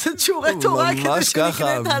אותם לעשות שיעורי תורה כדי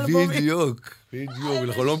שנקנה את האלבומים. בדיוק.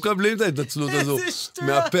 אנחנו לא מקבלים את ההתנצלות הזו.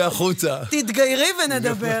 מהפה החוצה. תתגיירי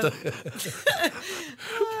ונדבר.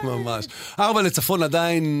 ממש. 4 לצפון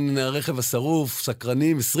עדיין הרכב השרוף,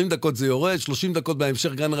 סקרנים, 20 דקות זה יורד, 30 דקות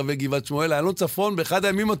בהמשך גן רבי גבעת שמואל, איילון צפון באחד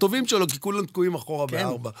הימים הטובים שלו, כי כולם תקועים אחורה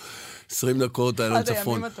ב4. 20 דקות איילון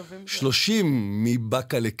צפון. 30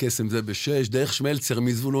 מבקה לקסם זה ב6, דרך שמלצר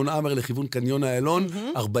מזבולון עמר לכיוון קניון איילון,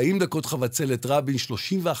 40 דקות חבצלת רבין,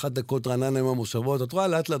 31 דקות רעננה עם המושבות, את רואה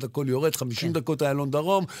לאט לאט הכל יורד, 50 דקות איילון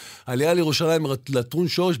דרום, עלייה לירושלים לטרון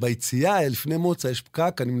שוש, ביציאה לפני מוצא יש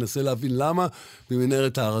פקק, אני מנסה להבין למה,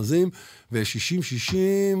 במנהרת הארזים, ו-60-60,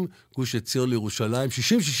 גוש עציר לירושלים,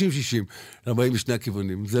 60-60-60, 40 בשני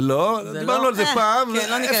הכיוונים. זה לא, דיברנו על זה פעם,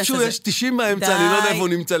 איפשהו יש 90 באמצע, אני לא יודע איפה הוא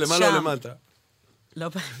נמצא, למעלה או למטה. לא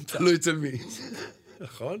באמצע. לא אצל מי.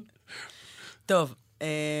 נכון? טוב,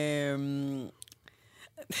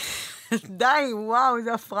 די, וואו,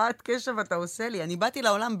 זה הפרעת קשב אתה עושה לי. אני באתי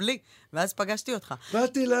לעולם בלי, ואז פגשתי אותך.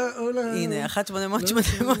 באתי לעולם. הנה, 1-800-891-8,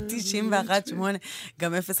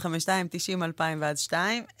 גם 052-90-2002.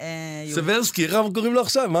 סברסקי, איך קוראים לו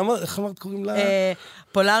עכשיו? איך אמרת קוראים לה?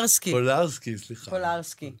 פולרסקי. פולרסקי, סליחה.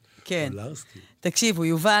 פולרסקי, כן. פולרסקי. תקשיבו,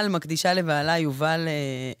 יובל, מקדישה לבעלה, יובל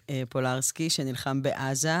פולרסקי, שנלחם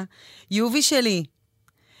בעזה. יובי שלי.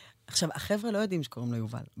 עכשיו, החבר'ה לא יודעים שקוראים לו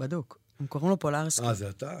יובל, בדוק. הם קוראים לו פולרסקי. זה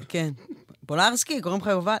אתה? כן. פולרסקי, קוראים לך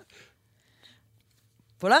יובל.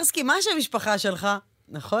 פולרסקי, מה שהמשפחה שלך?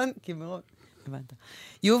 נכון? כי מאוד... הבנת.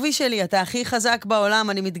 יובי שלי, אתה הכי חזק בעולם,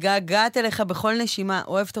 אני מתגעגעת אליך בכל נשימה,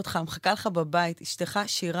 אוהבת אותך, מחכה לך בבית, אשתך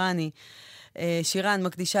שירני. שירן,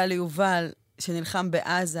 מקדישה ליובל, שנלחם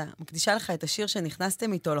בעזה, מקדישה לך את השיר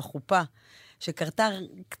שנכנסתם איתו לחופה, שקרתה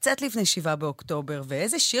קצת לפני 7 באוקטובר,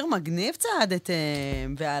 ואיזה שיר מגניב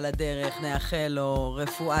צעדתם, ועל הדרך נאחל לו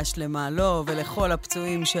רפואה שלמה לו, ולכל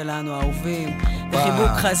הפצועים שלנו האהובים,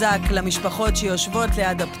 וחיבוק חזק למשפחות שיושבות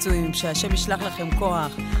ליד הפצועים, שהשם ישלח לכם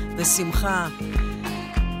כוח ושמחה.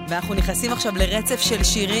 ואנחנו נכנסים עכשיו לרצף של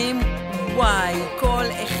שירים, וואי, כל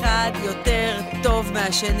אחד יותר טוב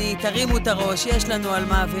מהשני, תרימו את הראש, יש לנו על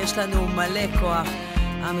מה ויש לנו מלא כוח.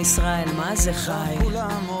 עם ישראל, מה זה חי?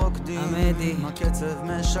 כולם רוקדים, המדי. הקצב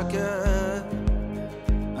משקר,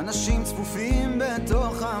 אנשים צפופים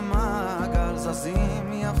בתוך המעגל,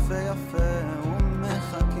 זזים יפה יפה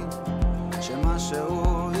ומחכים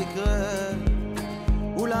שמשהו יקרה.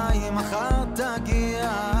 אולי מחר תגיע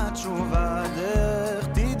התשובה, דרך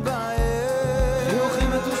תתבהר. חיוכים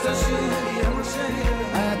מטושטשים, יהיה מה שיהיה,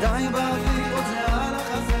 הידיים באוויר, עוד זה על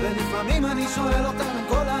החזה. ולפעמים אני שואל אותם, עם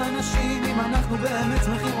כל האנשים, אם אנחנו באמת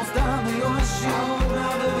שמחים או סתם מיואשים. עוד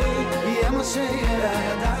מערבים, יהיה מה שיהיה,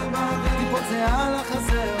 הידיים באוויר, טיפות זה על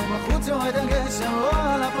החזה. ובחוץ יורד על גשר או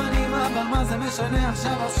על הפנים, אבל מה זה משנה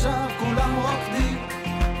עכשיו, עכשיו כולם רוקדים.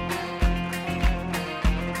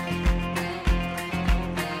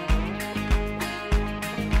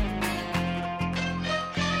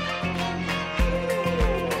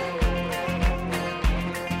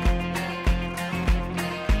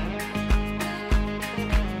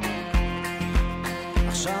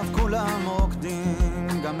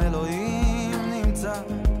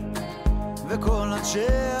 וכל אנשי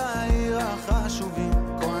העיר החשובים,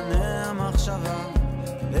 כהני המחשבה,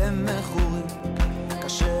 הם מכורים,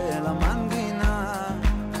 קשה למנגינה.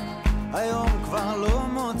 היום כבר לא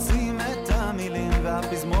מוצאים את המילים,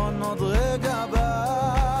 והפזמון עוד רגע בא.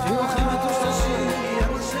 חיוכים מטושטשים, יהיה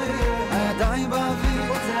מה שיהיה, הידיים באוויר,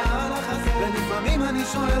 עוד זה על החזה. ולפעמים אני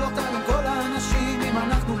שואל אותם, עם כל האנשים, אם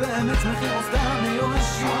אנחנו באמת שמחים או סתם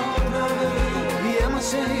מיואשים. יהיה מה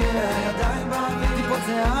שיהיה, הידיים באוויר, טיפות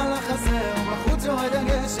זה על החזה. ובחוץ יורד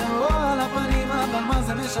הגשר או על הפנים, אבל מה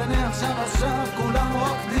זה משנה עכשיו, עכשיו כולם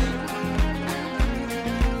רוקדים.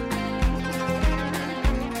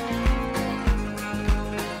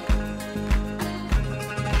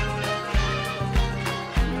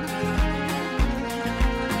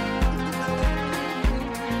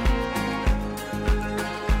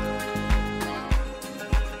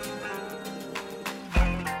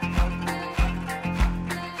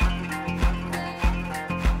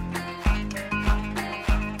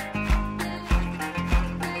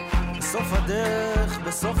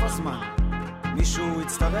 בסוף הזמן מישהו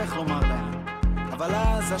יצטרך לומר להם, אבל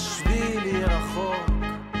אז השביל יהיה רחוק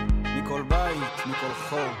מכל בית, מכל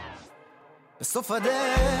חור. בסוף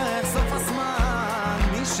הדרך, סוף הזמן,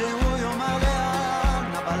 מישהו יאמר להם,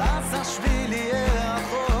 אבל אז השביל יהיה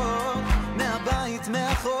רחוק מהבית,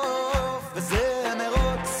 מהחוף. וזה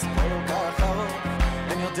מרוץ כל כך ארוך,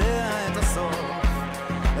 אני יודע את הסוף,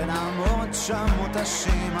 ונעמוד שם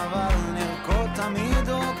מותשים, אבל נרקוד תמיד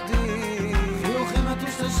רוקדים. חיוכים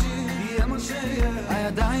מטושטשים, יהיה מה שיהיה,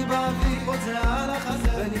 הידיים באוויר, עוד זה על החזה.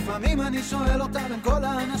 ולפעמים אני שואל אותם, בין כל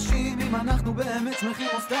האנשים, אם אנחנו באמת שמחים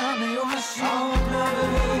או סתם מיואשים. עוד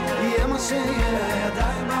מערבים, יהיה מה שיהיה,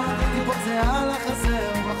 הידיים באוויר, עוד זה על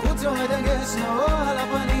החזה. ובחוץ יורד הגשר או על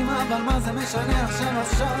הפנים, אבל מה זה משנה עכשיו,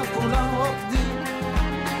 עכשיו כולם רוקדים.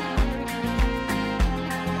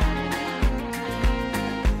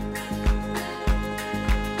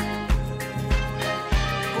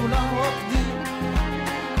 כולם רוקדים.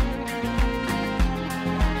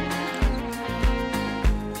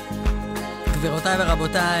 גבירותיי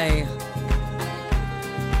ורבותיי,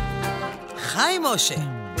 חי משה.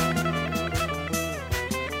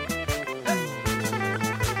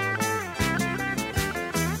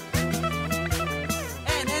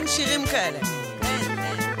 אין שירים כאלה.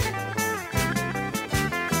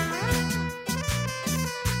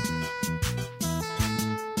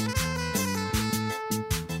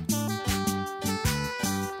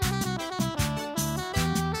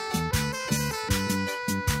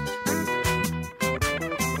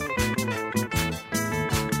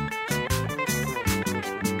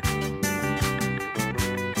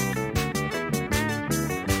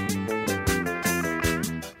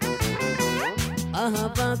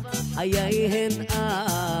 אהבת חייהן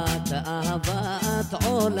את, אהבת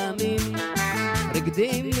עולמים,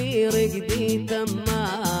 רגדי מרגדי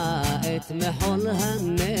תמה את מחול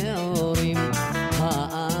הנאורים.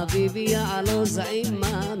 האביב יעלוז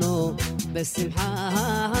עמנו בשמחה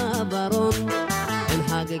הברון, אין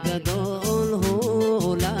חג גדול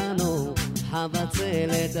הוא לנו,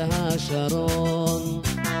 חבצלת השרון.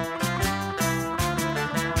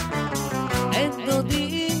 את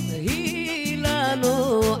דודים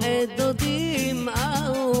את דודים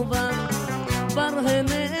אהובה,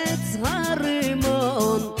 ברהנץ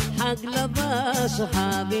הרימון, חג לבש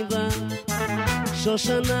חביבה.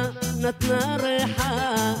 שושנה נתנה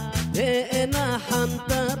ריחה, ואינה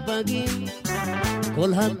חנתה פגים,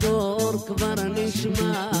 כל הדור כבר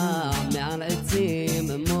נשמע מעל עצים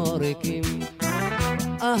מוריקים.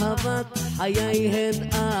 אהבת חייהן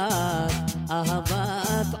את,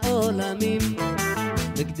 אהבת עולמים,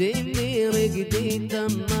 רגדי מרגדי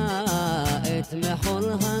תמה את מחול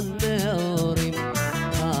הנאורים.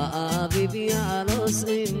 האביב יעלוס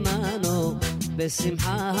עמנו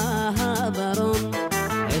בשמחה הברון,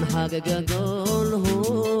 אין חג גדול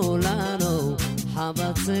הוא לנו,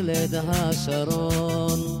 חבצלת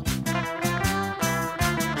השרון.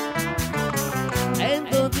 אין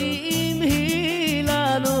דודים היא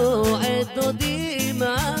לנו, אין דודים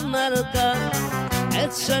המלכה,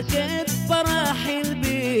 עץ שקט פרח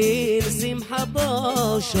הלבין, שמחה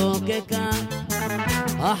בו שוקקה.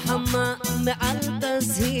 החמה מעל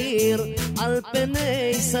תזהיר, על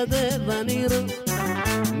פני שדה וניר,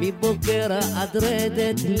 מבוקר עד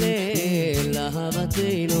רדת ליל,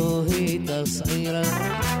 אהבתנו היא תסעיר.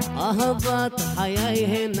 אהבת חיי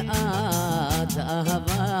הן את,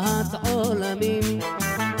 אהבת עולמים,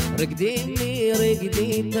 רגדי לי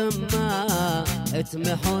רגדי תמה, את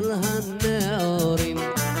מחול הנאורים.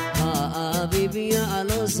 האביב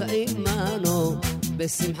יעלוז עמנו,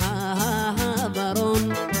 בשמחה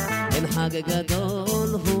הברון, אין חג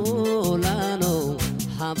גדול הוא לנו,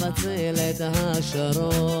 חבצלת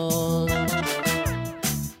השרון.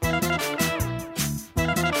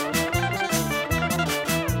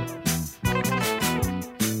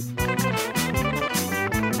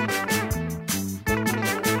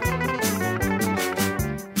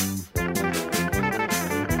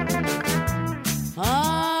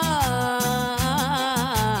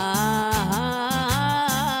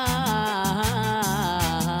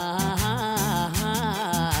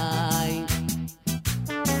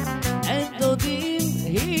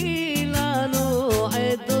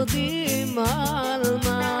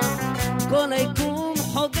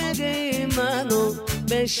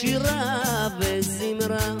 בשירה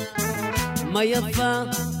וזמרה, מה יפה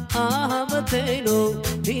אהבתנו,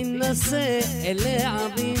 תנסה אל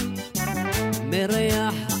העבים,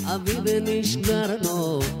 מריח אביב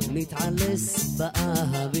נשגרנו, נתעלס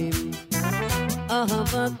באהבים.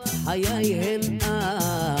 אהבת חיי הן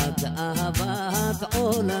את, אהבת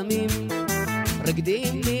עולמים,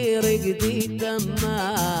 רגדי לי רגדי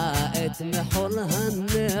תמה, את מחול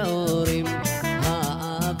הנאורים.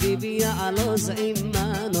 האביב יעלוז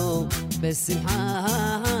עמנו, בשמחה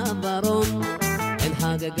הברון, אין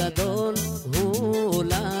חג גדול הוא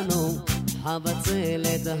לנו,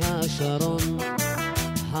 חבצלת השרון,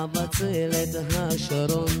 חבצלת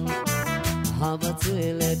השרון,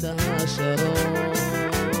 חבצלת השרון.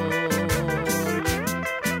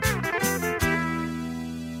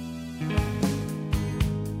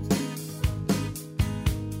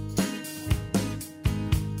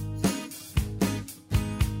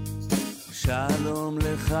 שלום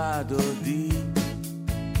לך דודי,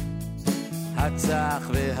 הצח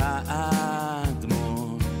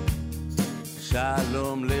והאדמון,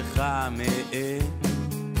 שלום לך מאת,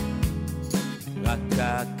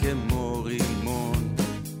 רכה כמו רימון.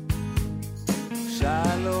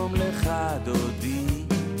 שלום לך דודי,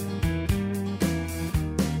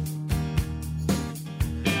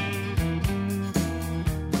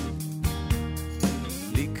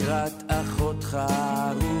 לקראת אחותך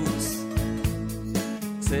רוץ,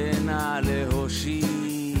 צנע להושיע,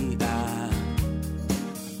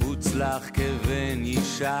 הוצלח כבן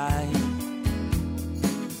ישי,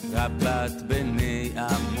 רבת בני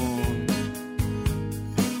עמון.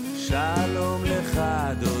 שלום לך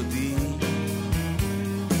דודי,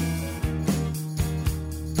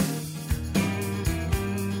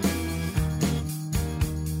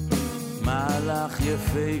 מלאך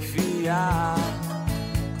יפהפייה,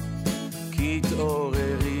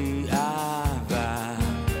 כתעוררי אהבה,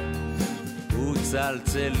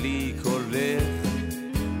 וצלצלי קולך,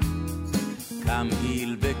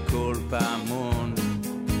 כמהיל בכל פעמון.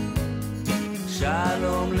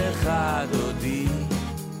 שלום לך דודי,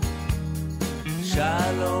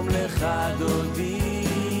 שלום לך דודי,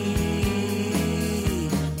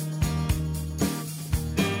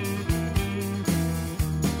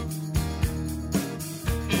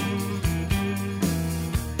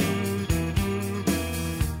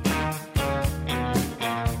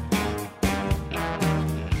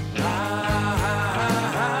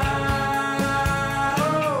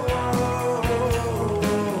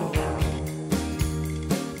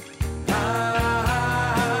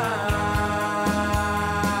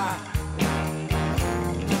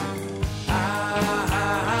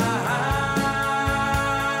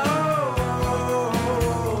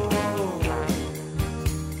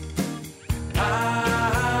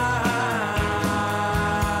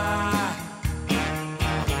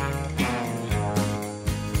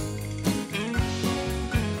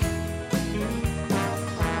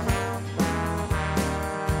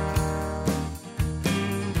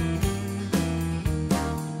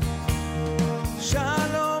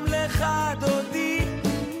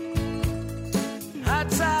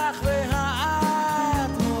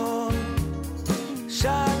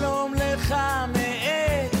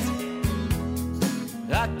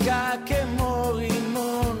 רכה כמו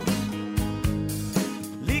רימון,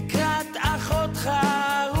 לקראת אחות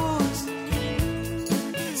חרוץ,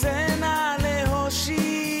 צנע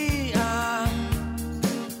להושיע,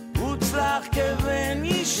 הוצלח כבן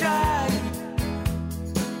ישי,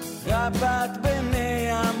 רבת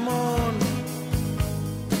בני המון.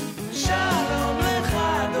 שלום לך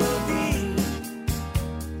דודי,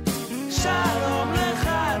 שלום לך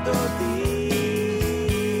דודי.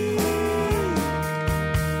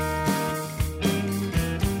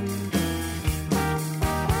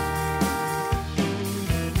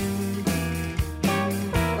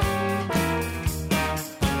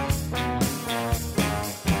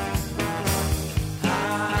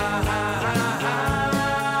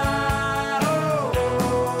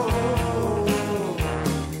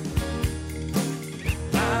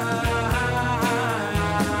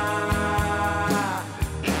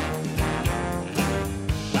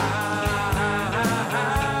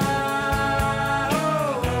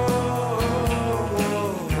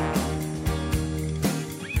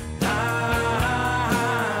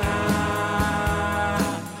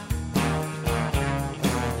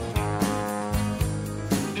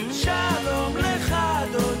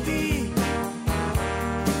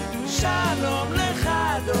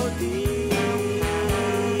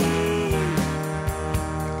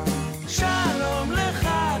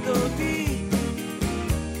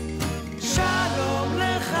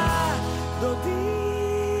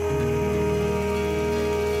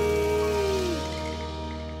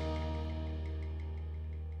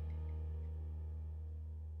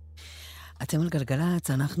 אתם על גלגלץ,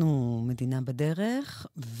 אנחנו מדינה בדרך,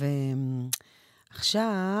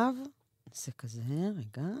 ועכשיו, נעשה כזה,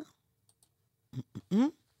 רגע.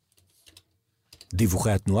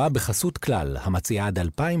 דיווחי התנועה בחסות כלל, המציעה עד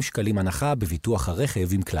 2,000 שקלים הנחה בביטוח הרכב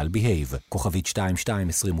עם כלל בהייב, כוכבית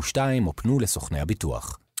 2222 או פנו לסוכני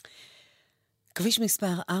הביטוח. כביש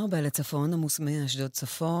מספר 4 לצפון, עמוס מאשדוד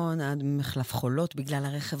צפון עד מחלף חולות בגלל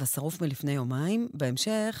הרכב השרוף מלפני יומיים,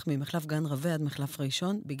 בהמשך ממחלף גן רווה עד מחלף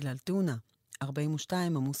ראשון בגלל תאונה.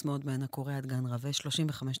 42, עמוס מאוד מעין הקורא עד גן רווה,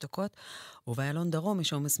 35 דקות, ובאיילון דרום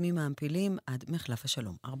יש עומס מהמעפילים עד מחלף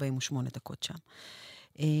השלום, 48 דקות שם.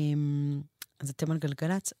 אז אתם על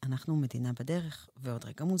גלגלץ, אנחנו מדינה בדרך, ועוד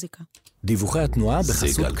רגע מוזיקה. דיווחי התנועה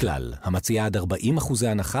בחסות כלל, המציעה עד 40%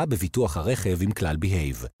 הנחה בביטוח הרכב עם כלל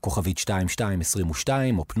בהייב, כוכבית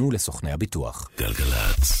 2222 או פנו לסוכני הביטוח.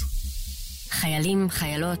 גלגלץ. חיילים,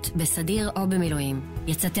 חיילות, בסדיר או במילואים.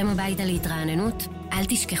 יצאתם הביתה להתרעננות? אל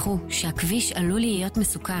תשכחו שהכביש עלול להיות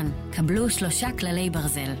מסוכן. קבלו 3 כללי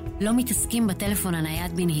ברזל. לא מתעסקים בטלפון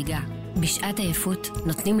הנייד בנהיגה. בשעת עייפות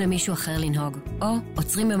נותנים למישהו אחר לנהוג, או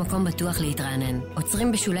עוצרים במקום בטוח להתרענן.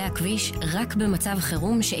 עוצרים בשולי הכביש רק במצב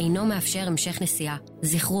חירום שאינו מאפשר המשך נסיעה.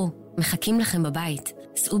 זכרו, מחכים לכם בבית.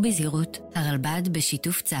 סעו בזהירות, הרלב"ד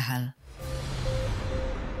בשיתוף צה"ל.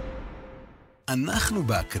 אנחנו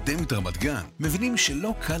באקדמית רמת גן מבינים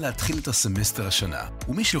שלא קל להתחיל את הסמסטר השנה,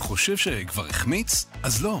 ומי שחושב שכבר החמיץ,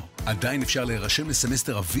 אז לא. עדיין אפשר להירשם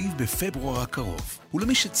לסמסטר אביב בפברואר הקרוב.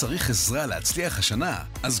 ולמי שצריך עזרה להצליח השנה,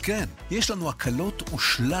 אז כן, יש לנו הקלות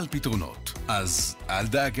ושלל פתרונות. אז אל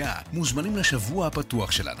דאגה, מוזמנים לשבוע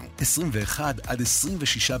הפתוח שלנו, 21 עד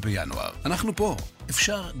 26 בינואר. אנחנו פה,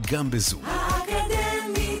 אפשר גם בזום.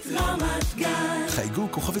 האקדמית רמת גן. חייגו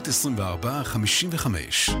כוכבית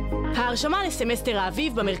 2455. ההרשמה לסמסטר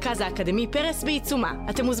האביב במרכז האקדמי פרס בעיצומה.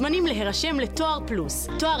 אתם מוזמנים להירשם לתואר פלוס,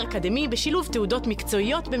 תואר אקדמי בשילוב תעודות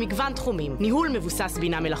מקצועיות במגוון תחומים, ניהול מבוסס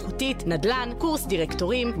בינה מלאכותית, נדל"ן, קורס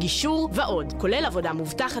דירקטורים, גישור ועוד, כולל עבודה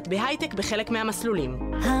מובטחת בהייטק בחלק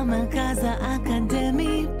מהמסלולים. המרכז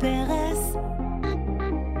האקדמי פרס,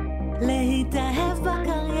 להתאהב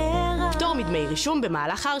בקריירה. פטור מדמי רישום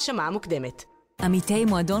במהלך ההרשמה המוקדמת. עמיתי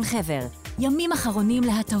מועדון חבר, ימים אחרונים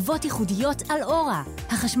להטבות ייחודיות על אורה,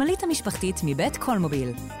 החשמלית המשפחתית מבית קולמוביל.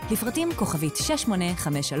 לפרטים כוכבית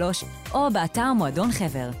 6853 או באתר מועדון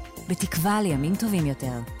חבר. בתקווה לימים טובים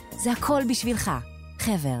יותר. זה הכל בשבילך,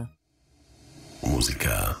 חבר.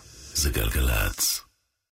 מוזיקה זה גלגלץ.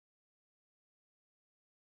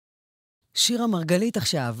 שירה מרגלית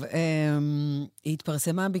עכשיו, היא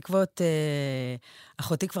התפרסמה בעקבות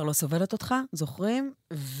אחותי כבר לא סובלת אותך, זוכרים?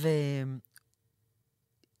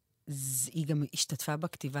 היא גם השתתפה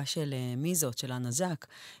בכתיבה של מי זאת, של הנזק.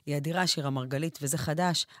 היא אדירה, שירה מרגלית, וזה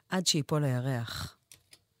חדש, עד שיפול הירח.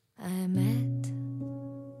 האמת,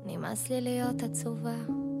 נמאס לי להיות עצובה,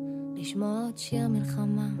 לשמוע עוד שיר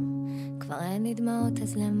מלחמה, כבר אין לי דמעות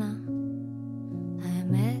אז למה?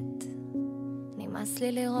 האמת, נמאס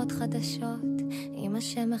לי לראות חדשות, אמא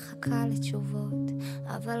שמחכה לתשובות,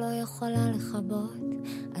 אבל לא יכולה לחבות,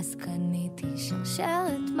 אז קניתי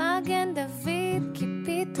שרשרת מגן דוד, כי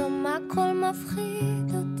פתאום הכל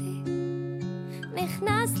מפחיד אותי.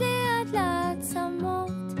 נכנס לי עד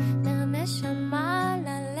לעצמות, מהנשמה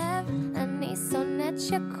ללב, אני שונאת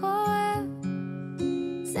שכואב,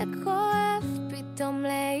 זה כואב פתאום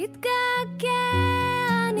להתגעגע,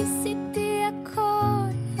 ניסיתי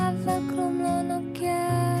הכל, אבל כלום לא נוגע,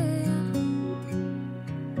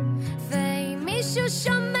 ואם מישהו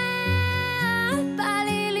שומע, בא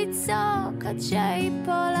לי לצעוק עד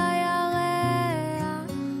שיפול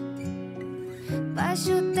הירח,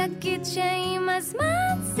 פשוט תגיד שעם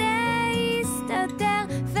הזמן זה יסתדר,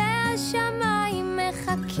 והשמיים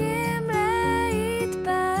מחכים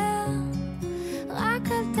להתבהר, רק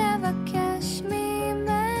אל תבקש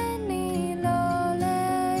ממני לא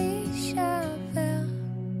להישבר.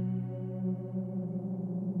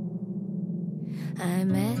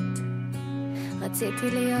 האמת,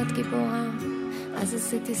 רציתי להיות גיבורה, אז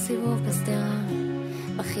עשיתי סיבוב בסדרה,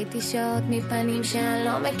 בכיתי שעות מפנים שאני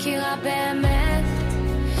לא מכירה באמת,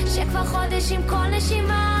 שכבר חודש עם כל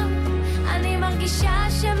נשימה אני מרגישה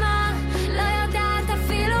שמה, לא יודעת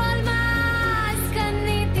אפילו על מה, אז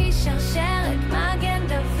קניתי שרשרת מגן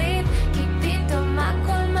דוד, כי פתאום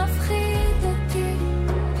הכל מפחיד אותי,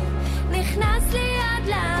 נכנס לי עד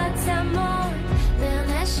לעצמות,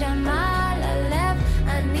 מהנשמה ללב,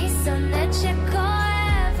 אני שונאת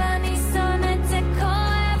שכואב, אני שונאת זה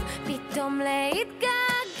כואב, פתאום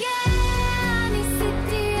להתגעגע,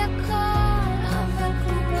 ניסיתי הכל, אבל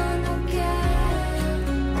כלום לא נוגע,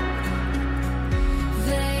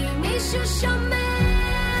 ואם מישהו שומע,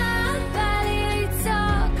 בא לי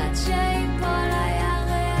לצעוק עד שיפול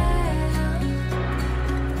הירח,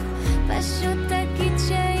 פשוט תגיד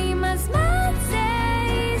שעם הזמן זה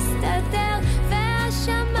יסתדר,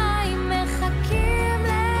 והשמיים מחכים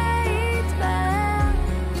להתבהר,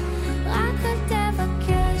 רק אל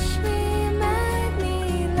תבקש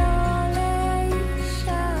ממני לא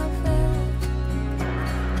להישבר.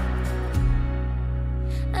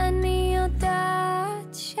 אני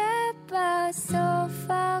יודעת שבסוף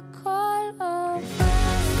הכל עובר,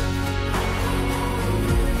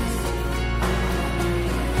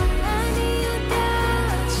 אני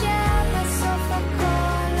יודעת שבסוף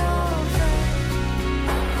הכל עובר,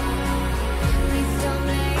 פתאום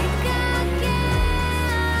להתגעגע,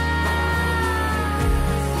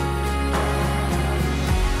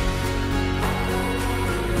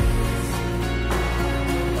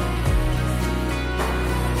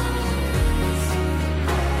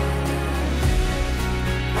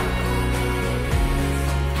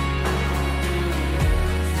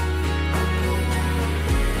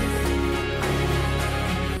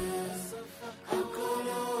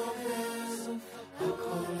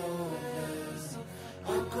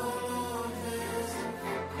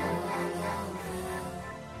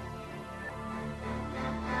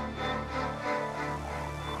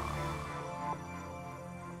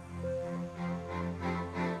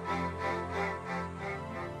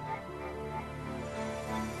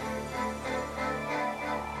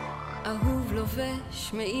 אהוב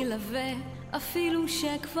לובש מעיל לווה אפילו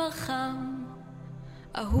שכבר חם,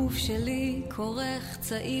 אהוב שלי כורך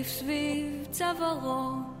צעיף סביב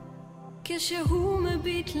צווארו, כשהוא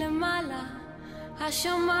מביט למעלה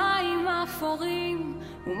השמיים אפורים,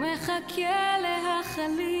 הוא מחכה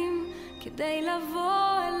להחלים כדי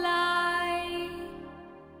לבוא אליי,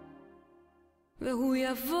 והוא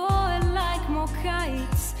יבוא אליי כמו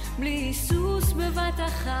קיץ בלי היסוס בבת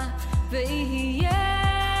אחת, ויהיה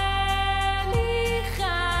לי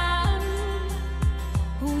חם,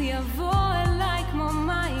 הוא יבוא אליי כמו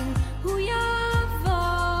מים, הוא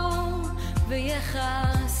יבוא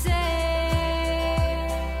ויחסה,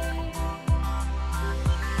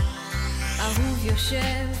 אהוב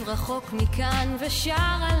יושב רחוק מכאן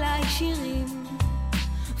ושר עליי שירים,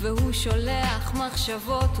 והוא שולח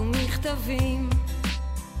מחשבות ומכתבים,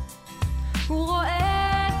 הוא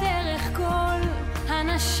רואה דרך כל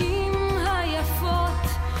הנשים היפות,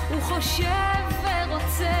 הוא חושב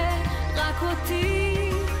ורוצה רק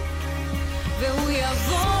אותי, והוא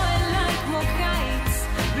יבוא אליי כמו קיץ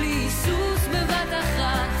בלי היסוס בבת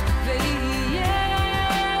אחת, ויהיה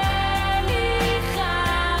לי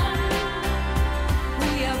חם,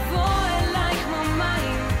 הוא יבוא אליי כמו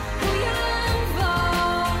מים, הוא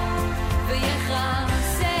יבוא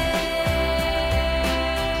ויחסה,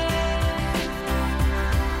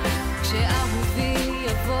 כשאהובי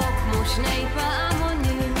יבוא כמו שני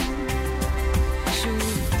פעמונים,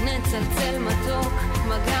 שוב נצלצל מתוק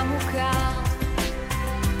מגע מוכר,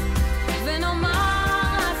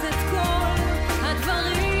 ונאמר אז את כל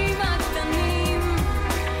הדברים הקטנים,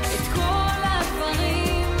 את כל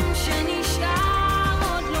הדברים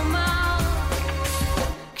שנשאר עוד לומר,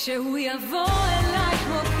 כשהוא יבוא אליי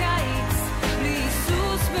כמו קיץ בלי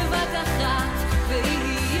היסוס בבת אחת,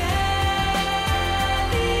 ויהיה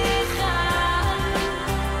לי חם.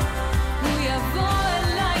 הוא יבוא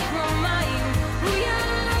אליי כמו מים, הוא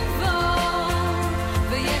יבוא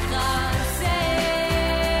ויחסה.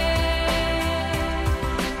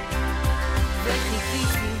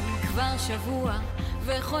 וחיכיתי כבר שבוע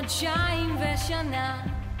וחודשיים ושנה,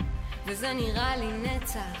 וזה נראה לי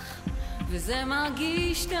נצח, וזה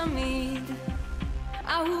מרגיש תמיד.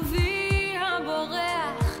 אהובי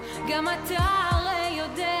הבורח, גם אתה הרי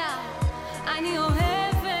יודע, אני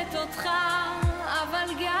אוהבת אותך, אבל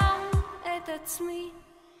גם את עצמי.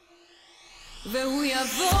 והוא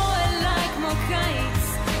יבוא אליי כמו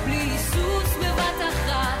קיץ, בלי היסוס בבת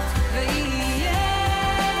אחת, ויהיה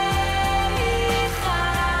לי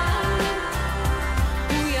חם.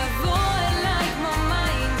 הוא יבוא אליי כמו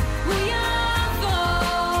מים, הוא יבוא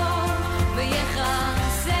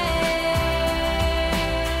ויחסה.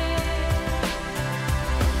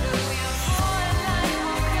 והוא יבוא אליי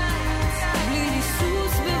כמו קיץ, בלי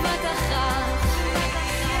היסוס בבת אחת,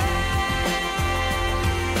 ויהיה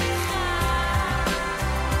לי חם.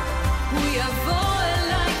 הוא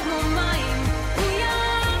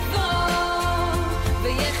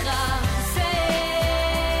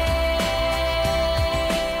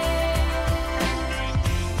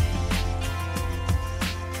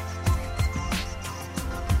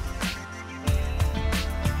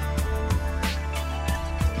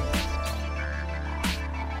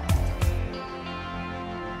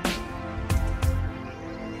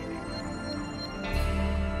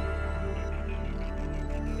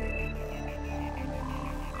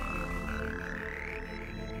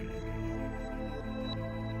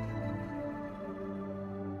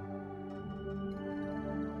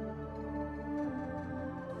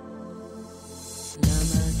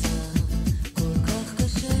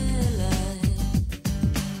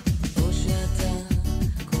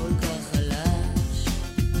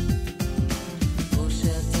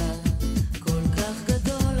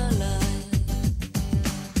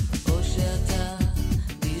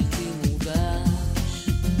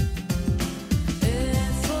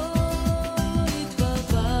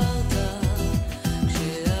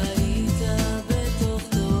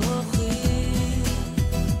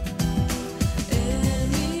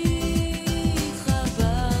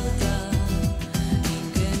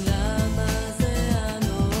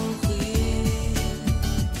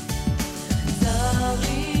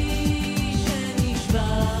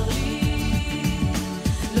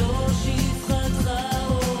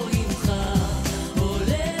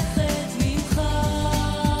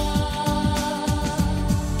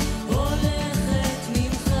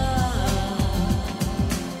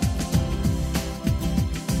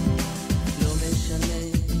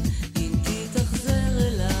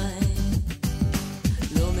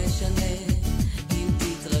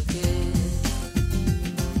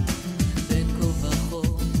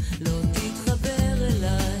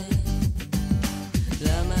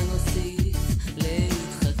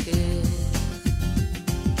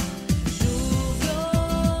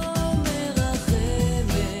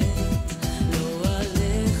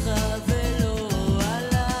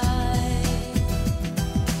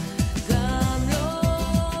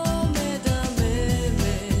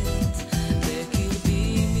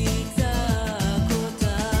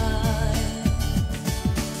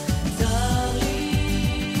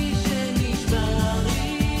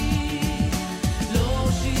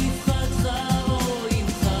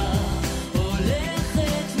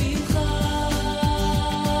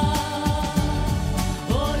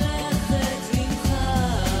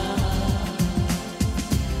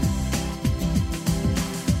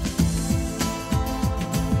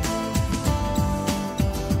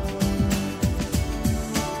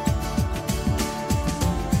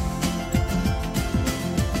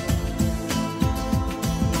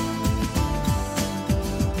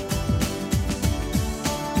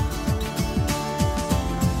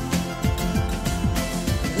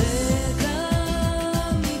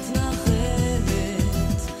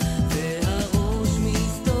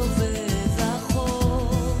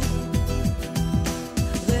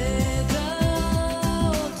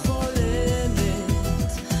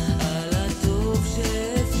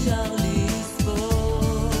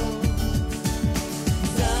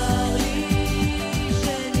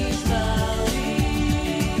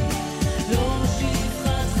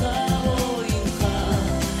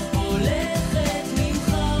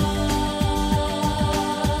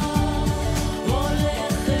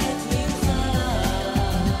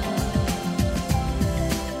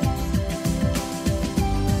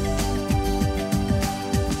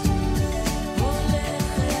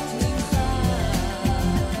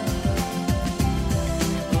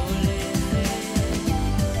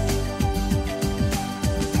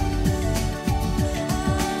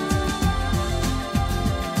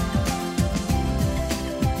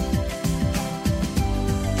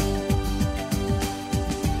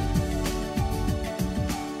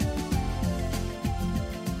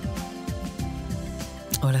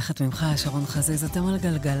הולכת ממך, שרון חזיז, אתם על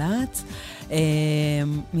גלגלת.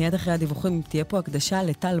 מיד אחרי הדיווחים תהיה פה הקדשה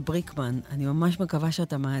לטל בריקמן. אני ממש מקווה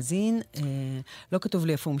שאתה מאזין. לא כתוב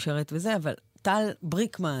לי איפה הוא משרת וזה, אבל טל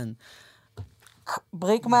בריקמן.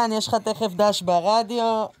 בריקמן, יש לך תכף דש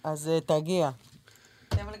ברדיו, אז תגיע.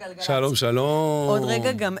 שלום, שלום. עוד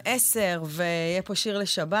רגע גם 10, ויהיה פה שיר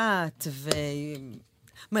לשבת,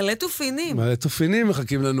 מלא תופינים. מלא תופינים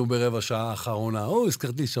מחכים לנו ברבע שעה האחרונה.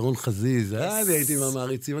 הזכרתי שרון חזיז. אני הייתי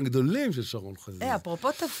מהמעריצים הגדולים של שרון חזיז.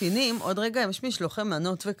 אפרופו תופינים, עוד רגע יש משלוחי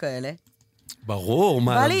מנות וכאלה. ברור,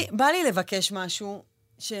 מה? בא לי לבקש משהו,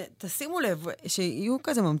 שתשימו לב, שיהיו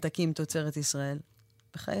כזה ממתקים תוצרת ישראל.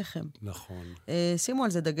 בחייכם. נכון. שימו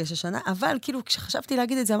על זה דגש השנה, אבל כאילו כשחשבתי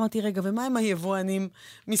להגיד את זה, אמרתי, רגע, ומה עם היבואנים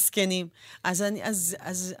מסכנים?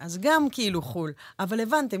 אז גם כאילו חול. אבל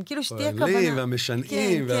הבנתם, כאילו שתהיה כוונה. פועלים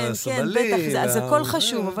והמשנעים והסבלים. כן, בטח, אז הכל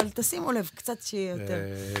חשוב, אבל תשימו לב, קצת שיהיה יותר.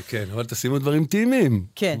 כן, אבל תשימו דברים טעימים.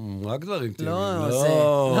 כן. רק דברים טעימים.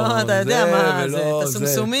 לא, אתה יודע מה זה. את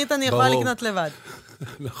הסומסומית אני יכולה לקנות לבד.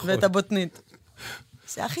 ואת הבוטנית.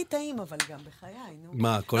 זה הכי טעים, אבל גם בחיי, נו.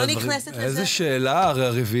 מה, כל לא הדברים... נכנסת לזה? איזה שאלה,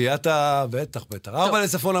 הרביעיית בטח. 4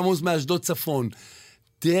 לצפון עמוס מאשדוד צפון.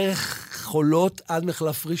 דרך חולות עד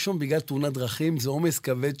מחלף ראשון בגלל תאונת דרכים, זה עומס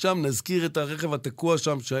כבד שם, נזכיר את הרכב התקוע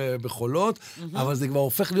שם בחולות, אבל זה כבר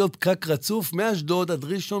הופך להיות פקק רצוף, מאשדוד עד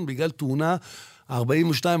ראשון בגלל תאונה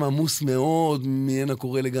 42 עמוס מאוד, מעין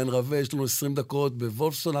הקורא לגן רווה, יש לנו 20 דקות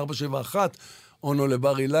בוולפסון, 471, אונו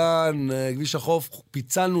לבר אילן, כביש החוף,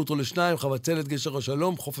 פיצלנו אותו לשניים, חבצלת גשר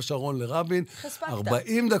השלום, חוף השרון לרבין,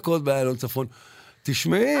 40 דקות באיילון צפון.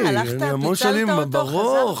 תשמעי, אני המון שנים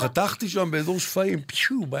ברור, חתכתי שם באזור שפיים,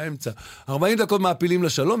 באמצע. 40 דקות מעפילים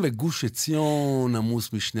לשלום, וגוש עציון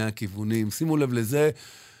עמוס משני הכיוונים. שימו לב לזה,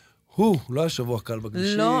 לא היה שבוע קל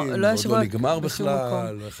בכבישים, עוד לא נגמר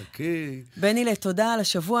בכלל, לא יחכי. בני, תודה על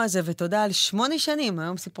השבוע הזה, ותודה על 8 שנים.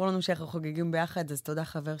 היום סיפרו לנו שאנחנו חוגגים ביחד, אז תודה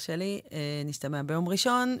חבר שלי. נשתמע ביום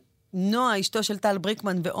ראשון. נועה, אשתו של טל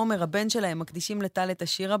בריקמן, ועומר, הבן שלהם, מקדישים לטל את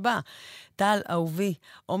השיר הבא. טל, אהובי,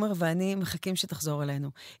 עומר ואני מחכים שתחזור אלינו,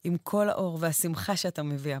 עם כל האור והשמחה שאתה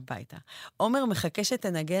מביא הביתה. עומר מחכה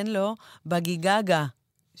שתנגן לו בגיגגה,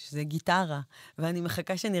 שזה גיטרה, ואני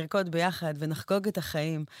מחכה שנרקוד ביחד ונחגוג את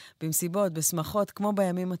החיים, במסיבות, בשמחות, כמו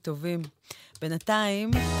בימים הטובים.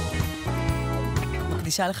 בינתיים,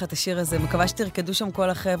 מקדישה לך את השיר הזה, מקווה שתרקדו שם כל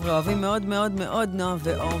החבר'ה, אוהבים מאוד מאוד מאוד נועה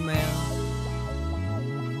ועומר.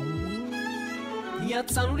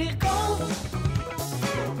 יצאנו לרקוד,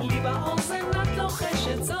 לי באוזן את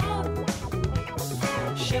לוחשת זאת,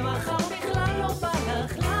 שמחר בכלל לא בא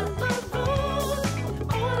לך לעבוד,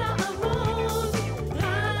 או לעבוד,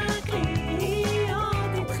 רק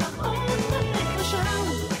להיות איתך עוד בדרך שם,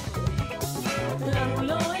 לנו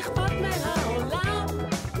לא אכפת מהעולם,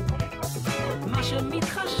 מה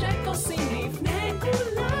שמתחשק עושים לפני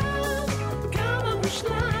כולם, כמה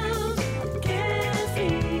מושלם.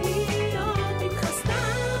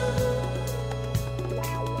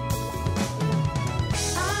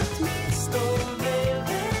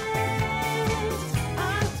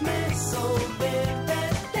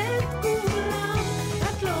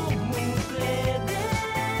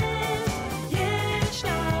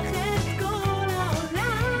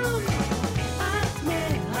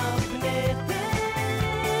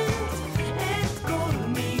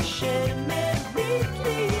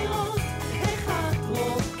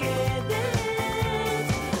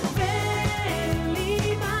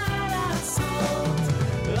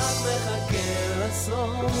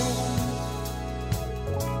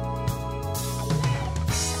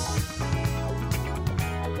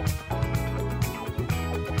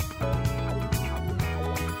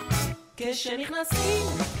 כשנכנסים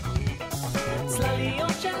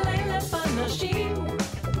צלליות של אלף אנשים,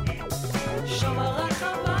 שם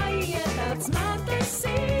הרחבה היא את עצמה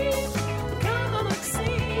תשים, כמה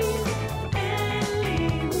מקסים, אין לי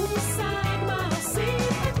מושג מה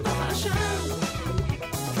עושים בתוך השם,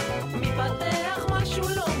 מתפתח משהו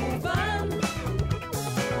לא מובן,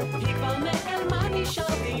 היא כבר נעלמה,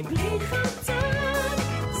 נשארתי בלי חצן,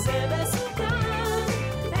 זה מסוכן.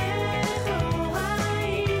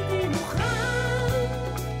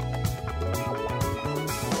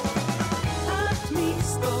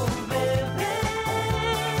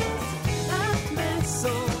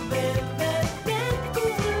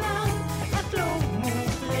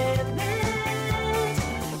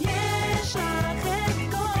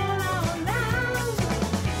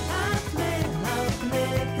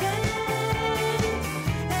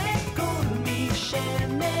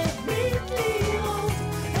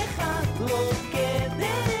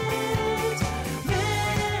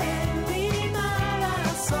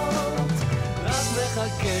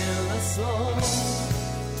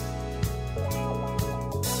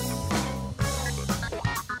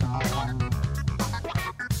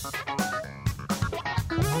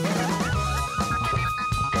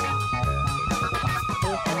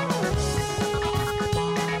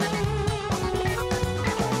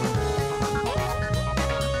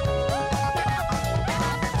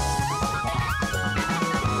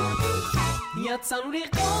 יצאנו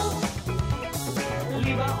לרקוד,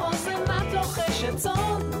 לי באוזן את לוחשת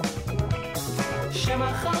צון,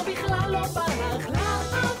 שמחר בכלל לא בא לך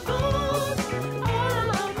לעבוד,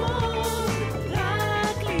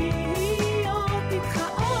 רק להיות איתך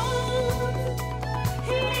עוד.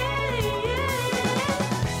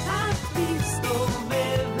 את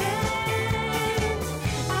מסתובבת,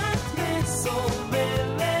 את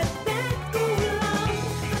מסובבת את כולם,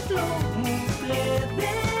 את לא מוטרדת,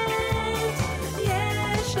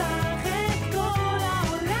 יש לך את כל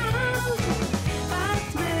העולם,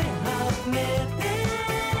 את מהפנדת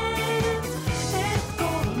את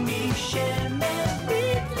כל מי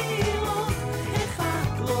שמביט לראות איך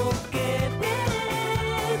את רוקדת,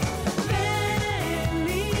 ואין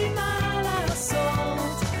לי מה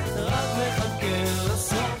לעשות, רק מחכה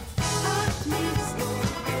לסוף.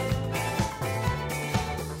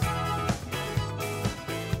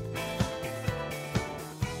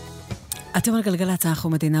 את אתם על גלגלצ, אנחנו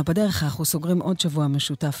מדינה בדרך, אנחנו סוגרים עוד שבוע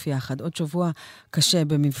משותף יחד, עוד שבוע קשה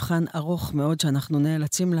במבחן ארוך מאוד שאנחנו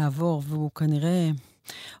נאלצים לעבור, והוא כנראה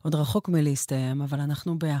עוד רחוק מלהסתיים, אבל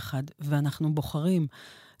אנחנו ביחד, ואנחנו בוחרים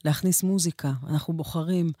להכניס מוזיקה, אנחנו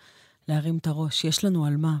בוחרים להרים את הראש, יש לנו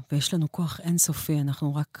על מה, ויש לנו כוח אינסופי,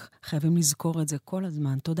 אנחנו רק חייבים לזכור את זה כל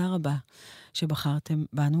הזמן. תודה רבה שבחרתם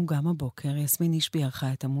בנו גם הבוקר. יסמין אישבי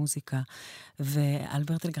ערכה את המוזיקה,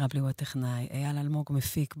 ואלברשטיין גרבלי הוא הטכנאי, אייל אלמוג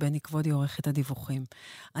מפיק, בני כבודי עורך את הדיווחים.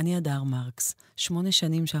 אני אדר מרקס, 8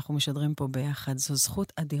 שנים שאנחנו משדרים פה ביחד, זו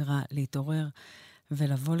זכות אדירה להתעורר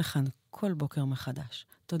ולבוא לכאן כל בוקר מחדש.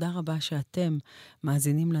 תודה רבה שאתם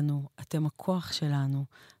מאזינים לנו, אתם הכוח שלנו,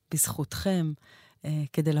 בזכותכם,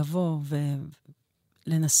 כדי לבוא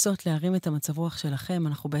ולנסות להרים את המצב רוח שלכם,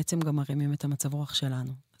 אנחנו בעצם גם מרימים את המצב רוח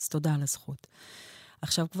שלנו. אז תודה על הזכות.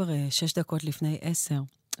 עכשיו כבר 6 דקות לפני 10,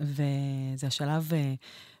 וזה השלב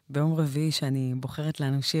ביום רביעי שאני בוחרת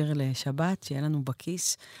לנו שיר לשבת, שיהיה לנו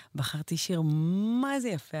בכיס. בחרתי שיר מה זה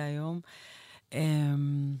יפה היום.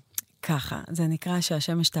 ככה, זה נקרא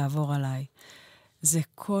שהשמש תעבור עליי. זה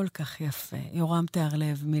כל כך יפה. יורם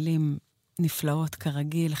תיארלב, מילים נפלאות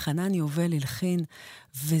כרגיל, חנן יובל הלחין,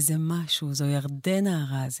 וזה משהו, זו ירדנה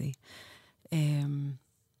ארזי.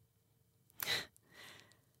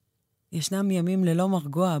 ישנם ימים ללא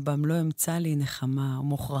מרגוע, בם לא אמצא לי נחמה,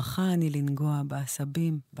 ומוכרחה אני לנגוע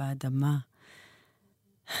בעשבים, באדמה.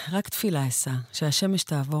 רק תפילה אשא, שהשמש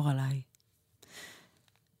תעבור עליי.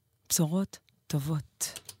 בשורות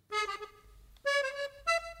טובות.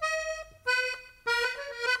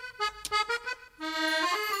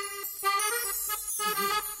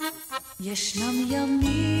 ישנם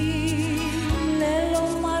ימים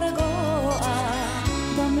ללא מרגוע,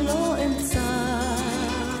 בם לא אמצא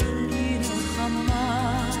לי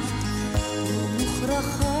נחמה,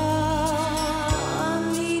 ומוכרחה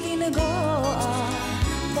אני לנגוע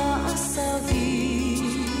בעשבים,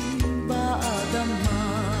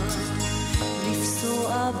 באדמה,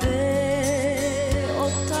 לפסוע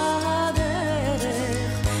באותה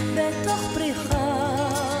הדרך, בתוך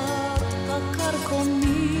פריחת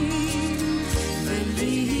הקרקומים,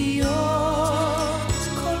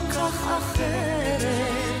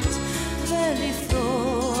 אחרת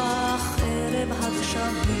ולפרוח ערב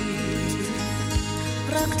הגשמים,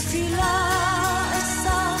 רק תפילה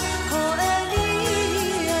אשא אלי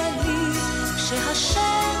אלי,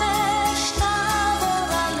 שהשמש תעבור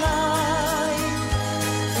עליי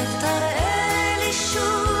ותראה לי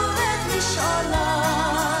שוב את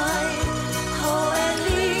משעוליי.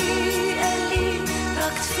 אלי אלי,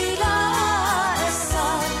 רק תפילה אשא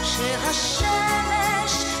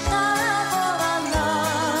שהשמש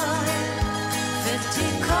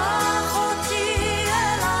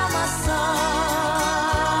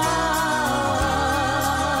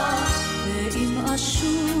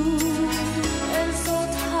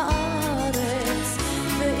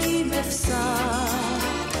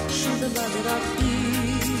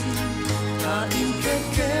האם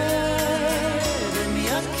כקרם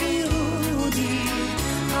יכירוני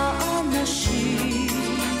האנשים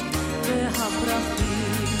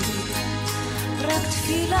והפרחים, רק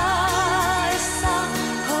תפילה